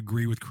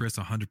agree with Chris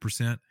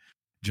 100%.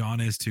 John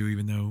is too,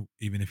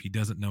 even if he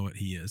doesn't know it,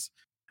 he is.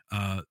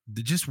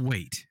 Just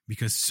wait,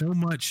 because so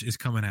much is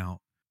coming out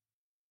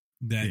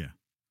that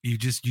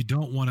you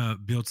don't want to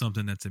build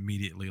something that's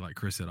immediately, like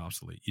Chris said,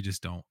 obsolete. You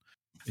just don't.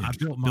 Yeah. I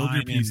built build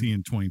your PC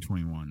in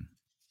 2021.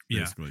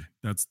 Basically,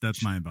 yeah.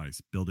 That's my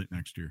advice. Build it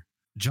next year.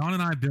 John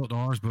and I built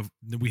ours, but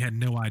we had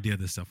no idea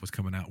this stuff was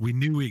coming out. We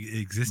knew it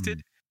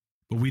existed,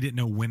 but we didn't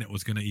know when it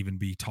was going to even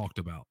be talked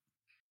about.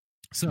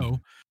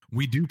 So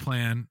we do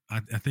plan.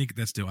 I think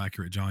that's still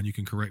accurate, John. You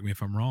can correct me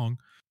if I'm wrong.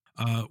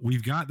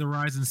 We've got the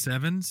Ryzen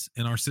 7s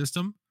in our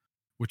system,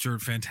 which are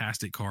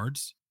fantastic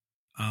cards.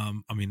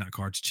 Not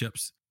cards,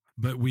 chips.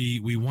 But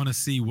we want to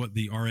see what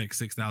the RX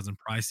 6000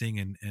 pricing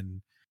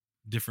and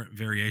different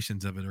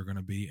variations of it are going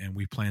to be, and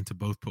we plan to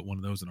both put one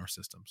of those in our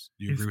systems.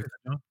 Do you agree with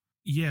that, John?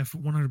 Yeah,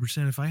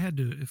 100%. If I had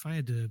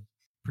to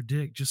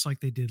predict, just like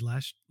they did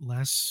last,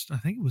 I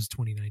think it was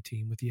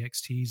 2019 with the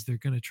XTs, they're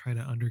going to try to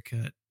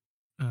undercut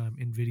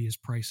NVIDIA's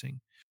pricing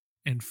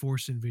and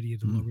force NVIDIA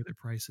to lower their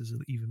prices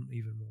even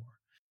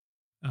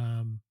more.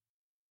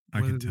 I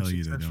can tell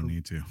you they don't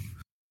need to.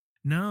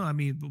 No,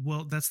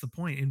 well, that's the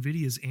point.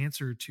 NVIDIA's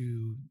answer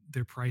to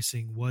their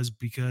pricing was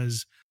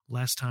because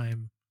last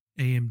time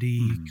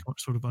AMD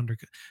sort of under.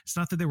 It's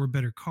not that there were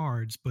better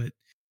cards, but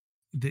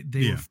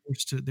they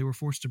were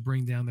forced to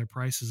bring down their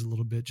prices a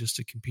little bit just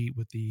to compete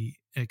with the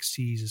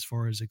XTs as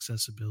far as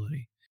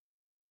accessibility.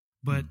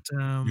 But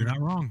you're not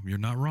wrong. You're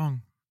not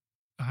wrong.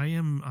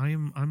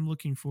 I'm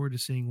looking forward to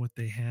seeing what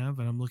they have,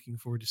 and I'm looking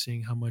forward to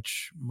seeing how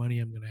much money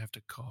I'm going to have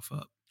to cough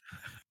up.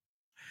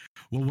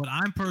 Well, what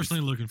I'm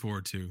personally looking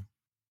forward to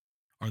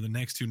are the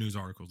next two news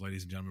articles,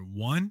 ladies and gentlemen.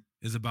 One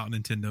is about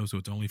Nintendo, so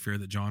it's only fair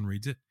that John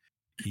reads it.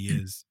 He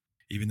is,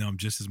 even though I'm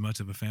just as much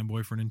of a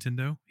fanboy for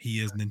Nintendo,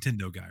 he is a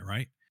Nintendo guy,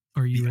 right?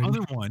 Are you ready?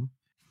 Other one,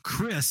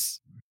 Chris,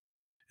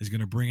 is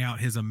going to bring out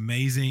his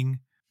amazing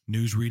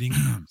news reading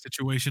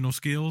situational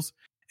skills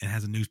and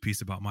has a news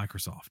piece about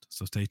Microsoft.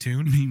 So stay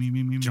tuned.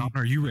 Me. John,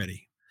 are you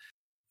ready?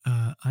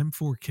 I'm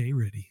 4K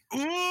ready.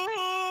 Ooh!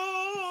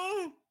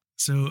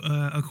 So,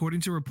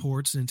 according to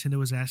reports,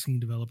 Nintendo is asking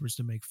developers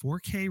to make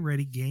 4K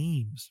ready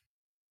games.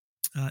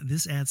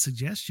 This adds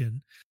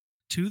suggestion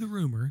to the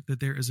rumor that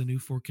there is a new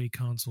 4K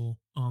console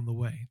on the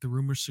way. The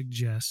rumor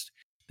suggests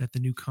that the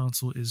new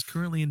console is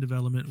currently in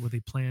development with a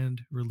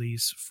planned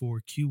release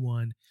for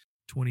Q1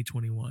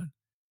 2021.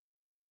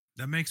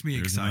 That makes me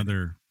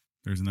excited.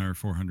 There's another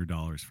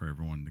 $400 for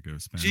everyone to go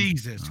spend.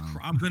 Jesus Christ.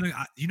 I'm gonna.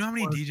 You know how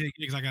many DJ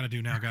gigs I got to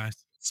do now, guys?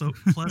 So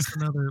plus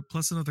another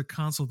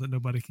console that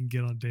nobody can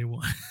get on day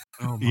one.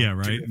 Oh my, yeah,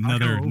 right.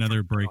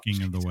 Another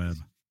breaking of the web.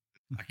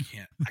 I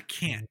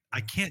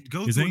can't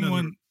go. Is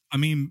anyone? I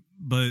mean,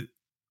 but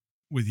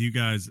with you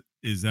guys,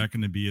 is that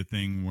going to be a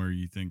thing where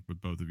you think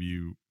with both of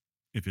you,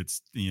 if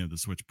it's the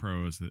Switch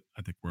Pro, is that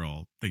I think we're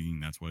all thinking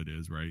that's what it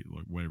is, right?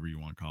 Like whatever you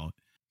want to call it.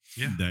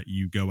 Yeah. That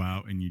you go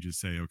out and you just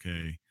say,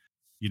 okay.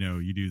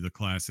 You do the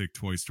classic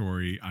Toy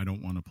Story, I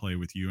don't want to play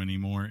with you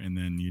anymore. And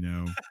then,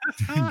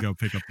 go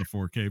pick up the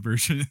 4K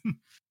version.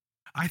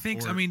 I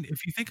think,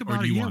 if you think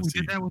about it, we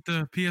did that with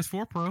the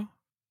PS4 Pro.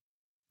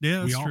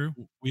 Yeah, that's true.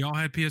 We all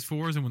had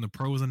PS4s. And when the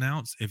Pro was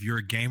announced, if you're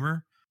a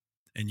gamer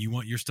and you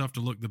want your stuff to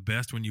look the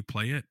best when you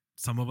play it,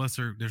 some of us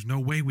there's no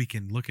way we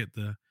can look at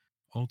the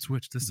old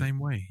Switch the same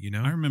way,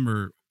 I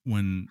remember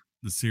when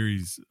the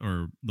series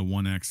or the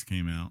 1X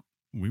came out,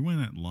 we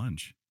went at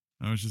lunch.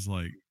 I was just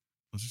like,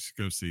 let's just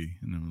go see.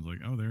 And then I was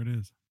like, oh, there it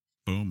is.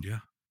 Boom. Yeah.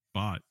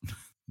 Bought.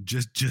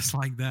 just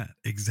like that.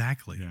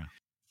 Exactly. Yeah.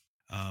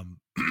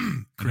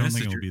 Chris, I don't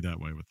think it'll be that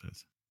way with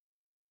this.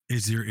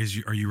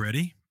 Are you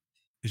ready?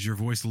 Is your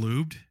voice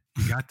lubed?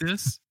 You got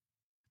this?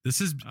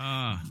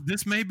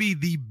 This may be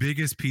the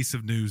biggest piece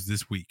of news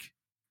this week.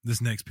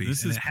 This next piece.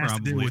 This is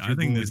probably, I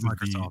think this is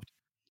Microsoft.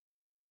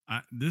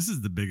 This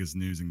is the biggest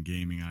news in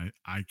gaming.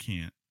 I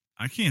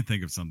can't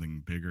think of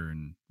something bigger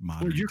and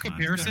modern. Well, your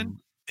comparison,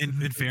 in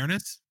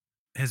fairness,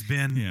 has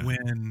been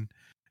when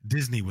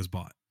Disney was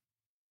bought.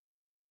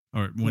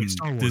 Or when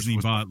Disney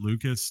bought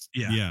Lucas.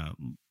 Yeah.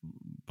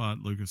 Bought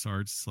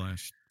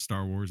LucasArts /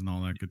 Star Wars and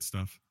all that good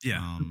stuff.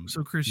 Yeah.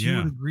 So Chris, you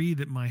would agree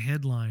that my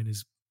headline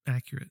is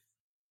accurate.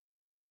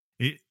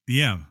 This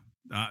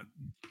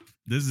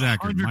is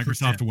accurate. 100%.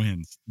 Microsoft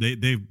wins.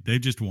 They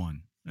just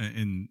won.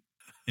 And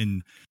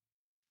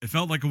it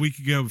felt like a week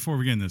ago before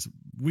we get in this. A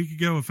week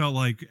ago, it felt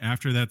like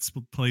after that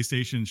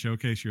PlayStation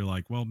showcase, you're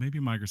like, well, maybe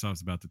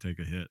Microsoft's about to take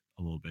a hit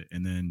a little bit.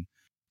 And then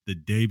the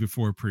day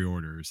before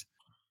pre-orders,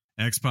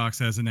 Xbox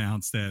has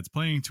announced that it's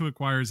planning to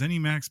acquire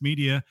ZeniMax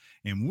Media,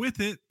 and with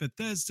it,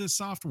 Bethesda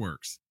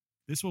Softworks.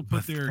 This will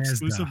put their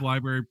exclusive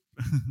library.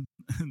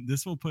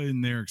 This will put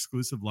in their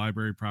exclusive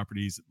library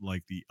properties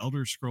like the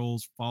Elder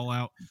Scrolls,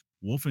 Fallout,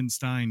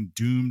 Wolfenstein,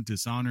 Doom,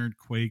 Dishonored,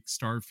 Quake,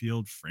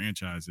 Starfield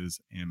franchises,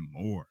 and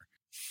more.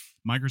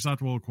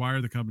 Microsoft will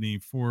acquire the company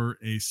for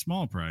a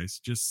small price,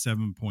 just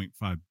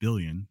 $7.5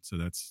 billion. So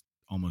that's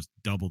almost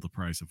double the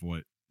price of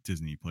what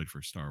Disney paid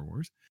for Star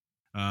Wars.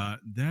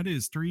 That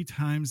is 3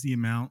 times the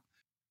amount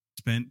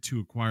spent to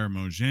acquire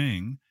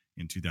Mojang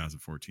in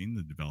 2014,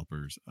 the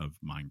developers of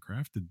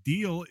Minecraft. The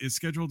deal is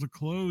scheduled to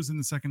close in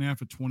the second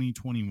half of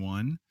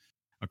 2021.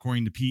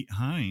 According to Pete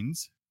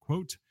Hines,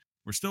 quote,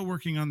 "We're still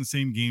working on the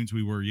same games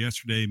we were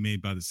yesterday,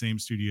 made by the same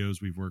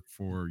studios we've worked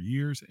for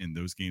years, and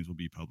those games will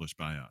be published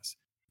by us."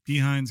 P.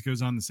 Hines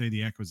goes on to say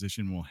the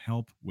acquisition will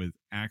help with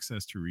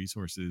access to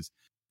resources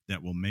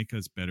that will make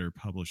us better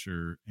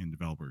publisher and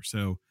developer.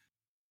 So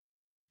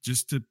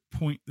just to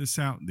point this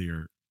out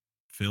there,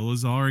 Phil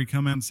has already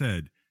come out and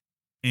said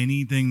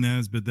anything that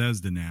is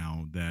Bethesda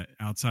now, that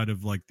outside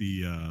of like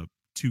the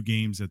 2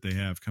 games that they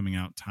have coming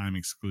out, time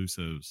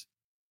exclusives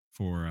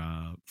for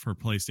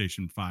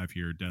PlayStation 5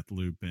 here,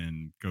 Deathloop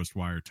and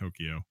Ghostwire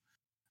Tokyo,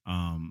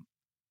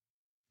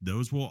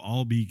 those will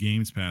all be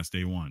Games Pass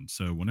day one.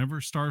 So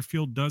whenever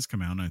Starfield does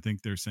come out, and I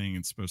think they're saying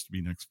it's supposed to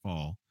be next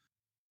fall,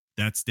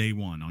 that's day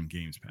one on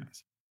Games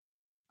Pass.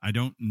 I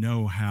don't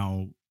know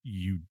how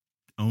you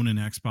own an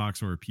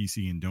Xbox or a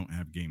PC and don't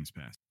have Games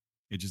Pass.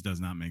 It just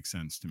does not make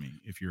sense to me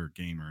if you're a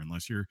gamer,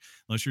 unless you're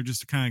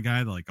just the kind of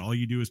guy that like all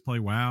you do is play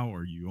WoW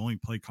or you only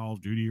play Call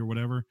of Duty or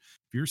whatever.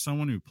 If you're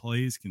someone who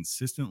plays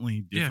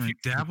consistently different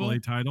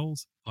AAA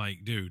titles,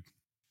 like, dude,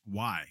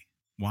 why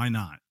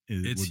not?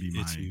 would be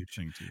my huge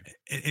thing too.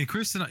 And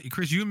Chris,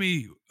 you and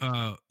me,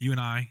 you and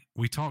I,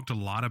 we talked a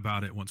lot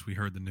about it once we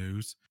heard the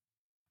news.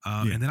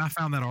 And then I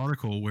found that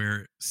article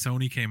where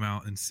Sony came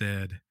out and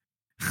said,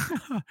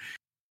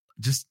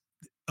 just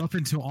up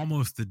until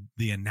almost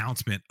the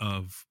announcement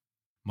of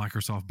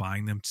Microsoft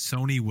buying them,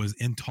 Sony was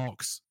in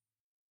talks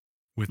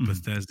with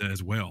Bethesda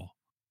as well.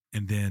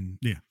 And then,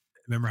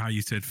 remember how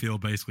you said Phil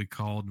basically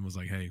called and was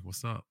like, "Hey,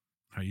 what's up?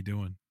 How you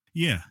doing?"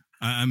 Yeah.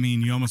 I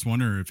mean, you almost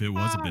wonder if it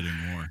was a bidding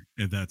war,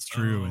 if that's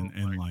true.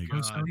 And like,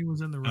 Sony was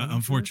in the room.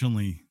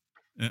 Unfortunately,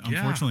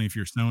 if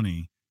you're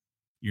Sony,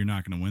 you're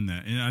not going to win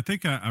that. And I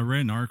think I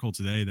read an article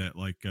today that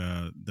like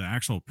the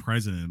actual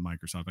president of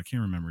Microsoft, I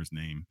can't remember his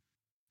name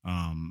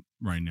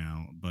right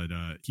now, but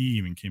he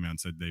even came out and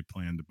said they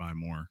plan to buy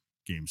more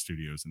game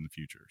studios in the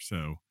future.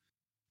 So,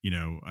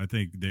 I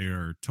think they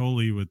are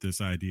totally with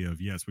this idea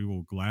of, yes, we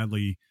will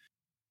gladly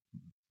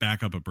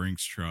back up a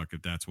Brinks truck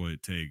if that's what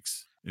it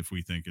takes, if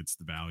we think it's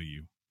the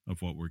value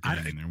of what we're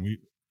getting there.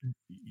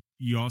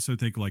 You also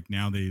think like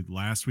now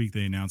last week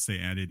they announced they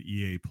added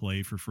EA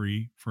Play for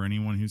free for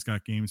anyone who's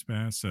got Games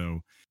Pass.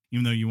 So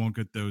even though you won't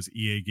get those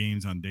EA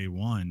games on day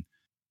one,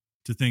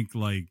 to think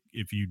like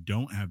if you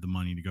don't have the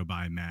money to go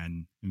buy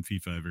Madden and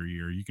FIFA every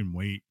year, you can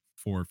wait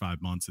 4 or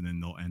 5 months and then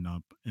they'll end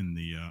up in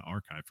the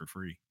archive for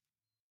free.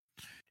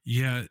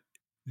 Yeah.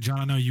 John,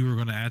 I know you were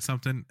going to add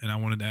something, and I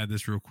wanted to add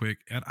this real quick.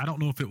 I don't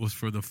know if it was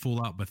for the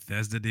full out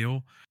Bethesda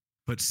deal,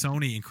 but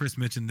Sony, and Chris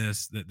mentioned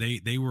this, that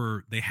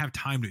they have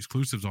timed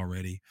exclusives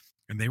already,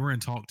 and they were in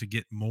talk to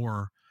get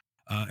more.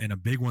 And a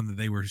big one that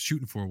they were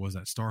shooting for was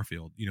that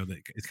Starfield.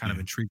 That it's kind of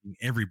intriguing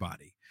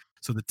everybody.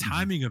 So the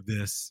timing of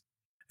this,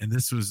 and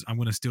this was, I'm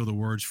going to steal the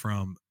words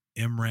from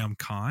Imran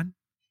Khan,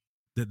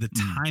 that the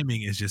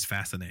timing is just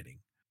fascinating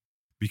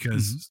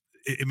because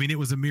it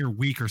was a mere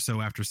week or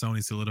so after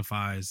Sony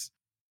solidifies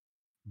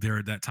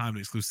that timed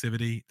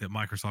exclusivity that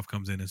Microsoft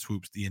comes in and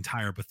swoops the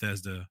entire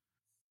Bethesda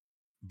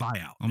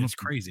buyout. Almost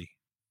crazy.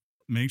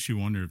 Makes you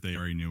wonder if they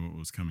already knew what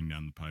was coming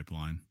down the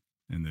pipeline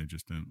and they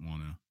just didn't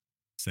want to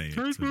say it,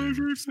 so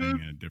they were saying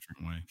it a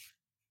different way.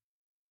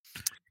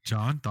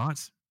 John,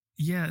 thoughts?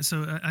 Yeah,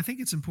 so I think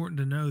it's important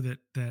to know that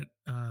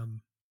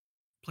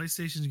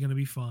PlayStation is going to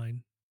be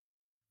fine.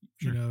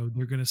 Sure.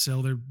 They're going to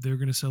sell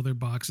their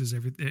boxes.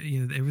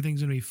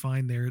 Everything's going to be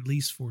fine there, at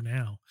least for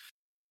now.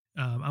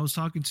 I was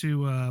talking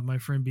to my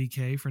friend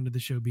BK, friend of the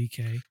show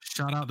BK.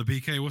 Shout out to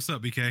BK. What's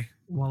up, BK?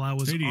 While I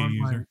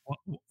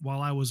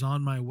was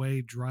on my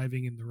way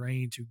driving in the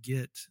rain to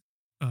get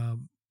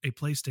a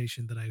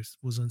PlayStation that I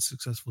was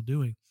unsuccessful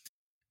doing,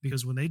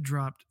 because when they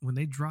dropped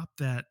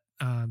that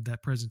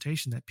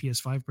presentation, that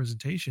PS5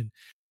 presentation,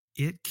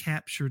 it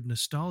captured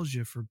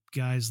nostalgia for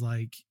guys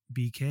like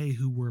BK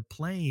who were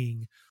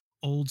playing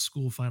old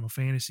school Final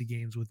Fantasy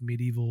games with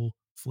medieval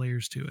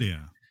flares to it.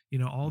 Yeah.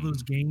 All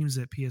those games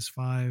that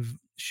PS5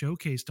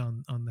 showcased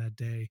on that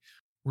day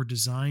were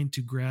designed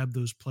to grab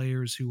those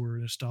players who were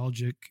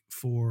nostalgic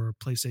for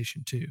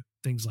PlayStation 2,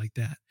 things like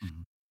that.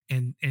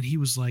 And he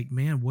was like,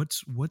 "Man,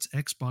 what's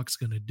Xbox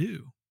going to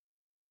do?"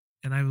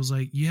 And I was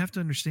like, "You have to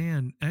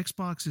understand,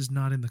 Xbox is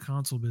not in the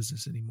console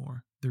business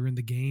anymore. They're in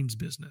the games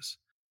business."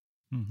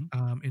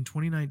 In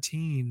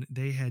 2019,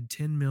 they had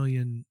 10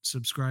 million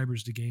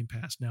subscribers to Game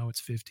Pass. Now it's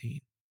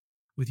 15.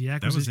 With the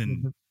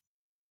acquisition,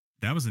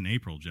 that was in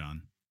April,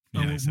 John.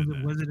 Yeah,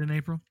 was it in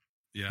April?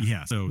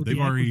 Yeah. So they've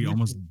already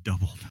almost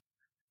doubled.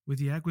 With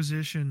the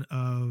acquisition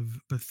of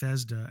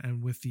Bethesda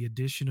and with the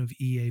addition of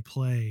EA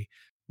Play,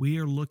 we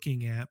are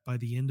looking at, by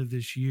the end of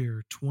this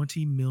year,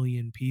 20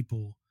 million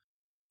people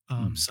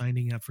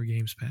signing up for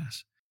Games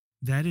Pass.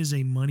 That is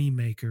a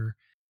moneymaker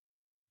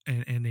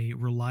and a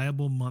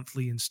reliable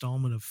monthly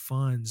installment of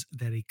funds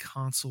that a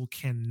console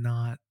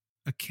cannot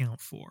account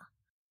for.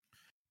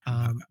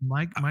 I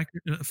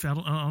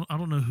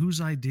don't know whose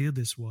idea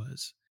this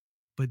was,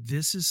 but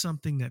this is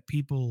something that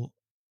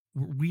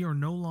we are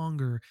no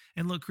longer.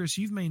 And look, Chris,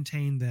 you've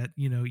maintained that,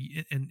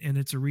 and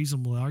it's a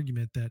reasonable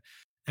argument that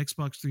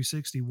Xbox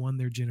 360 won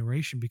their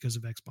generation because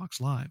of Xbox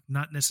Live,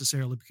 not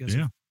necessarily because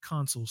of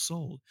consoles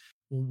sold.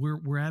 Well,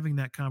 we're having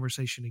that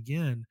conversation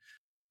again.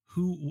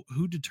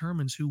 Who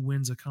determines who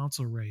wins a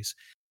console race?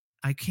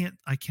 I can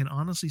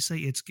honestly say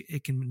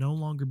it can no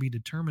longer be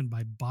determined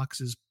by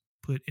boxes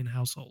put in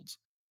households.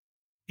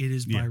 It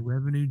is by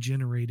revenue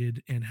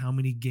generated and how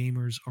many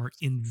gamers are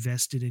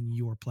invested in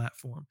your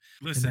platform.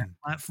 Listen, and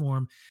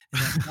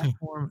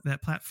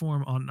that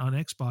platform on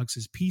Xbox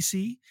is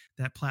PC.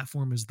 That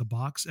platform is the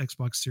box,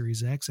 Xbox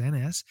Series X and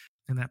S,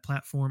 and that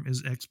platform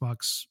is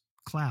Xbox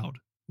Cloud,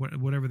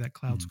 whatever that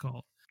cloud's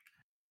called.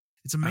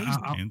 It's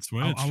amazing. I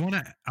want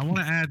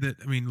to add that.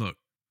 I mean, look,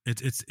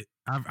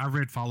 I've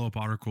read follow-up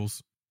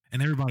articles,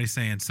 and everybody's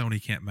saying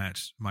Sony can't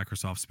match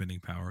Microsoft's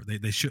spending power.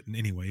 They shouldn't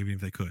anyway, even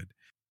if they could.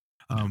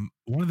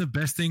 One of the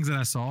best things that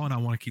I saw, and I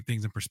want to keep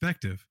things in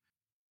perspective,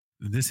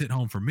 this hit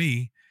home for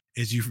me,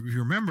 is you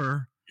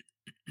remember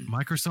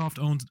Microsoft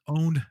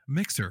owned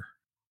Mixer.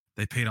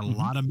 They paid a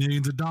lot of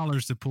millions of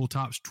dollars to pull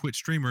top Twitch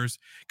streamers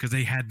because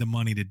they had the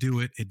money to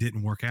do it. It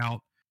didn't work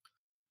out.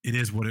 It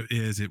is what it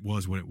is. It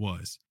was what it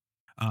was.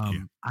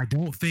 I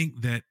don't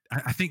think that.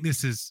 I think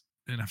this is,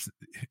 and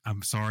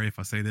I'm sorry if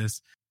I say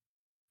this,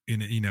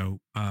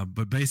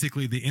 but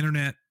basically the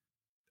internet,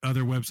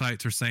 other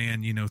websites are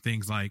saying,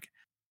 things like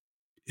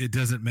it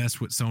doesn't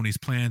mess with Sony's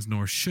plans,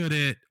 nor should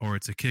it, or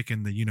it's a kick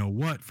in the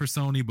what for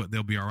Sony, but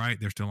they'll be all right.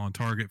 They're still on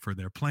target for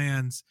their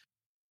plans.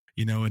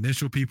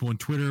 Initial people on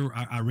Twitter,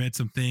 I read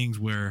some things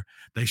where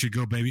they should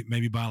go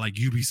maybe buy like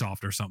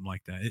Ubisoft or something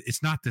like that.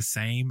 It's not the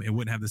same. It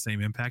wouldn't have the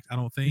same impact, I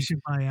don't think. You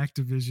should buy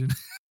Activision.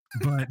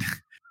 But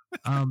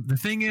the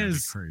thing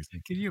is,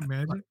 crazy. Can you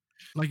imagine?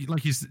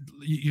 Like you said,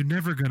 you're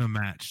never going to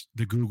match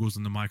the Googles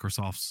and the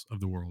Microsofts of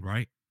the world,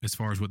 right? As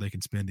far as what they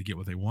can spend to get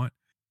what they want.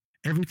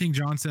 Everything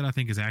John said, I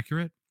think, is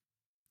accurate.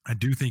 I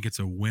do think it's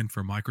a win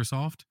for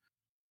Microsoft,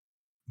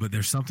 but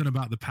there's something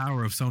about the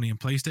power of Sony and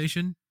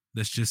PlayStation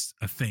that's just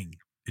a thing.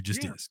 It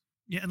just is.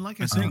 Yeah, and like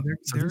I said,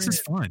 this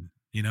is fun.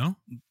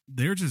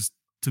 They're just,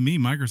 to me,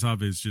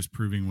 Microsoft is just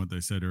proving what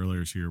they said earlier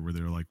this year, where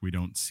they're like, we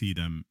don't see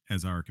them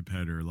as our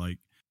competitor. Like,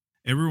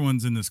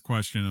 everyone's in this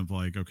question of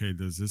like, okay,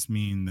 does this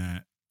mean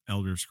that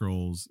Elder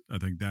Scrolls? I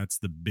think that's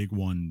the big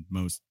one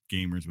most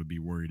gamers would be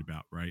worried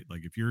about, right?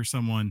 Like, if you're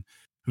someone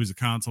who's a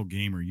console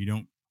gamer,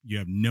 you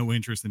have no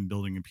interest in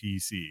building a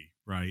PC,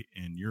 right?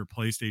 And you're a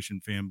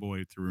PlayStation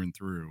fanboy through and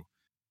through,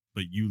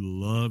 but you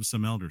love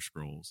some Elder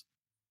Scrolls,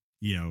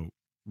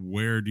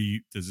 where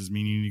does this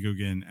mean you need to go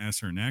get an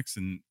S or an X?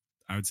 And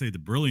I would say the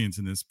brilliance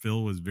in this,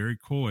 Phil was very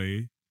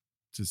coy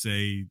to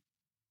say,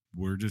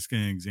 we're just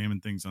going to examine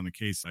things on a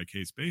case by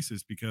case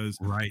basis, because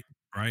right.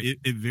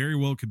 It very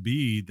well could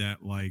be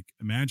that, like,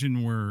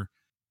 imagine we're,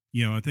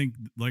 I think,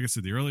 like I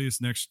said, the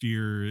earliest next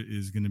year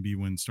is going to be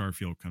when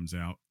Starfield comes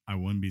out. I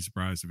wouldn't be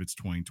surprised if it's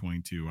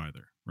 2022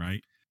 either,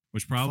 right?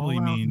 Which probably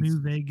Fallout means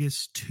New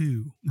Vegas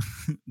 2.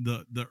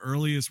 the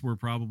earliest we're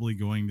probably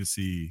going to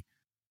see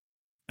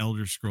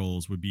Elder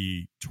Scrolls would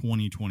be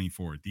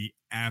 2024, the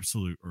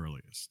absolute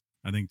earliest.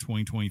 I think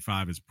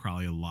 2025 is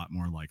probably a lot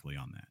more likely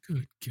on that.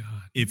 Good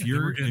God! If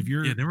you're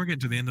then we're getting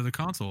to the end of the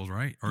consoles,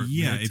 right? Or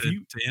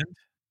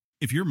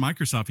if you're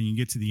Microsoft and you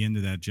get to the end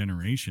of that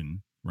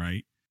generation,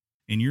 right,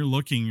 and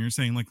you're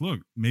saying like, look,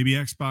 maybe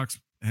Xbox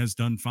has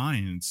done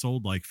fine and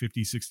sold like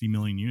 50, 60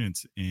 million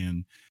units,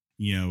 and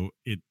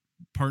it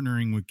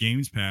partnering with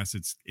Games Pass,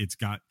 it's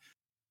got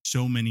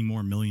so many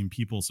more million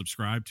people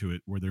subscribe to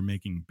it where they're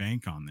making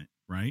bank on it,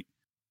 right?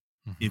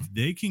 Mm-hmm. If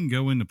they can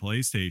go into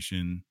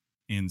PlayStation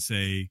and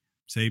say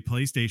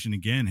PlayStation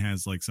again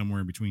has like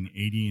somewhere between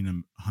 80 and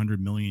 100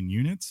 million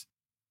units,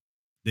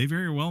 they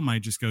very well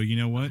might just go, you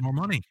know what? More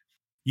money.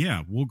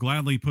 Yeah, we'll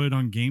gladly put it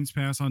on Games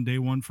Pass on day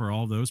one for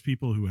all those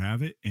people who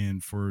have it.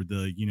 And for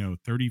the,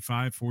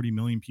 35, 40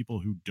 million people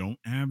who don't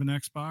have an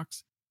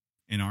Xbox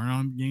and aren't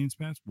on Games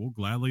Pass, we'll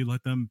gladly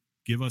let them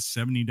give us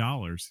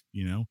 $70,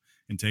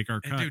 and take our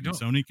cut. And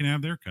Sony can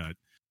have their cut.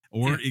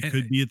 Or it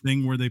could be a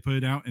thing where they put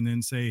it out and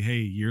then say, hey,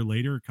 a year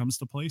later it comes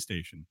to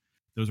PlayStation.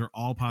 Those are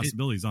all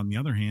possibilities. On the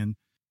other hand,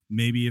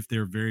 maybe if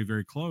they're very,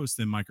 very close,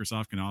 then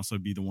Microsoft can also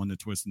be the one to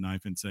twist the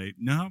knife and say,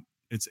 no,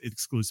 it's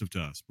exclusive to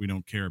us. We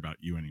don't care about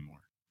you anymore.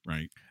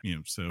 Right.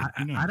 So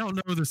I don't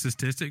know the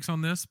statistics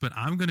on this, but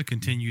I'm going to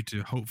continue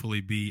to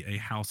hopefully be a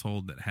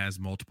household that has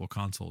multiple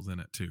consoles in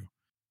it too.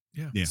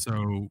 Yeah.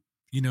 So,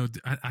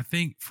 I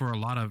think for a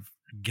lot of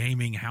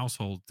gaming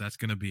households, that's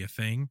going to be a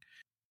thing.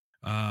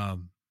 I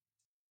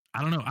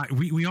don't know.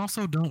 We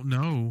also don't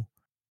know.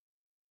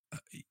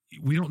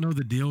 We don't know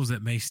the deals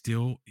that may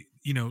still,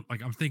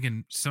 like I'm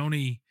thinking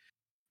Sony,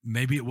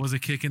 maybe it was a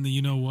kick in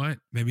the, what,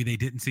 maybe they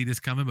didn't see this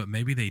coming, but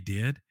maybe they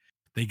did.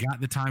 They got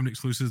the timed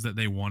exclusives that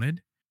they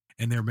wanted,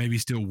 and they're maybe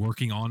still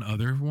working on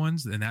other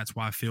ones. And that's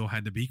why Phil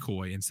had to be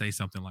coy and say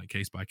something like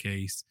case by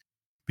case,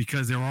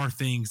 because there are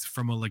things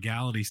from a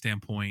legality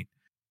standpoint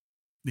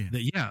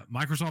that,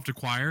 Microsoft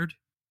acquired,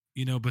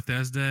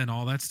 Bethesda and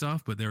all that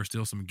stuff, but there are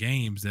still some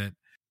games that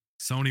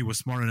Sony was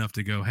smart enough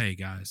to go, hey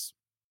guys,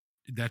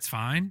 that's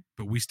fine,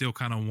 but we still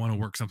kind of want to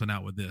work something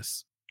out with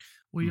this.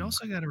 Well, you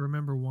also got to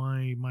remember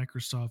one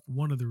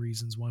of the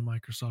reasons why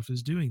Microsoft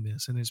is doing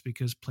this, and it's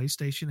because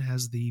PlayStation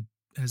has the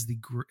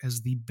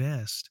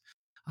best,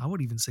 I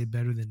would even say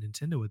better than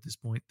Nintendo at this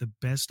point, the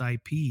best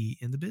IP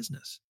in the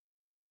business.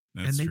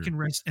 That's true.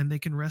 They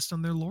can rest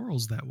on their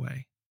laurels that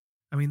way.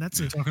 I mean,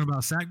 talking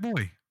about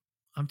Sackboy.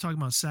 I'm talking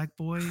about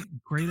Sackboy,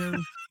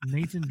 Kratos,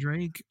 Nathan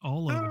Drake,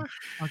 all of them.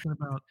 Talking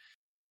about,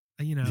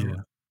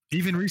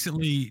 even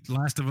recently,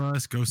 Last of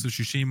Us, Ghost of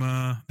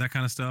Tsushima, that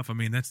kind of stuff. I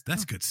mean,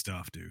 that's good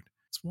stuff, dude.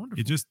 It's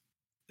wonderful. It just,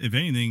 if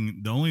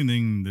anything, the only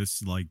thing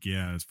this,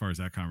 as far as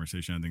that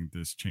conversation, I think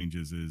this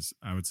changes is,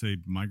 I would say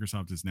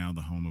Microsoft is now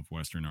the home of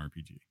Western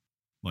RPG.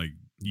 Like,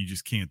 you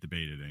just can't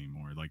debate it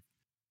anymore. Like,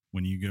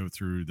 when you go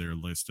through their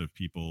list of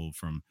people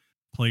from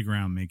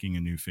Playground making a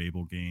new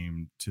Fable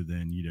game to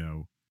then,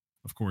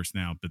 of course,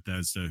 now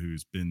Bethesda,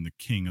 who's been the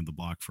king of the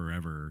block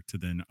forever, to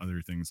then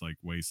other things like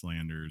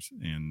Wastelanders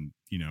and,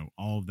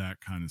 all of that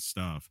kind of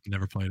stuff.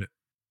 Never played it.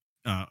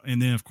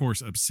 And then, of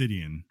course,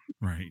 Obsidian,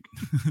 right?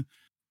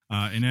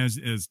 And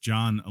as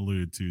John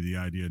alluded to, the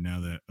idea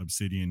now that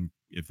Obsidian,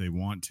 if they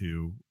want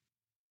to,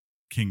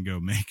 can go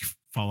make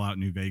Fallout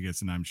New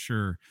Vegas, and I'm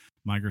sure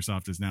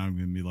Microsoft is now going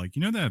to be like,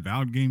 that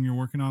Avowed game you're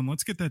working on,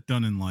 let's get that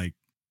done in like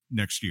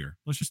next year.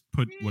 Let's just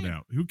put what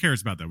out. Who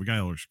cares about that? We got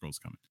Elder Scrolls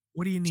coming.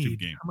 What do you Stupid need?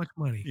 game. How much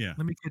money? Yeah.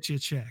 Let me get you a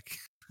check.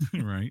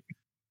 Right.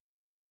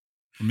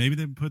 Or maybe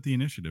they put the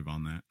initiative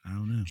on that. I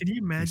don't know. Can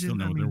you imagine? They still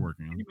know what they're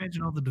working on. Can you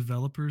imagine all the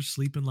developers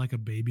sleeping like a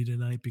baby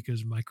tonight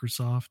because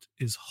Microsoft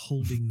is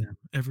holding them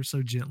ever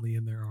so gently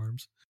in their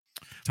arms?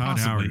 Todd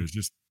Possibly. Howard is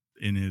just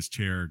in his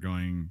chair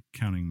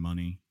counting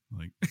money.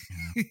 Like,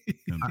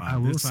 I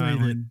will say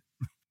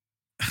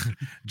that,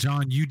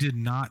 John, you did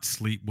not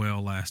sleep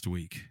well last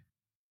week.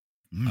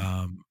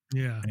 Yeah.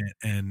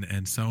 And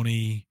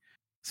Sony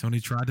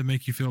tried to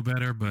make you feel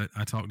better, but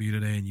I talked to you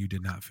today and you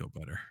did not feel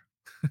better.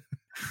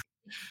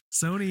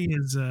 Sony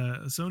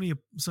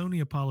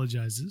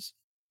apologizes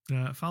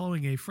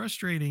following a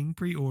frustrating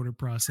pre-order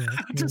process.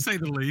 To say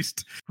the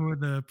least. For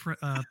the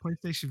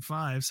PlayStation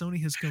 5,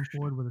 Sony has come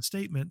forward with a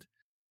statement,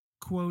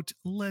 quote,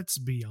 "Let's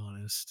be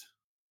honest.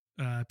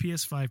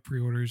 PS5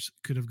 pre-orders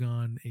could have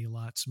gone a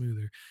lot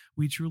smoother.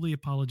 We truly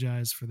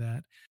apologize for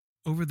that.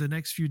 Over the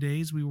next few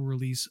days, we will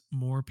release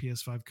more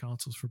PS5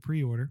 consoles for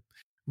pre-order.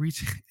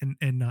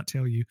 And not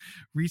tell you.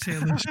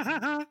 Retailers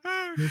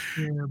will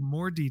share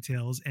more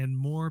details, and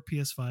more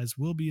PS5s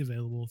will be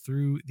available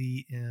through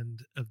the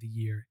end of the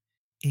year."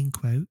 End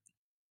quote.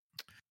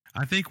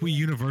 I think we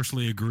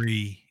universally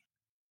agree,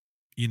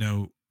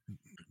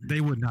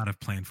 they would not have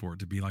planned for it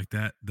to be like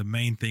that. The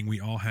main thing we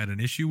all had an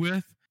issue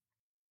with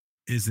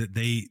is that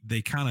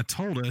they kind of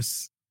told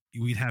us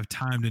we'd have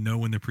time to know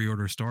when the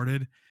pre-order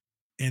started.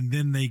 And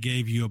then they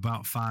gave you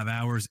about 5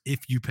 hours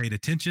if you paid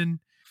attention.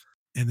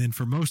 And then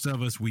for most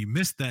of us, we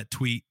missed that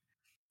tweet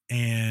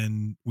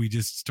and we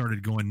just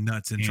started going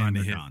nuts and trying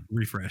to hit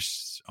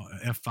refresh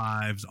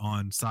F5s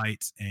on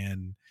sites,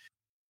 and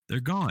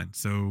they're gone.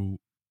 So,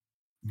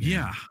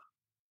 yeah.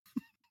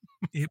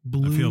 It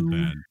blew I feel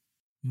bad.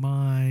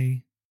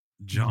 my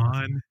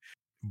John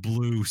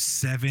blew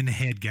 7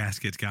 head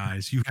gaskets,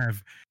 guys. You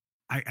have,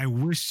 I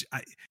wish,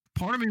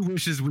 part of me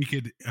wishes we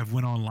could have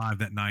went on live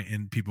that night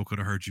and people could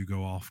have heard you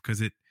go off,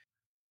 because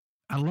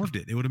I loved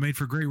it. It would have made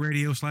for great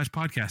radio /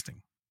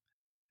 podcasting.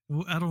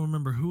 Well, I don't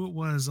remember who it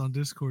was on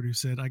Discord who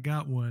said, "I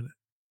got one."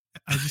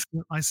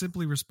 I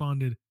simply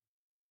responded,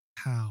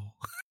 "How?"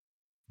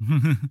 Who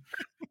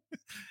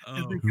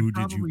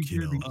did you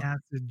hear kill? the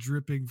acid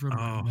dripping from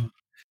my mouth.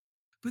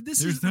 But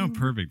There's no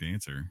perfect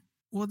answer.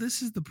 Well,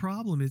 this is the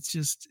problem. It's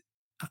just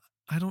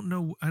I don't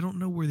know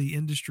where the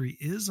industry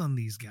is on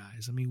these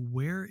guys. I mean,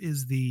 where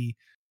is the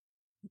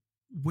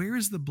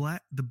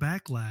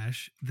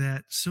backlash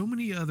that so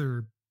many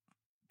other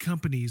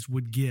companies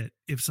would get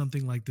if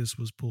something like this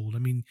was pulled? I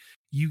mean,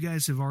 you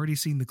guys have already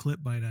seen the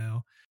clip by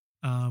now.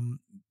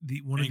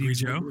 Angry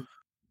Joe?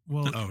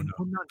 Well,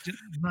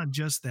 not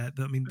just that.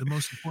 I mean, the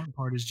most important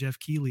part is Jeff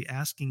Keighley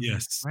asking him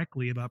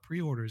directly about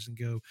pre-orders and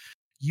go,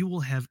 "You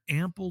will have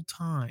ample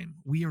time.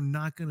 We are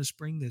not going to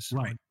spring this."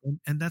 Right.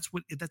 And that's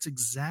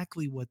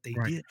exactly what they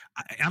did.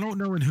 I don't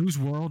know in whose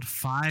world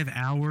 5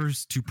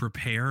 hours to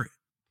prepare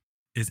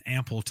is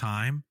ample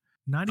time.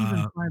 Not even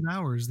 5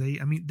 hours. They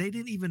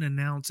didn't even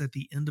announce at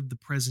the end of the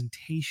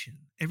presentation.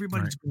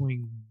 Everybody's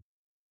going,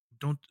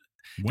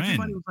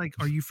 everybody was like,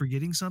 "Are you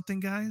forgetting something,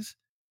 guys?"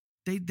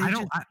 I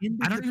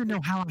don't even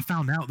know how I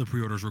found out the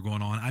pre-orders were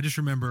going on. I just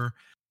remember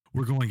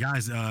we're going,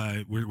 guys,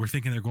 we're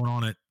thinking they're going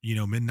on at,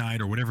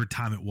 midnight or whatever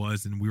time it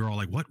was. And we were all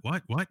like, what?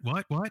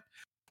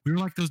 We were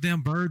like those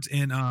damn birds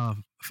in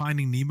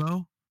Finding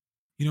Nemo.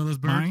 Those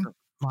birds?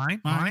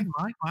 Mine.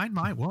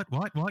 What?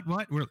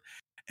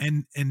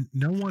 And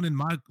no one in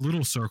my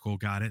little circle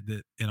got it,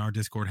 that in our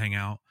Discord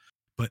hangout,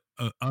 but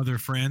other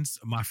friends,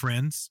 my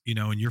friends,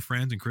 and your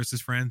friends and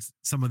Chris's friends,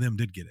 some of them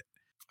did get it.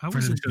 I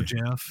was in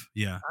Jeff.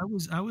 Yeah.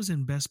 I was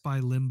in Best Buy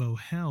limbo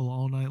hell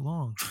all night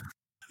long.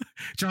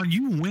 John,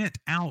 you went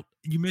out,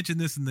 you mentioned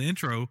this in the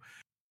intro,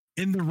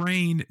 in the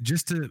rain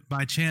just to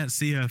by chance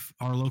see if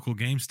our local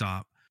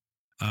GameStop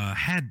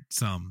had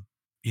some,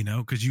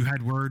 because you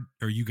had word,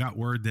 or you got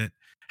word that,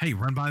 hey,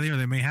 run by there,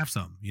 they may have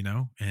some,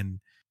 and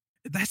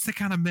that's the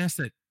kind of mess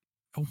that,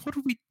 what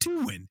are we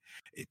doing?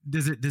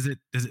 Does it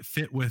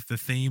fit with the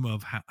theme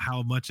of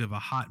how much of a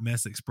hot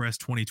mess Express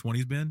 2020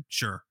 has been?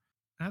 Sure.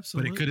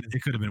 Absolutely. But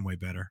it could have been way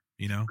better,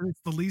 But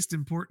it's the least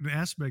important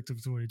aspect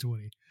of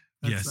 2020.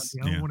 Yes.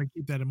 I want to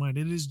keep that in mind.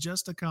 It is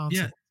just a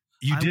console. Yeah.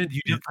 You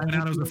did find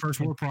out it was a first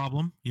world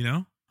problem,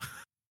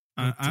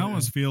 I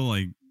almost feel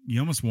like you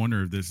almost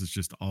wonder if this is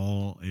just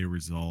all a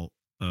result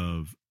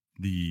of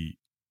the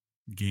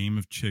game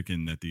of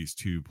chicken that these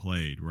two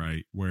played,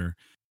 right? Where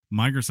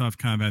Microsoft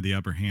kind of had the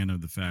upper hand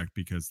of the fact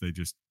because they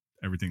just,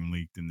 everything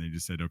leaked and they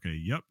just said, okay,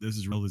 yep, this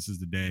is real. This is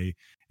the day.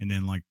 And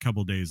then like a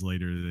couple days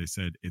later, they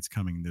said it's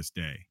coming this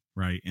day.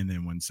 Right. And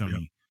then when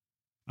Sony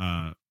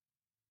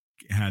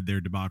had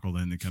their debacle,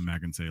 then they come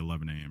back and say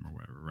 11 a.m. or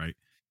whatever. Right.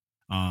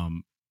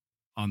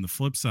 On the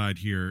flip side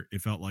here,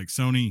 it felt like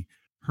Sony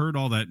heard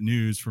all that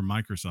news from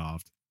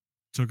Microsoft,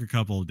 took a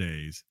couple of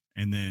days,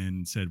 and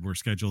then said, we're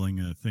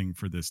scheduling a thing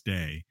for this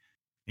day.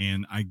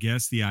 And I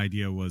guess the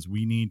idea was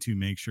we need to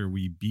make sure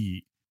we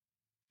beat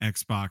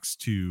Xbox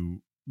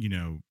to,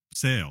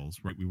 sales,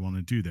 right? We want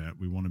to do that.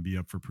 We want to be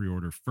up for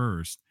pre-order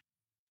first.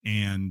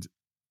 And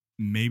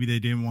maybe they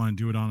didn't want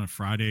to do it on a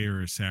Friday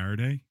or a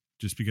Saturday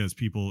just because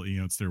people,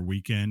 it's their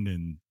weekend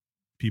and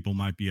people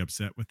might be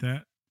upset with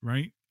that,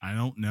 right? I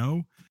don't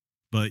know.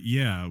 But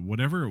yeah,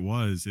 whatever it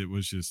was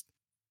just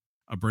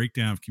a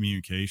breakdown of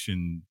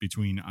communication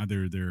between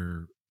either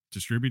their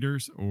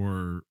distributors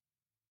or,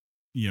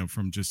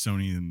 from just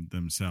Sony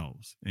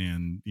themselves.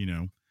 And,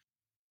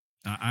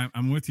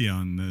 I'm with you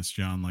on this,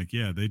 John. Like,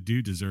 yeah, they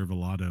do deserve a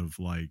lot of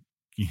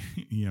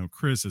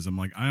criticism.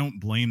 Like, I don't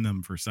blame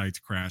them for sites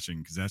crashing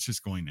because that's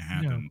just going to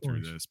happen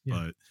through this.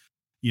 Yeah.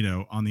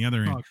 But, on the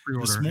other end,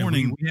 this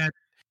morning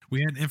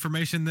we had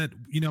information that,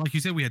 like you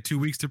said, we had 2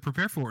 weeks to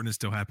prepare for it and it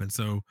still happened.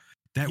 So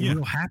that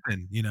will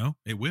happen,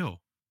 it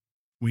will.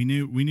 We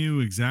knew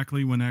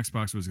exactly when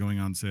Xbox was going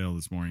on sale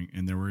this morning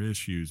and there were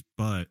issues,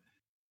 but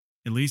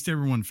at least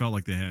everyone felt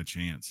like they had a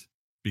chance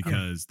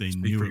because they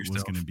knew it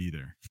was going to be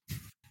there.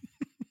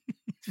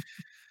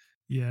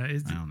 Yeah.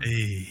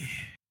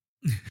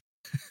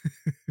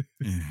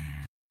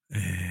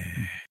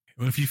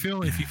 Well, if you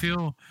feel,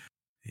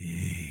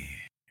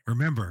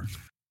 remember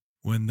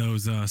when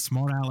those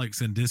smart Alex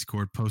in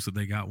Discord posted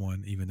they got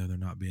one, even though they're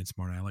not being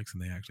smart Alex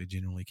and they actually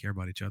genuinely care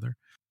about each other.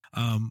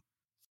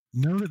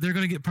 Know that they're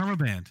going to get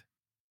permabanned.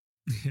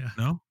 Yeah.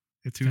 No?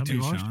 It's too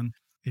harsh. Sean.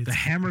 The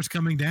hammer's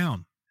coming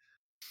down.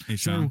 Hey,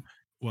 Sean. So,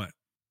 what?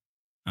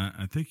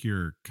 I think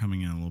you're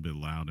coming in a little bit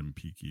loud and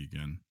peaky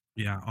again.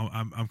 Yeah,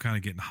 I'm kind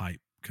of getting hyped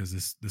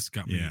because this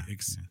got me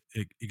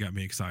it got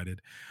me excited.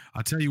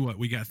 I'll tell you what,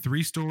 we got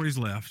 3 stories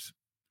left.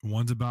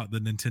 One's about the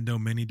Nintendo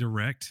Mini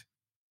Direct,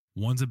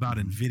 one's about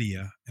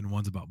Nvidia, and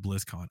one's about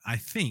BlizzCon. I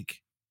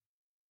think,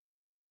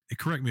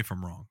 correct me if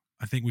I'm wrong,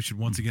 I think we should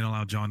once again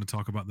allow John to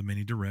talk about the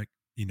Mini Direct,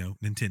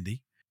 Nintendo.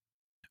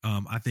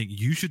 I think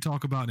you should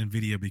talk about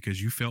Nvidia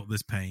because you felt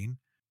this pain,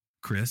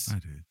 Chris. I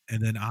did.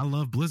 And then I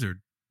love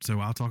Blizzard, so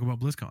I'll talk about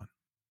BlizzCon.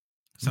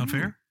 Sound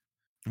fair?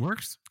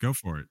 Works? Go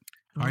for it.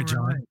 All right,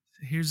 John.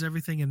 Here's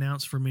everything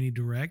announced for Mini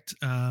Direct.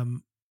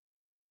 I'm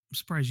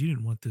surprised you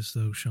didn't want this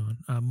though, Sean.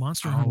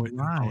 Monster Hunter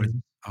Rise.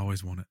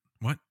 Always want it.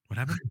 What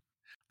happened?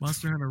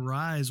 Monster Hunter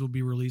Rise will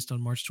be released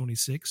on March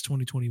 26,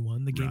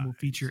 2021. The game will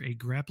feature a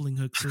grappling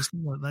hook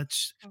system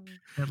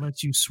that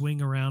lets you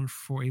swing around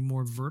for a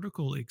more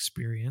vertical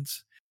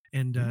experience.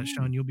 And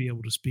Sean, you'll be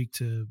able to speak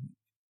to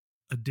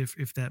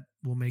if that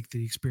will make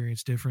the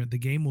experience different. The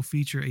game will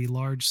feature a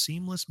large,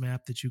 seamless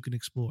map that you can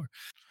explore.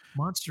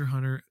 Monster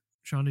Hunter,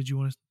 Sean, did you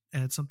want to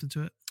add something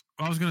to it?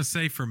 I was going to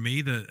say for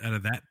me that out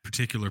of that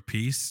particular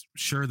piece,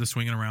 sure, the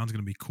swinging around is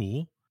going to be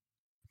cool,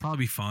 probably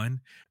be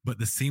fun, but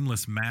the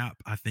seamless map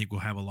I think will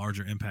have a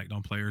larger impact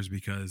on players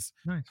because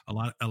a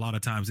lot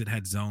of times it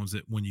had zones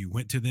that when you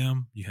went to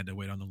them, you had to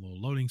wait on the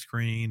little loading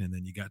screen and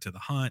then you got to the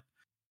hunt.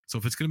 So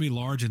if it's going to be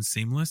large and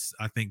seamless,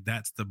 I think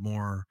that's the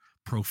more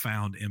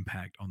profound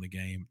impact on the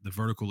game. The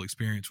vertical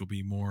experience will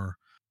be more,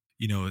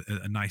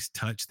 a nice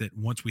touch that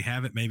once we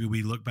have it, maybe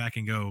we look back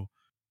and go,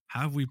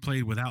 how have we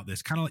played without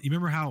this? Kind of like, you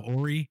remember how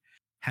Ori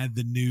had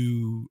the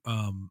new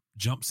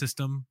jump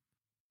system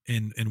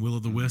in Will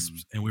of the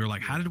Wisps? And we were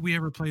like, how did we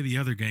ever play the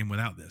other game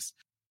without this?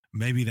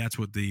 Maybe that's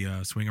what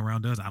the swing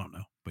around does. I don't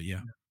know. But yeah,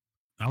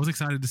 I was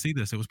excited to see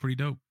this. It was pretty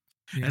dope.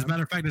 Yeah. As a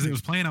matter of fact, as it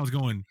was playing, I was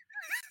going,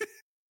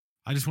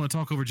 I just want to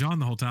talk over John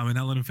the whole time and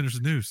not let him finish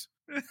the news.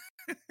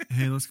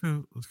 Hey, let's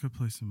go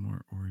play some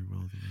more Ori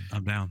Will of the Wisps.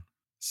 I'm down.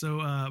 So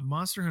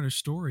Monster Hunter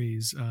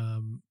Stories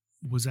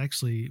was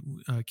actually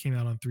came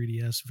out on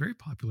 3DS. Very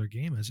popular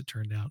game, as it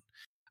turned out.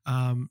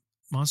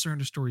 Monster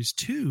Hunter Stories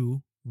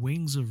 2,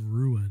 Wings of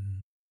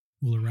Ruin,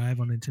 will arrive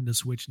on Nintendo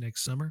Switch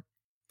next summer.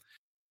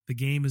 The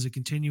game is a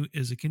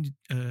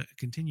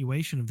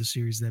continuation of the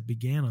series that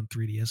began on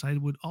 3DS. I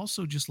would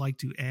also just like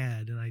to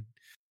add,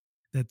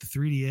 that the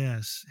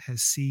 3DS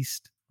has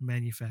ceased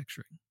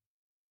manufacturing.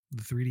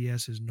 The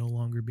 3DS is no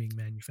longer being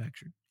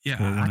manufactured. Yeah,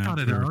 I thought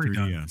it had already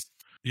done.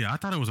 Yeah, I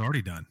thought it was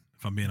already done,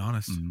 if I'm being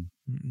honest.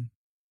 Mm-hmm.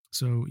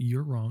 So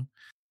you're wrong.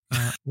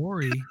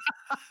 Ori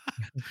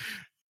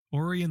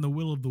and the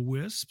Will of the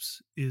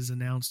Wisps is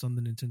announced on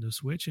the Nintendo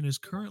Switch and is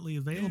currently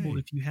available.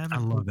 If you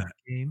haven't played that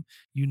game,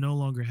 you no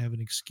longer have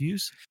an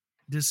excuse.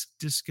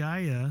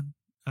 Disgaea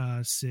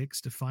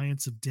 6,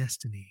 Defiance of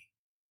Destiny,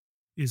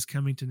 is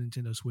coming to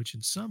Nintendo Switch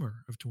in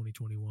summer of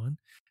 2021,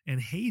 and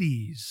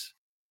Hades,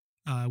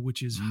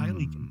 which is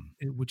highly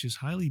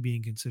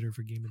being considered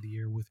for Game of the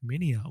Year with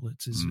many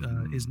outlets,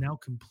 is now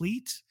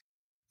complete.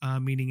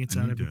 Meaning it's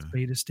out of its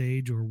beta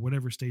stage or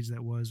whatever stage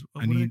that was.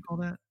 What do they call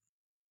that?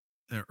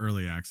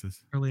 Early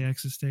access. Early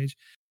access stage.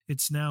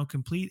 It's now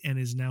complete and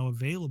is now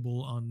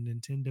available on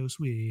Nintendo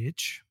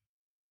Switch.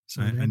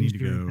 So I need to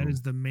go. That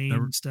is the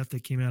main stuff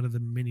that came out of the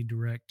Mini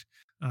Direct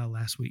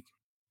last week.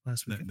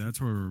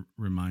 That's what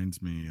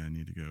reminds me I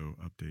need to go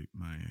update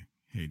my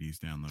Hades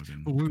download.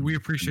 We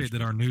appreciate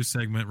that our news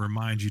segment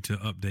reminds you to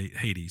update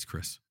Hades,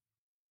 Chris.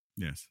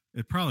 Yes.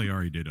 It probably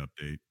already did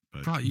update.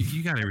 But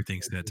you got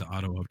everything set to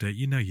auto update.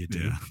 You know you do.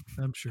 Yeah.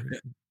 I'm sure.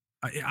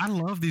 I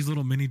love these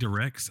little mini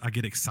directs. I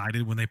get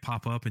excited when they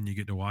pop up and you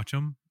get to watch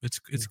them. It's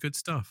good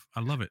stuff.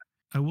 I love it.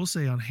 I will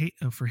say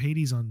for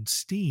Hades on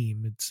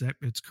Steam,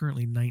 it's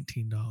currently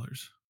 $19.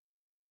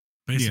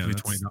 Basically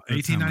that's $20. how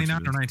much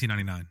 $18.99 it or is.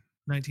 $19.99.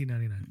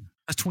 $19.99.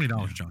 That's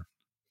 $20, Yeah. John.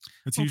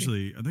 It's Okay.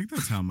 usually, I think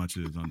that's how much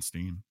it is on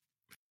Steam.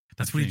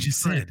 That's what he think.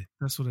 just said.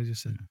 That's what I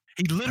just said.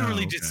 He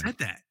literally Oh, just okay. said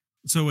that.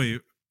 So wait,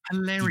 did you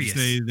Hilarious.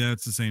 say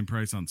that's the same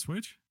price on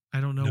Switch? I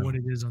don't know No. what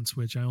it is on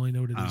Switch. I only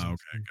know what it is. Oh, on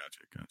okay, Steam.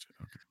 gotcha.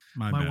 Okay,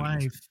 my My bad.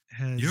 wife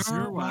has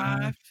Your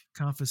wife?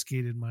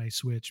 confiscated my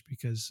Switch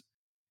because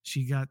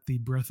she got the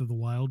Breath of the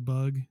Wild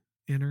bug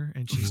in her,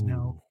 and she's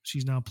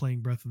now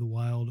playing Breath of the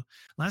Wild.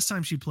 Last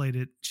time she played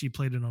it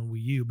on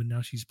Wii U, but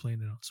now she's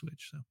playing it on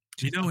Switch. So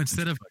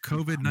Instead of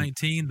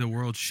COVID-19, the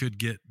world should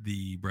get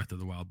the Breath of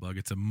the Wild bug.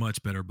 It's a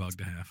much better bug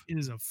to have. it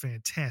is a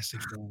fantastic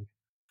bug.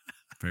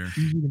 Fair.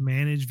 Easy to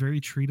manage, very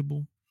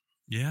treatable.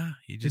 Yeah,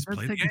 you just does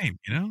play the take a- game,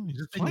 You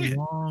just play it.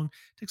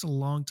 Takes a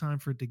long time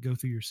for it to go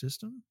through your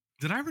system.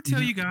 Did I ever tell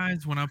know- you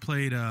guys when I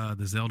played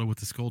the Zelda with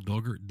the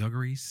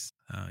Skullduggeries?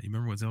 You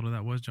remember what Zelda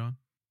that was, John?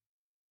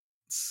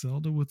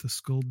 Zelda with the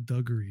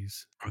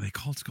Skullduggeries. Are they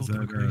called Is that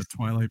Skullduggeries?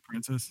 Twilight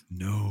Princess?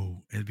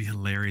 No, it'd be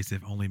hilarious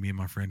if only me and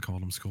my friend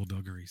called them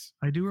Skullduggeries.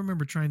 I do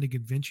remember trying to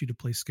convince you to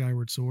play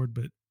Skyward Sword,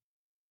 but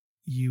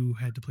you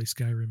had to play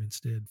Skyrim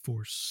instead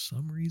for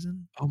some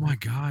reason. Oh my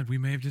God, we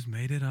may have just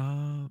made it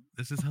up.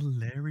 This is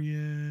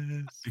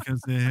hilarious.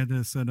 Because they had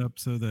to set up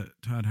so that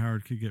Todd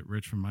Howard could get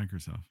rich from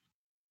Microsoft.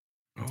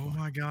 Oh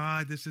my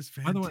God, this is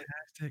By the way,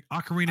 fantastic.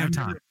 Ocarina of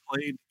Time.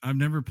 I've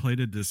never played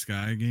a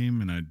Disgaea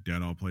game, and I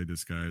doubt I'll play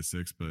Disgaea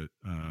 6, but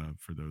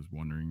for those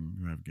wondering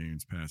who have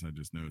Games Pass, I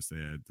just noticed they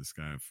had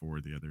Disgaea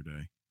 4 the other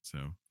day.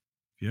 So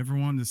if you ever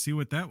wanted to see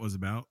what that was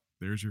about,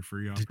 there's your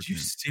free opportunity. Did you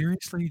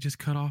seriously just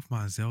cut off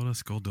my Zelda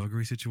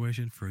Skullduggery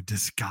situation for a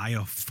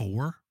Disgaea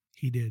 4?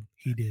 He did.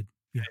 Yeah,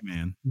 Hey,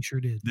 man, he sure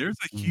did. there's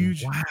a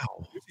huge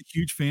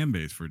fan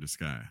base for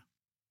Disgaea.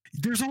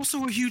 There's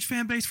also a huge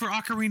fan base for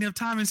Ocarina of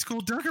Time and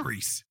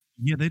Skullduggeries.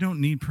 Yeah, they don't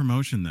need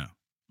promotion though.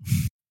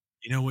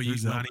 You know what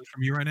There's I Zelda. need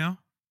from you right now?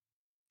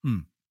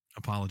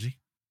 Apology.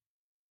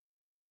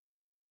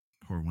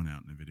 Pour one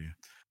out, NVIDIA.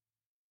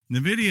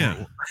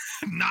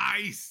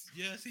 Nice.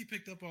 Yes, he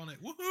picked up on it.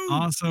 Woohoo.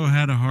 Also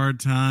had a hard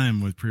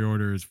time with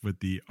pre-orders with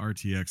the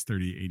RTX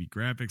 3080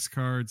 graphics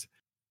cards.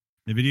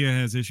 NVIDIA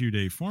has issued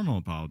a formal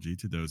apology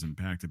to those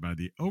impacted by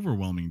the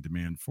overwhelming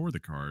demand for the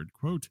card.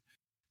 Quote,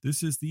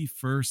 "This is the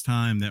first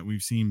time that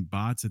we've seen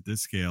bots at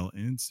this scale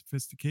and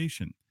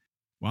sophistication.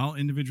 While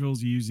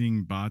individuals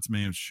using bots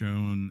may have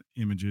shown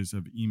images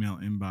of email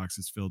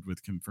inboxes filled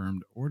with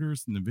confirmed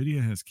orders,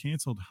 NVIDIA has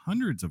canceled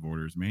hundreds of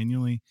orders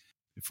manually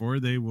before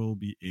they will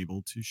be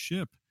able to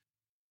ship.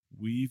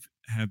 We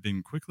have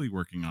been quickly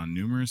working on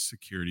numerous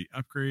security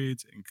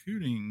upgrades,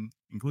 including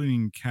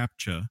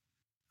CAPTCHA.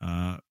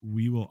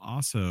 We will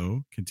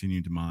also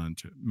continue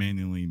to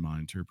manually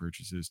monitor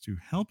purchases to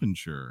help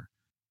ensure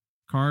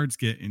cards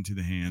get into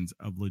the hands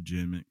of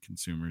legitimate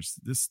consumers."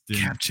 This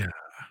didn't, Capture.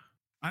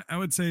 I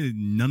would say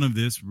none of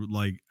this,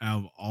 like out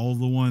of all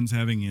the ones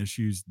having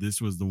issues,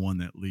 this was the one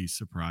that least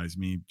surprised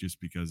me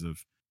just because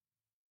of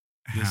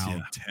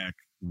how tech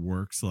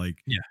works.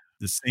 Like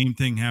the same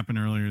thing happened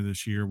earlier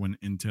this year when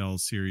Intel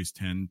Series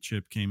 10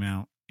 chip came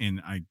out.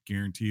 And I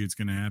guarantee you it's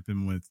going to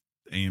happen with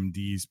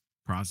AMD's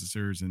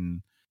processors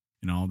and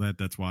all that.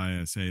 That's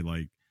why I say,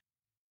 like,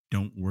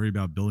 don't worry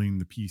about building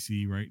the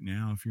PC right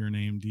now. If you're an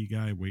AMD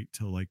guy, wait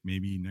till like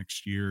maybe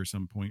next year or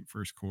some point,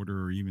 first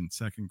quarter or even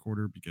second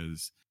quarter,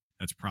 because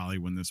that's probably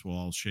when this will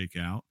all shake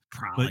out.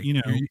 Probably. But, you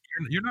know,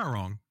 you're not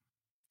wrong.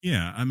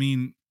 Yeah, I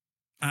mean,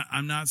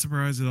 I'm not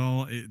surprised at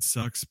all. It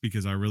sucks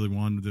because I really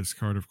wanted this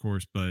card, of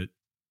course, but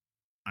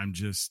I'm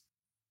just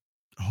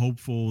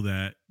hopeful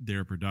that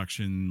their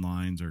production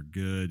lines are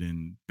good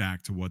and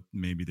back to what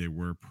maybe they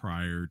were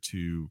prior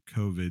to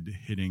COVID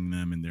hitting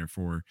them. And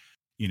therefore,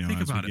 you know,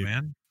 Think about it,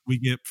 man. We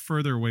get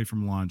further away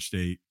from launch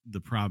date,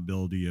 the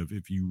probability of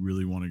if you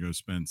really want to go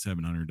spend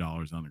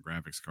 $700 on a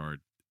graphics card,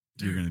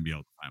 you're going to be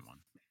able to find one.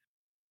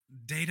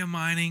 Data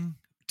mining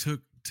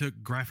took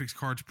graphics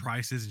cards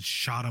prices and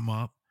shot them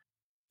up.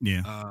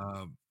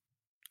 Yeah.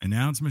 And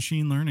now it's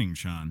machine learning,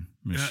 Sean.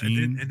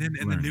 And then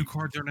the new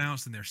cards are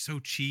announced, and they're so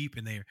cheap,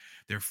 and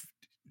they're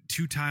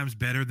 2 times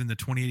better than the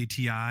 2080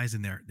 Ti's,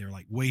 and they're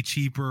like way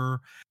cheaper.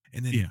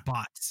 And then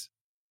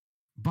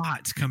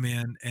bots come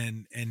in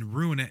and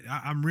ruin it.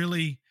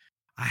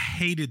 I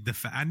hated the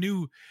fact. I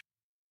knew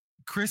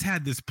Chris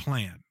had this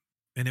plan,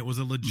 and it was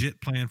a legit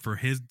plan for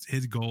his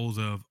goals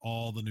of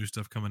all the new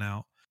stuff coming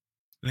out.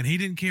 And he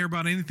didn't care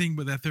about anything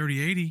but that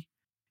 3080.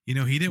 You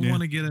know, he didn't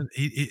want to get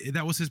it.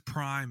 That was his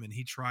prime, and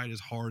he tried his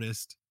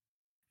hardest,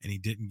 and he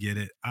didn't get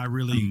it.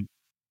 And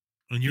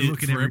you're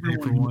looking every day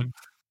for one.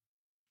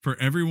 For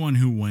everyone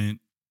who went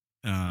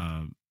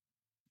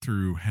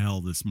through hell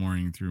this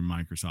morning through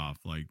Microsoft,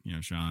 like, you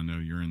know, Sean, I know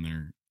you're in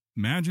there.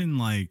 Imagine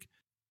like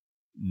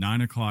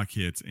 9 o'clock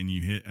hits and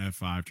you hit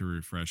F5 to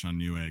refresh on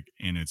Newegg,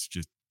 and it's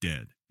just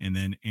dead. And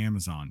then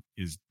Amazon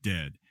is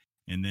dead.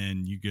 And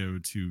then you go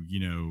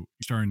to,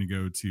 starting to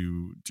go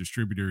to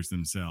distributors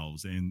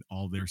themselves, and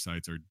all their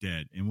sites are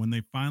dead. And when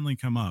they finally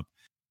come up,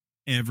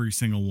 every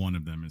single one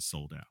of them is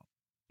sold out.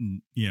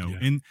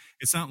 And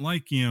it's not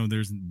like,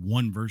 there's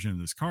one version of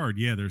this card.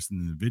 Yeah, there's the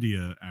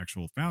NVIDIA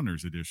actual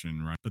Founders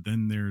Edition, right? But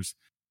then there's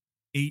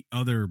 8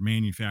 other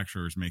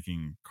manufacturers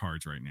making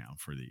cards right now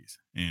for these,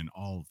 and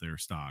all of their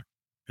stock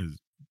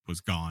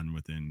was gone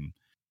within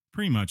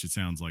pretty much, it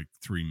sounds like,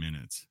 3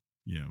 minutes.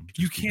 You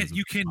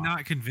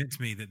cannot convince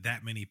me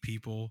that many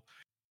people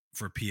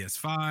for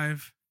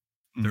PS5,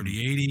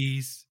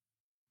 3080s,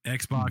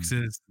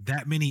 Xboxes,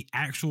 that many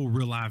actual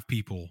real live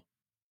people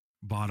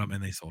bought them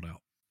and they sold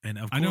out. And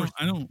of course,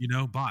 I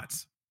don't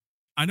bots.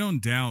 I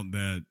don't doubt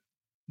that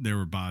there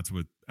were bots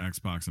with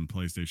Xbox and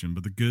PlayStation,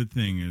 but the good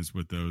thing is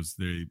with those,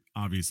 they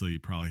obviously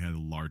probably had a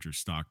larger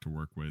stock to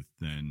work with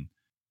than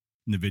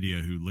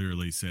NVIDIA, who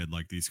literally said,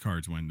 like, these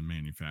cards went into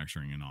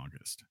manufacturing in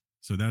August.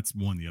 So that's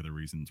one of the other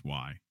reasons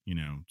why,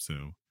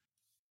 so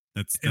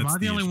that's Am I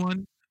the only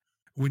one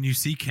when you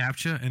see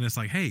CAPTCHA and it's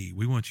like, hey,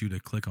 we want you to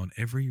click on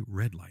every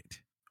red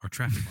light or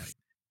traffic light?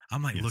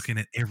 I'm like looking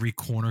at every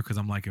corner because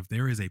I'm like, if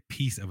there is a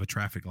piece of a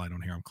traffic light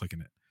on here, I'm clicking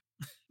it.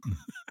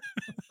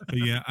 But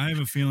yeah, I have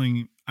a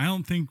feeling, I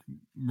don't think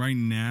right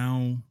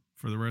now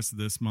for the rest of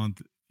this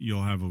month,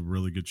 you'll have a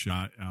really good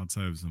shot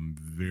outside of some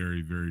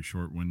very, very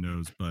short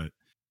windows. But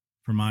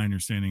from my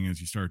understanding, as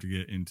you start to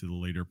get into the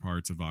later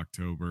parts of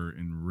October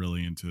and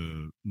really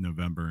into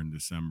November and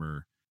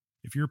December,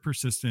 if you're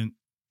persistent,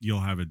 you'll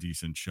have a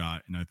decent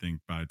shot. And I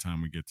think by the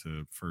time we get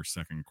to first,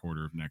 second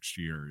quarter of next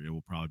year, it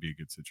will probably be a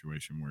good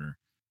situation where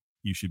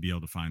you should be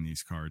able to find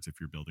these cards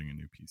if you're building a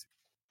new PC.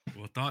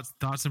 Well,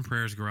 thoughts and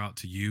prayers go out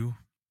to you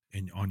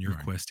and on your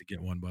quest to get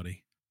one,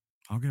 buddy.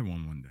 I'll get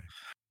one day.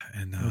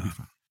 And that'll be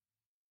fine.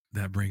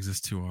 That brings us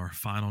to our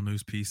final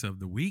news piece of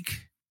the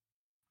week.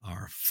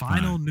 Our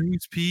final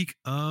news piece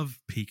of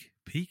the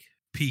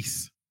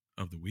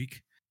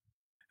week.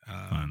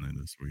 Finally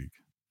this week.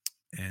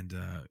 And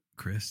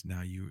Chris,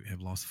 now you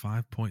have lost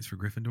 5 points for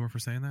Gryffindor for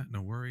saying that.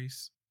 No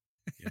worries.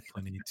 You have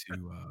plenty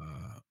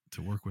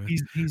to work with.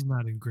 He's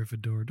not in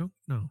Gryffindor.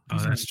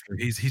 That's true.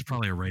 He's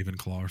probably a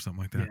Ravenclaw or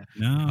something like that.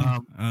 Yeah.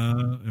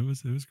 No, it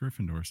was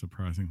Gryffindor,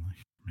 surprisingly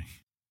for me.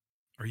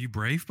 Are you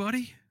brave,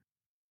 buddy?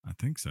 I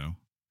think so.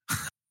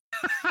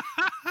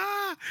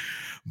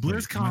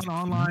 BlizzCon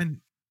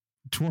Online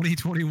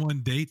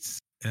 2021 dates.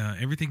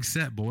 Everything's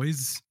set,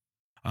 boys.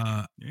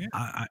 I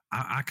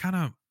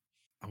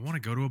want to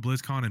go to a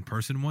BlizzCon in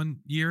person one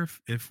year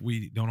if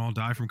we don't all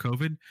die from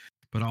COVID.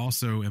 But I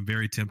also am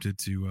very tempted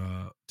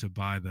to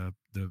buy the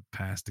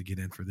pass to get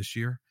in for this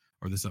year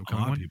or this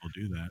upcoming one. A lot of people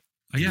do that.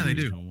 Yeah, they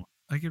do.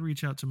 I could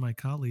reach out to my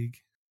colleague.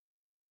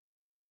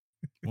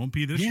 Won't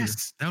be this year.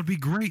 Yes, that would be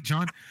great,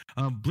 John.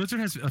 Blizzard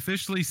has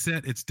officially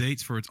set its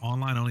dates for its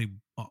online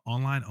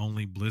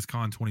only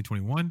BlizzCon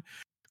 2021.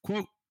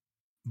 Quote,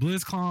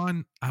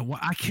 BlizzCon.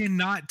 I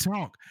cannot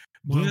talk.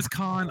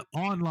 BlizzCon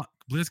online.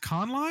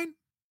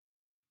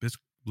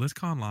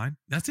 BlizzConline.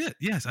 That's it.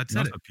 Yes, I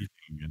said it.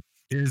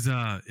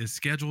 Is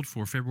scheduled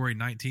for February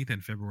 19th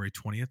and February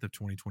 20th of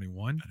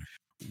 2021.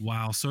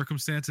 While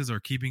circumstances are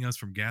keeping us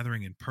from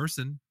gathering in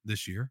person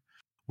this year,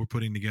 we're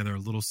putting together a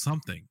little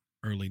something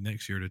early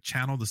next year to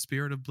channel the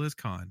spirit of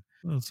BlizzCon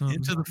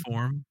into the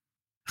form,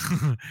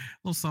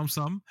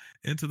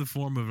 into the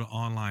form of an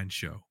online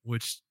show,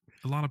 which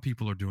a lot of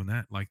people are doing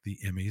that, like the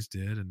Emmys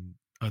did and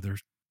other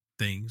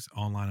things,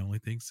 online only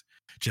things.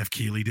 Jeff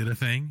Keighley did a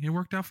thing. It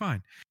worked out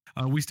fine.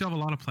 We still have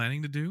a lot of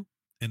planning to do,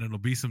 and it'll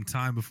be some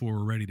time before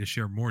we're ready to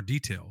share more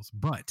details,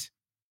 but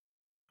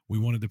we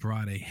wanted to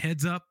provide a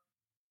heads up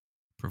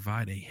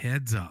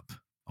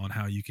on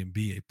how you can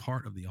be a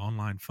part of the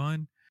online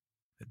fun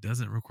that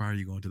doesn't require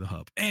you going to the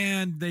hub.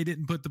 And they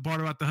didn't put the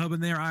part about the hub in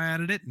there. I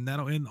added it, and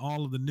that'll end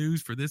all of the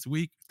news for this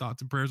week.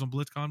 Thoughts and prayers on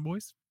BlizzCon,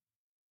 boys?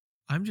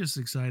 I'm just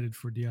excited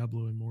for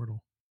Diablo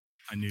Immortal.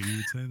 I knew you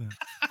would say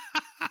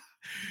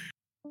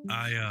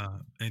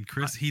that. And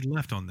Chris, he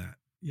left on that.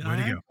 Yeah,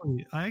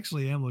 I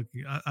actually am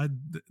looking.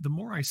 The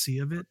more I see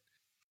of it,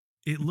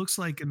 it looks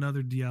like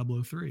another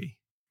Diablo 3.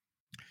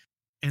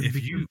 And if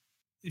you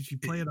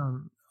play it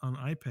on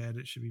iPad,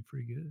 it should be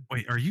pretty good.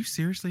 Wait, are you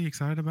seriously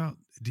excited about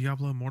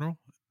Diablo Immortal?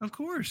 Of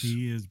course.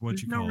 He is what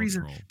There's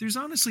reason. There's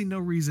honestly no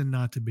reason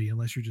not to be,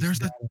 unless you're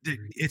just.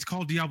 It's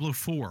called Diablo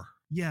 4.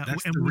 Yeah,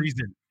 that's the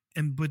reason.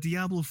 But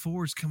Diablo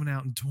 4 is coming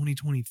out in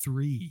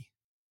 2023.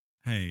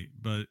 Hey,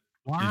 but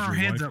why are our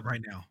hands up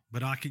right now?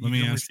 But let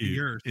me ask you: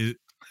 yours.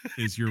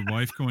 Is your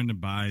wife going to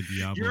buy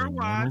Diablo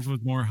Immortals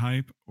with more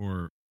hype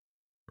or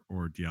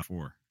Diablo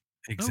 4?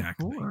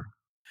 Exactly.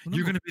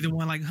 You're going to be the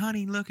one like,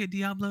 honey, look at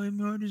Diablo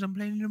Immortals. I'm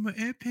playing them on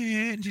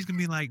iPad. And she's going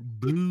to be like,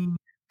 boo.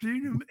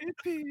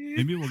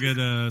 Maybe we'll get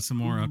some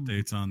more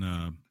updates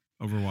on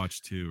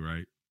Overwatch 2,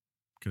 right?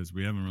 Because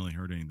we haven't really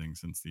heard anything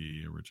since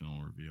the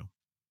original reveal.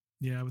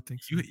 Yeah, I would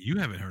think so. You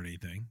haven't heard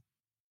anything.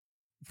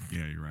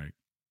 Yeah, you're right.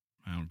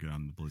 I don't get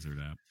on the Blizzard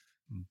app.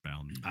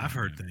 I've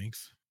heard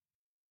things.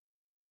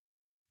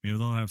 Maybe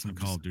they'll have some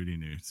Call of Duty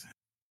news.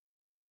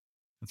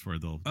 That's where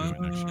they'll do it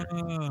next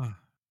year.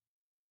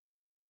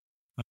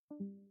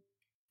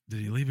 Did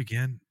he leave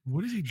again?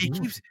 What is he He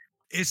doing? keeps.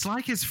 It's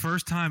like his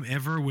first time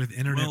ever with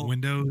internet Well,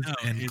 windows no,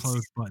 and it's-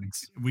 closed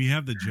buttons. We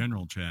have the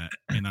general chat,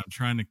 and I'm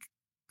trying to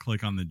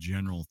click on the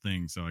general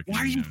thing so I can. Why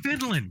are you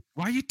fiddling?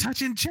 Why are you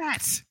touching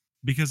chats?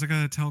 Because I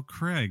gotta tell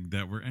Craig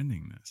that we're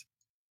ending this.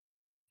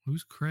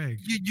 Who's Craig?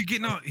 You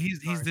getting out?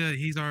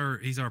 He's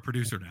our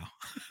producer now.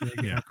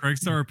 Yeah,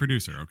 Craig's our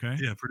producer. Okay.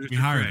 Yeah, producer. We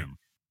hired Craig. him.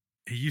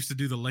 He used to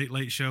do the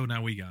late show.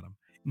 Now we got him.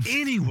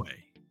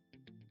 Anyway,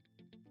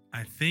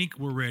 I think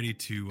we're ready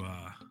to.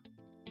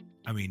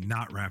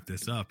 Not wrap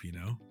this up.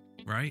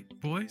 Right,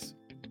 boys?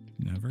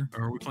 Never.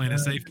 Or are we playing it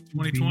safe in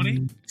 2020?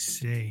 Be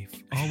safe.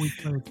 Always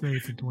play it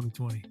safe in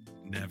 2020.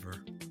 Never.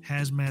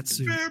 Hazmat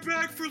suit.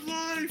 Bareback for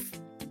life.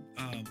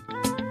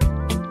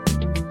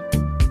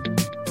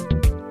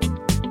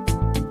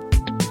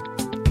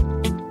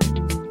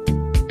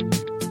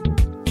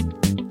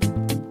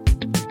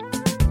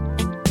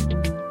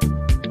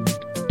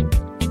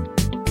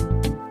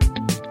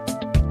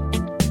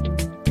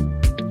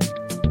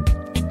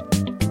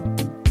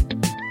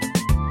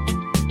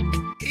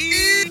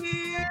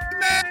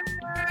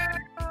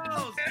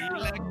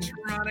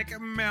 Electronic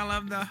mail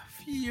of the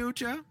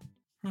future.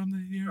 From the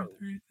year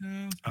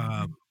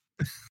 3000.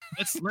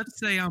 Let's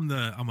say I'm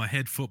a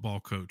head football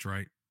coach,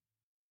 right?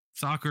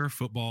 Soccer,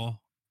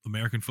 football,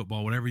 American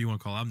football, whatever you want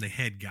to call it. I'm the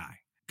head guy,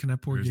 Can I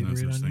pour There's no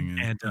Gatorade such on you?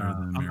 thing. and better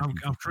than I'm American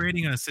football.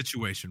 creating a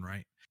situation,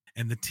 right?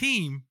 And the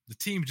team's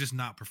just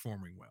not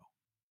performing well.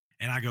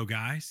 And I go,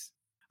 guys,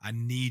 I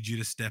need you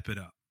to step it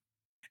up.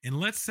 And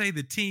let's say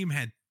the team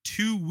had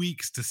 2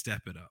 weeks to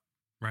step it up,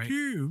 right?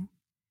 2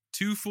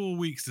 full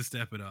weeks to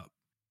step it up.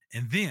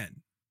 And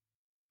then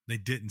they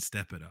didn't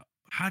step it up.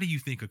 How do you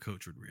think a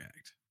coach would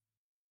react?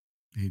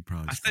 He'd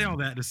probably. I say all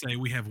that to say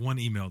we have one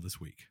email this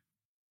week.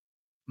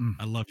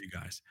 I love you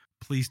guys.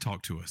 Please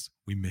talk to us.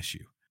 We miss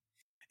you.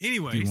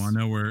 Anyways, Do you want to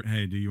know where?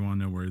 Hey, do you want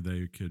to know where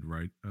they could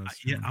write us?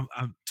 yeah, from?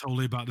 I'm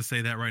totally about to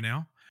say that right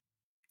now.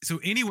 So,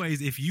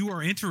 anyways, if you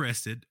are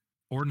interested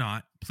or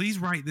not, please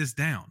write this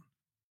down.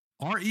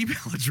 Our email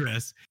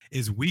address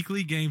is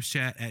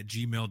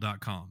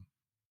weeklygameschat@gmail.com.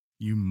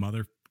 You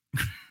mother.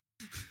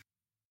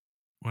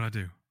 What'd I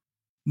do?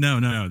 No.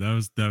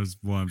 That was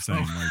what I'm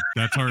saying. Like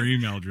that's our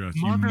email address.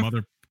 You Mother-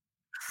 mother.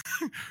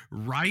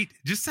 Right?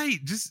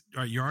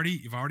 All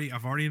right,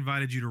 I've already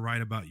invited you to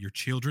write about your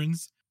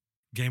children's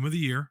game of the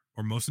year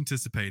or most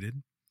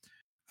anticipated.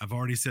 I've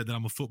already said that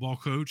I'm a football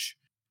coach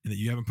and that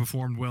you haven't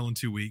performed well in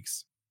 2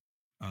 weeks.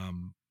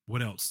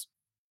 What else?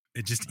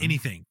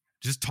 Anything.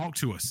 Just talk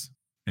to us.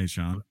 Hey,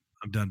 Sean.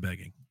 I'm done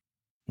begging.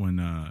 When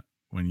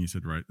you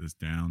said write this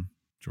down,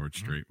 George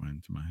Strait went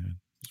into my head.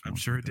 Just I'm wanna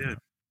sure put it that did.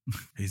 out.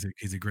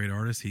 He's a great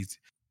artist.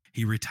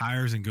 He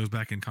retires and goes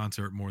back in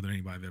concert more than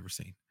anybody I've ever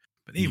seen.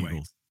 But anyway,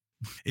 Eagles.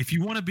 if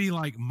you want to be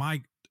like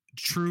my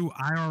true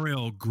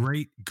IRL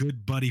great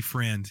good buddy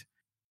friend,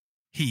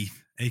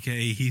 Heath,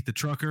 aka Heath the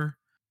Trucker,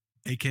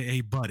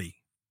 aka Buddy,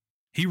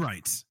 he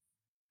writes,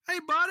 "Hey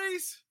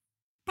buddies,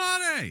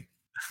 buddy."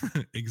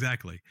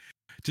 Exactly.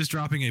 Just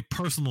dropping a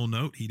personal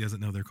note. He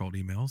doesn't know they're called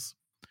emails.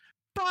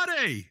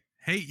 Buddy,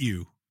 hate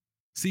you.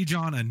 See,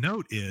 John, a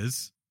note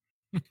is.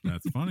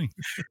 That's funny.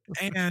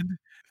 And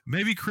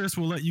maybe Chris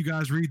will let you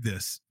guys read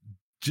this,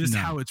 just No.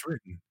 how it's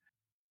written.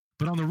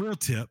 But on the real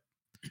tip,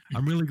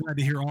 I'm really glad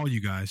to hear all you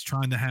guys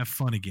trying to have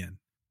fun again.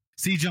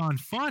 See, John,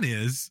 fun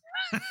is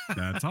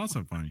That's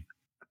also funny.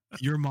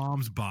 your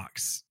mom's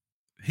box.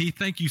 Heath,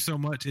 thank you so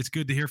much. It's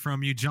good to hear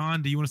from you.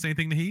 John, do you want to say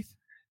anything to Heath?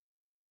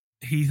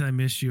 Heath, I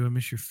miss you. I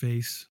miss your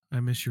face. I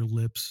miss your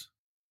lips.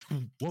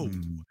 Whoa.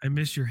 I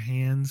miss your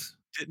hands.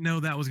 Didn't know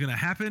that was going to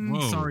happen.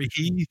 Whoa. Sorry,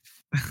 Heath.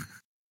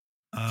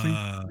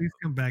 Please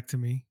come back to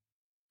me.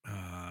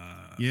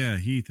 Yeah,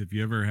 Heath, if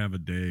you ever have a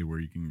day where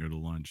you can go to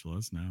lunch, let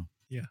us know.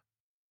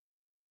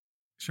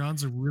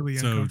 Sean's a really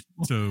So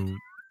uncomfortable.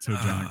 so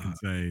John can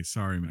say,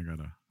 sorry, I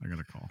got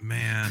a call.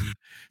 Man.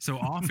 So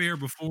off air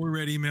before we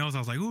read emails, I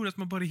was like, "Ooh, that's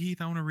my buddy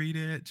Heath. I want to read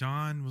it."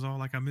 John was all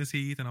like, "I miss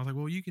Heath," and I was like,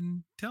 "Well, you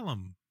can tell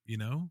him,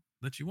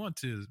 that you want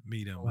to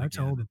meet him." I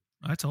told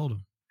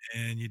him.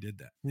 and you did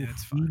that. Oof,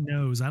 That's he fine.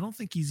 knows. I don't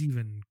think he's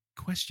even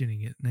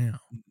questioning it now.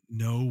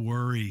 No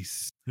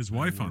worries. His No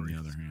wife, on the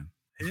worries. other hand.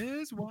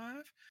 His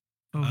wife.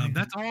 Oh, man.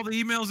 That's all the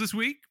emails this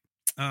week.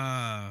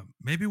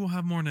 Maybe we'll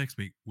have more next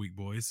week,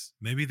 boys.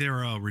 Maybe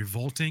they're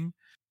revolting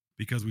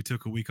because we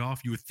took a week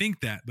off. You would think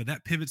that, but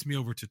that pivots me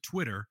over to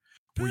Twitter,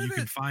 where you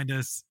can find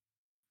us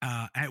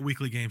at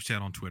Weekly Games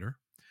Chat on Twitter.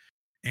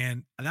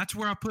 And that's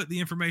where I put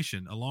the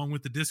information along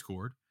with the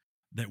Discord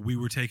that we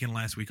were taking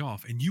last week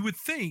off. And you would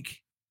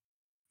think,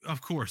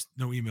 of course,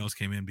 no emails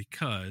came in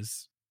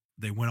because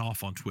they went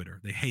off on Twitter.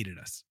 They hated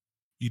us.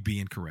 You'd be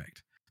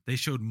incorrect. They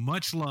showed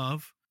much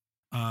love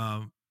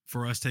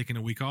for us taking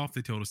a week off.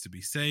 They told us to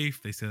be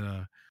safe. They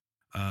said,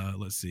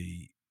 let's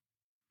see.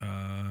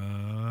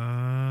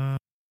 I'll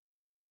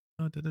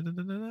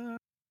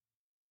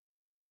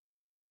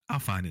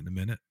find it in a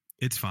minute.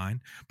 It's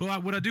fine.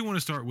 But what I do want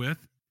to start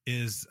with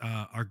is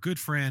our good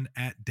friend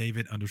at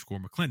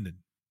David_McClendon.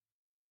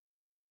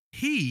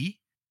 He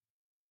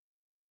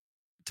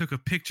took a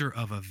picture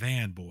of a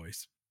van,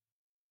 boys.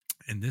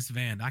 And this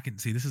van, I can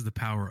see, this is the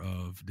power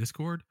of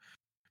Discord,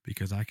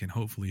 because I can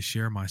hopefully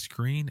share my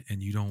screen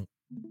and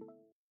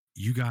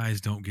you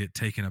guys don't get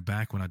taken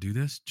aback when I do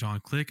this. John,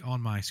 click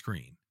on my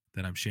screen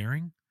that I'm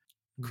sharing.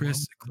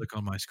 Chris, click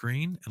on my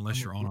screen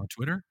unless you're on our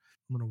Twitter.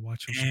 I'm going to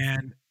watch him.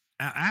 And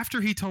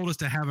after he told us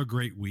to have a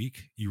great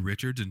week, you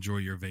Richards, enjoy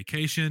your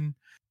vacation.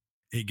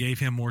 It gave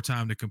him more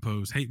time to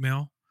compose hate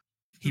mail.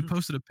 He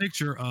posted a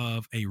picture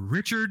of a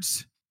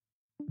Richards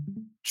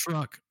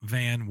truck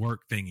van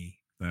work thingy.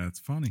 That's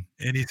funny.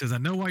 And he says, I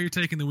know why you're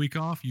taking the week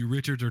off. You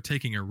Richards are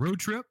taking a road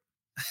trip.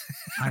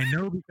 I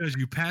know because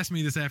you passed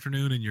me this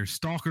afternoon in your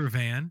stalker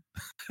van.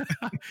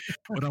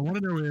 What I want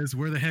to know is,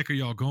 where the heck are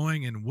y'all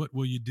going and what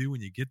will you do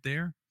when you get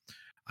there?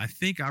 I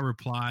think I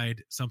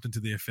replied something to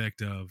the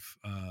effect of,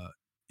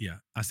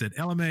 I said,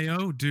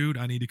 LMAO, dude,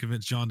 I need to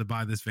convince John to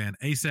buy this van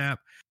ASAP.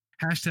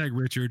 #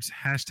 Richards,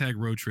 #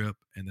 road trip.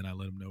 And then I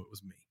let him know it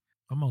was me.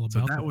 I'm all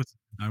about that.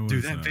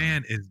 Dude, that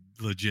van is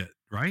legit,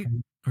 right?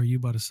 Are you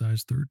about a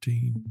size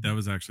 13? That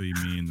was actually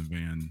me in the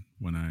van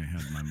when I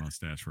had my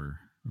mustache for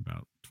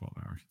about 12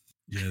 hours.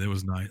 Yeah, that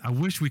was nice. I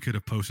wish we could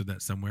have posted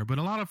that somewhere, but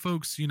a lot of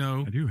folks,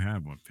 I do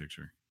have one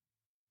picture.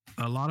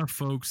 A lot of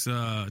folks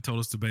told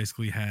us to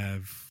basically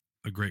have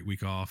a great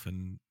week off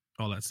and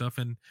all that stuff.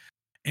 And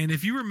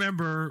if you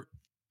remember,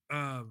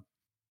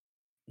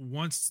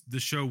 once the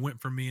show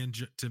went from me and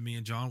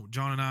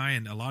John and I,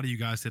 and a lot of you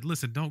guys said,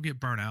 listen, don't get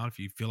burnt out. If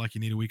you feel like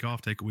you need a week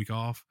off, take a week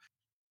off.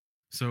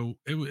 So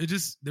it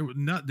just,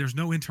 there's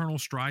no internal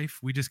strife.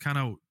 We just kind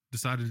of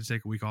decided to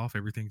take a week off.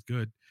 Everything's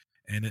good.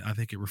 And I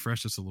think it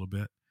refreshed us a little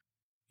bit.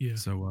 Yeah.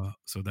 So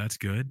that's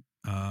good.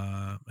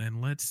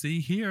 And let's see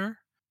here.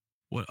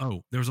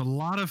 There's a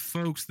lot of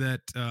folks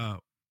that, I'm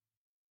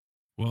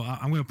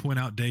going to point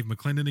out Dave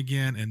McClendon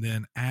again, and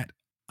then at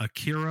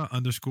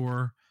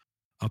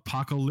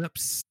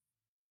Akira_Apocalypse.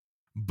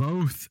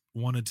 Both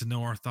wanted to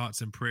know our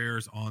thoughts and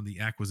prayers on the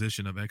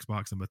acquisition of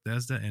Xbox and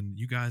Bethesda. And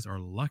you guys are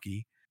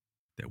lucky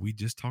that we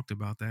just talked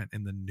about that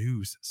in the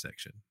news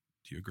section.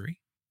 Do you agree,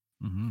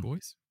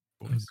 boys?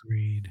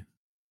 Agreed.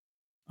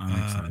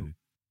 I'm excited.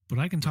 But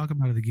I can talk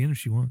about it again if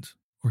she wants,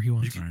 or he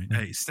wants.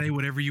 Hey, say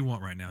whatever you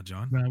want right now,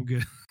 John. No, I'm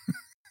good.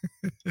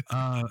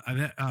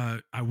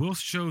 I will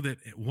show that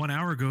 1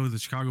 hour ago, the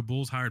Chicago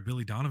Bulls hired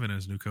Billy Donovan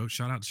as new coach.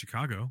 Shout out to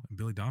Chicago and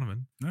Billy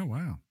Donovan. Oh,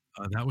 wow.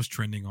 That was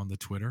trending on the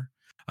Twitter.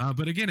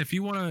 But again, if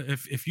you want to,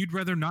 if you'd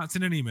rather not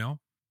send an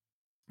email,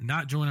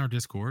 not join our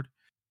Discord,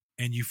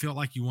 and you feel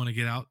like you want to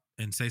get out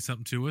and say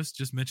something to us,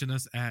 just mention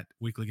us at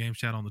Weekly Games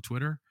Chat on the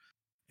Twitter.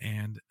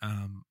 And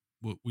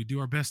we do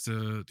our best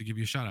to give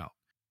you a shout out.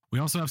 We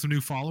also have some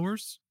new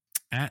followers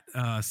at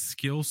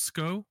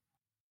Skillsco.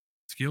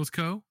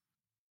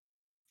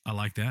 I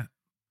like that.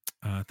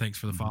 Thanks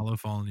for the follow,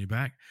 following you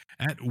back.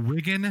 At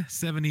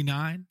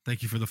Wigan79,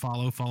 thank you for the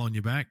follow, following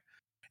you back.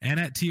 And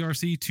at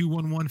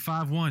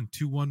TRC21151,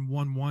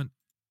 2111.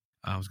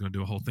 I was going to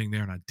do a whole thing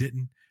there and I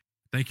didn't.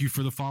 Thank you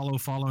for the follow,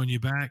 following you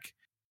back.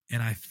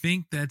 And I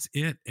think that's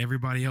it.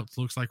 Everybody else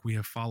looks like we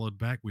have followed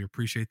back. We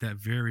appreciate that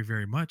very,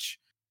 very much.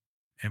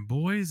 And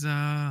boys,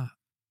 I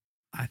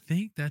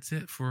think that's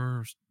it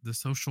for the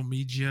social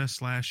media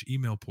 /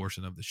 email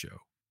portion of the show.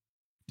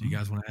 Do you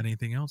guys want to add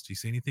anything else? Do you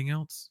see anything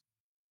else?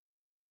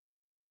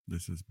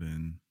 This has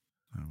been...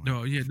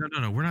 No.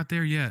 We're not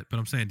there yet. But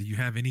I'm saying, do you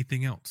have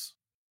anything else?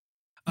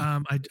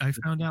 I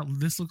found out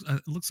this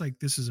looks like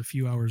this is a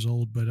few hours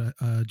old, but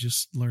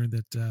just learned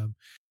that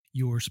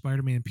your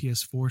Spider-Man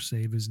PS4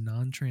 save is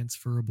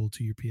non-transferable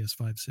to your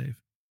PS5 save.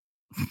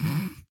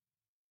 Of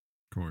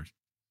course.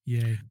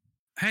 Yay.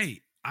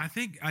 Hey, I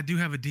think I do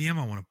have a DM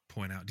I want to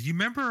point out. Do you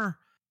remember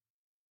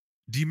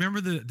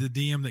the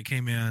DM that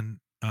came in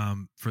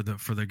for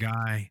the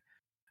guy,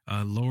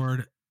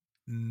 Lord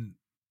No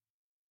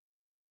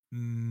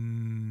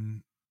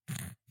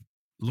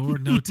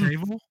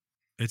Table?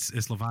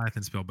 It's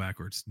Leviathan spelled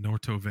backwards.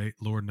 Lord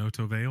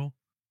Notovale.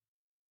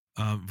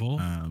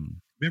 Vol.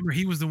 Remember,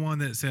 he was the one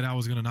that said I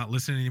was going to not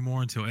listen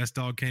anymore until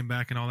S-Dog came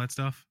back and all that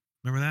stuff.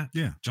 Remember that?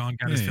 Yeah. John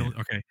got his feeling.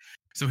 Okay.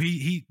 So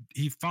he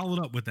followed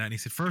up with that and he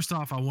said, first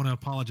off, I want to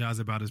apologize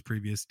about his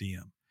previous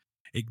DM.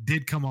 It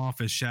did come off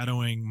as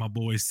shadowing my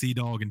boys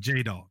C-Dog and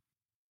J-Dog.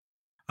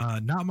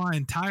 Not my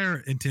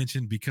entire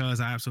intention, because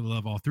I absolutely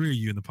love all three of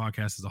you in the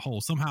podcast as a whole.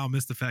 Somehow I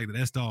missed the fact that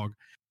S-Dog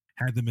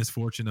had the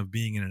misfortune of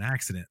being in an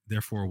accident,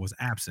 therefore was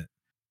absent.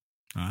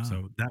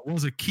 So that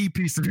was a key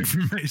piece of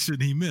information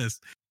he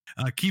missed.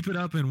 Keep it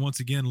up, and once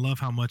again, love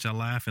how much I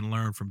laugh and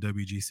learn from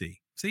WGC.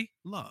 See,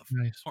 love.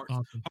 Nice. Hearts,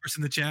 awesome. Hearts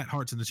in the chat.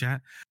 Hearts in the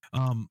chat.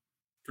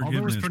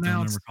 Although it's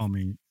pronounced,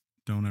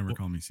 don't ever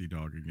call me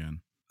C-Dog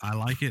again. I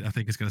like it. I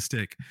think it's going to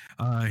stick.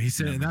 He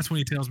said, and that's when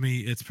he tells me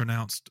it's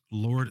pronounced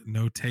Lord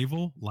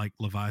Notavel, like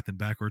Leviathan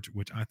backwards,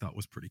 which I thought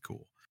was pretty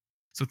cool.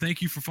 So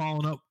thank you for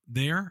following up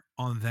there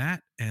on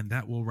that, and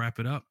that will wrap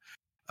it up.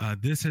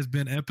 This has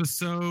been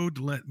episode,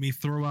 let me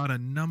throw out a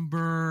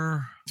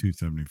number.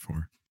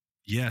 274.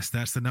 Yes,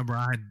 that's the number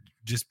I had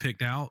just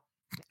picked out.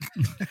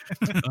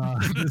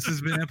 This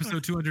has been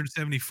episode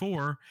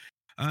 274.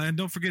 And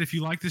don't forget, if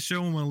you like this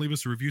show and want to leave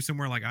us a review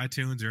somewhere like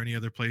iTunes or any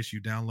other place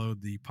you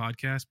download the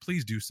podcast,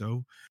 please do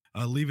so.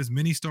 Leave as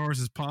many stars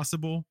as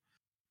possible.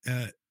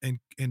 And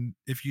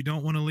if you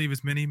don't want to leave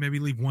as many, maybe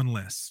leave one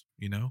less.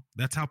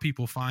 That's how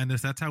people find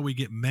us. That's how we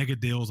get mega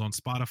deals on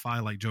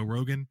Spotify like Joe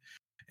Rogan,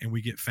 and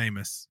we get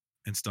famous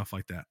and stuff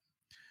like that.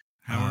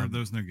 How are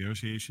those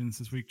negotiations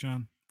this week,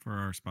 John, for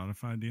our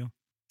Spotify deal?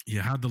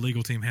 Yeah, how'd the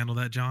legal team handle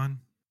that, John?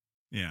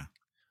 Yeah.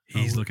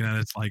 He's looking at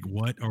us like,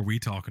 what are we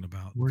talking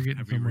about? We're getting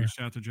Have somewhere. we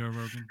reached out to Joe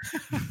Rogan?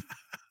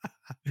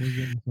 We're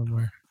getting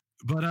somewhere.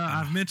 But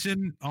I've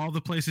mentioned all the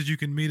places you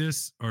can meet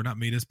us, or not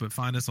meet us, but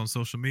find us on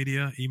social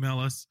media, email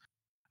us.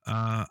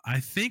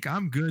 I think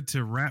I'm good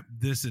to wrap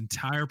this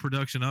entire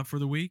production up for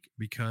the week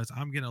because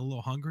I'm getting a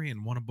little hungry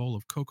and want a bowl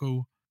of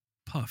Cocoa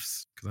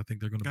Puffs because I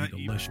think they're going to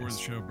be delicious. Before the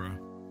show, bro.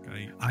 Gotta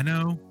eat. I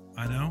know.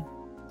 I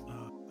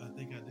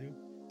think I do.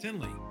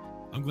 Tinley,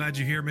 I'm glad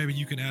you're here. Maybe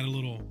you can add a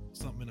little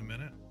something in a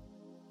minute.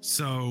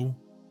 So,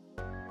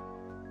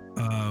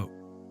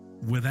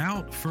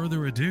 without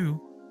further ado,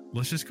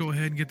 let's just go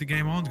ahead and get the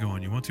game on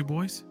going. You want to,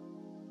 boys?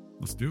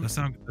 Let's do it.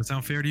 That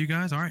sound fair to you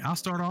guys? All right, I'll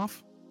start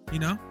off. Why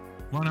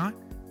not?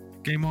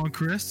 Game on,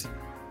 Chris.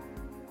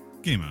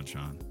 Game on,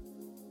 Sean.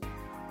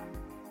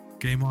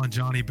 Game on,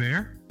 Johnny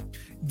Bear.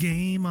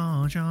 Game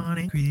on,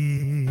 Johnny Chris.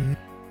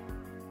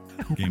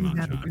 Game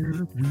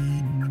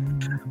on,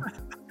 John.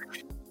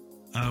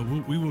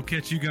 We will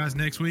catch you guys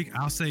next week.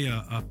 I'll say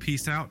a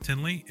peace out,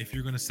 Tinley. If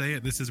you're going to say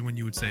it, this is when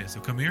you would say it. So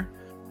come here.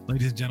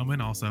 Ladies and gentlemen,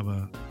 I also have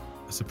a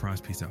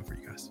surprise peace out for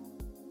you guys.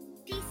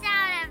 Peace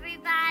out,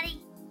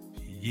 everybody.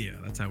 Yeah,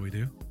 that's how we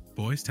do.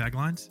 Boys,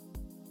 taglines?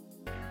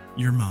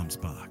 Your mom's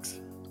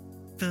box.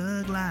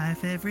 Thug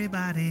life,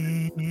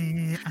 everybody.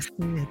 I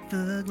said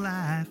thug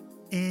life,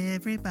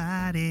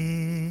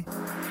 everybody.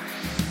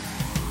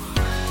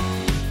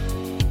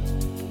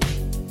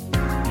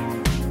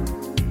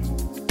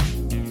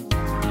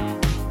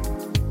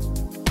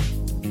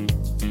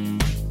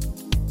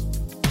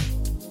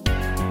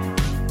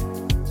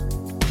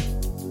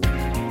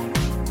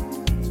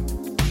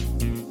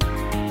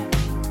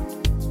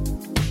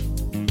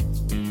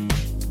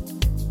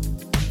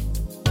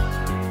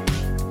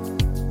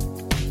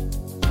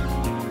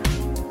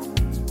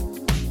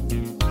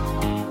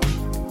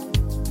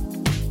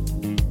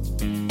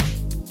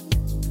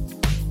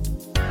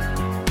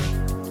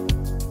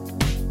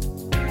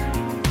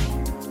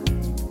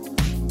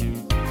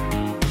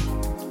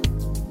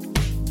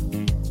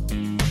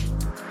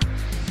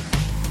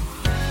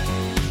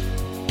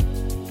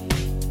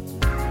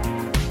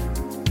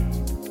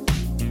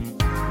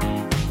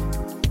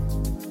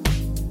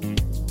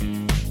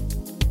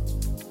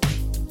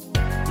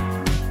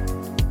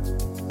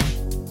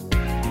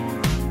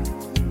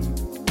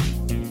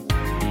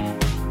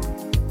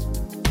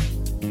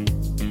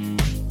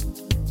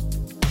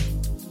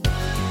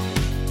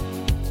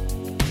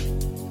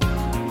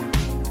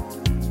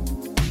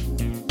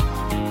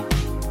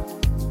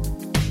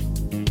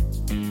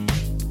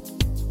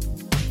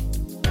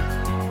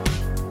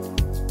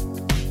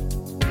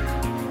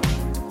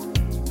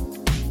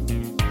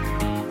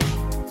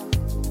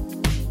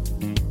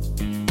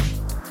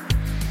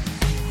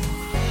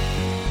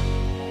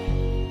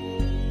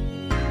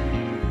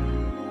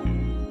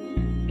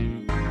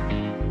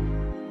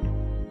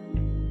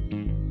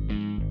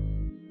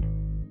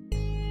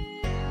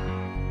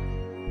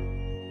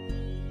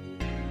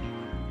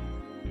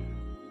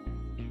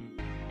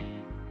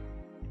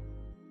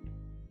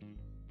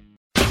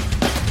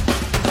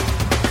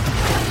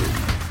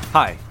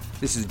 Hi,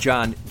 this is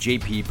John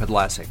J.P.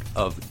 Podlasek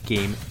of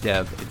Game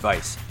Dev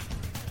Advice.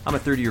 I'm a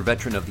 30-year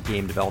veteran of the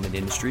game development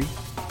industry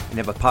and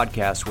have a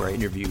podcast where I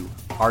interview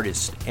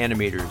artists,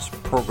 animators,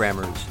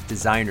 programmers,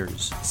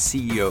 designers,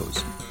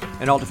 CEOs,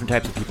 and all different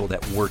types of people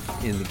that work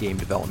in the game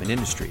development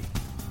industry.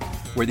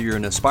 Whether you're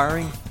an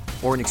aspiring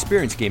or an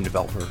experienced game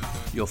developer,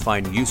 you'll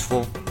find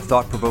useful,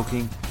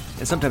 thought-provoking,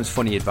 and sometimes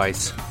funny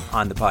advice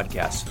on the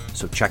podcast,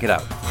 so check it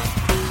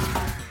out.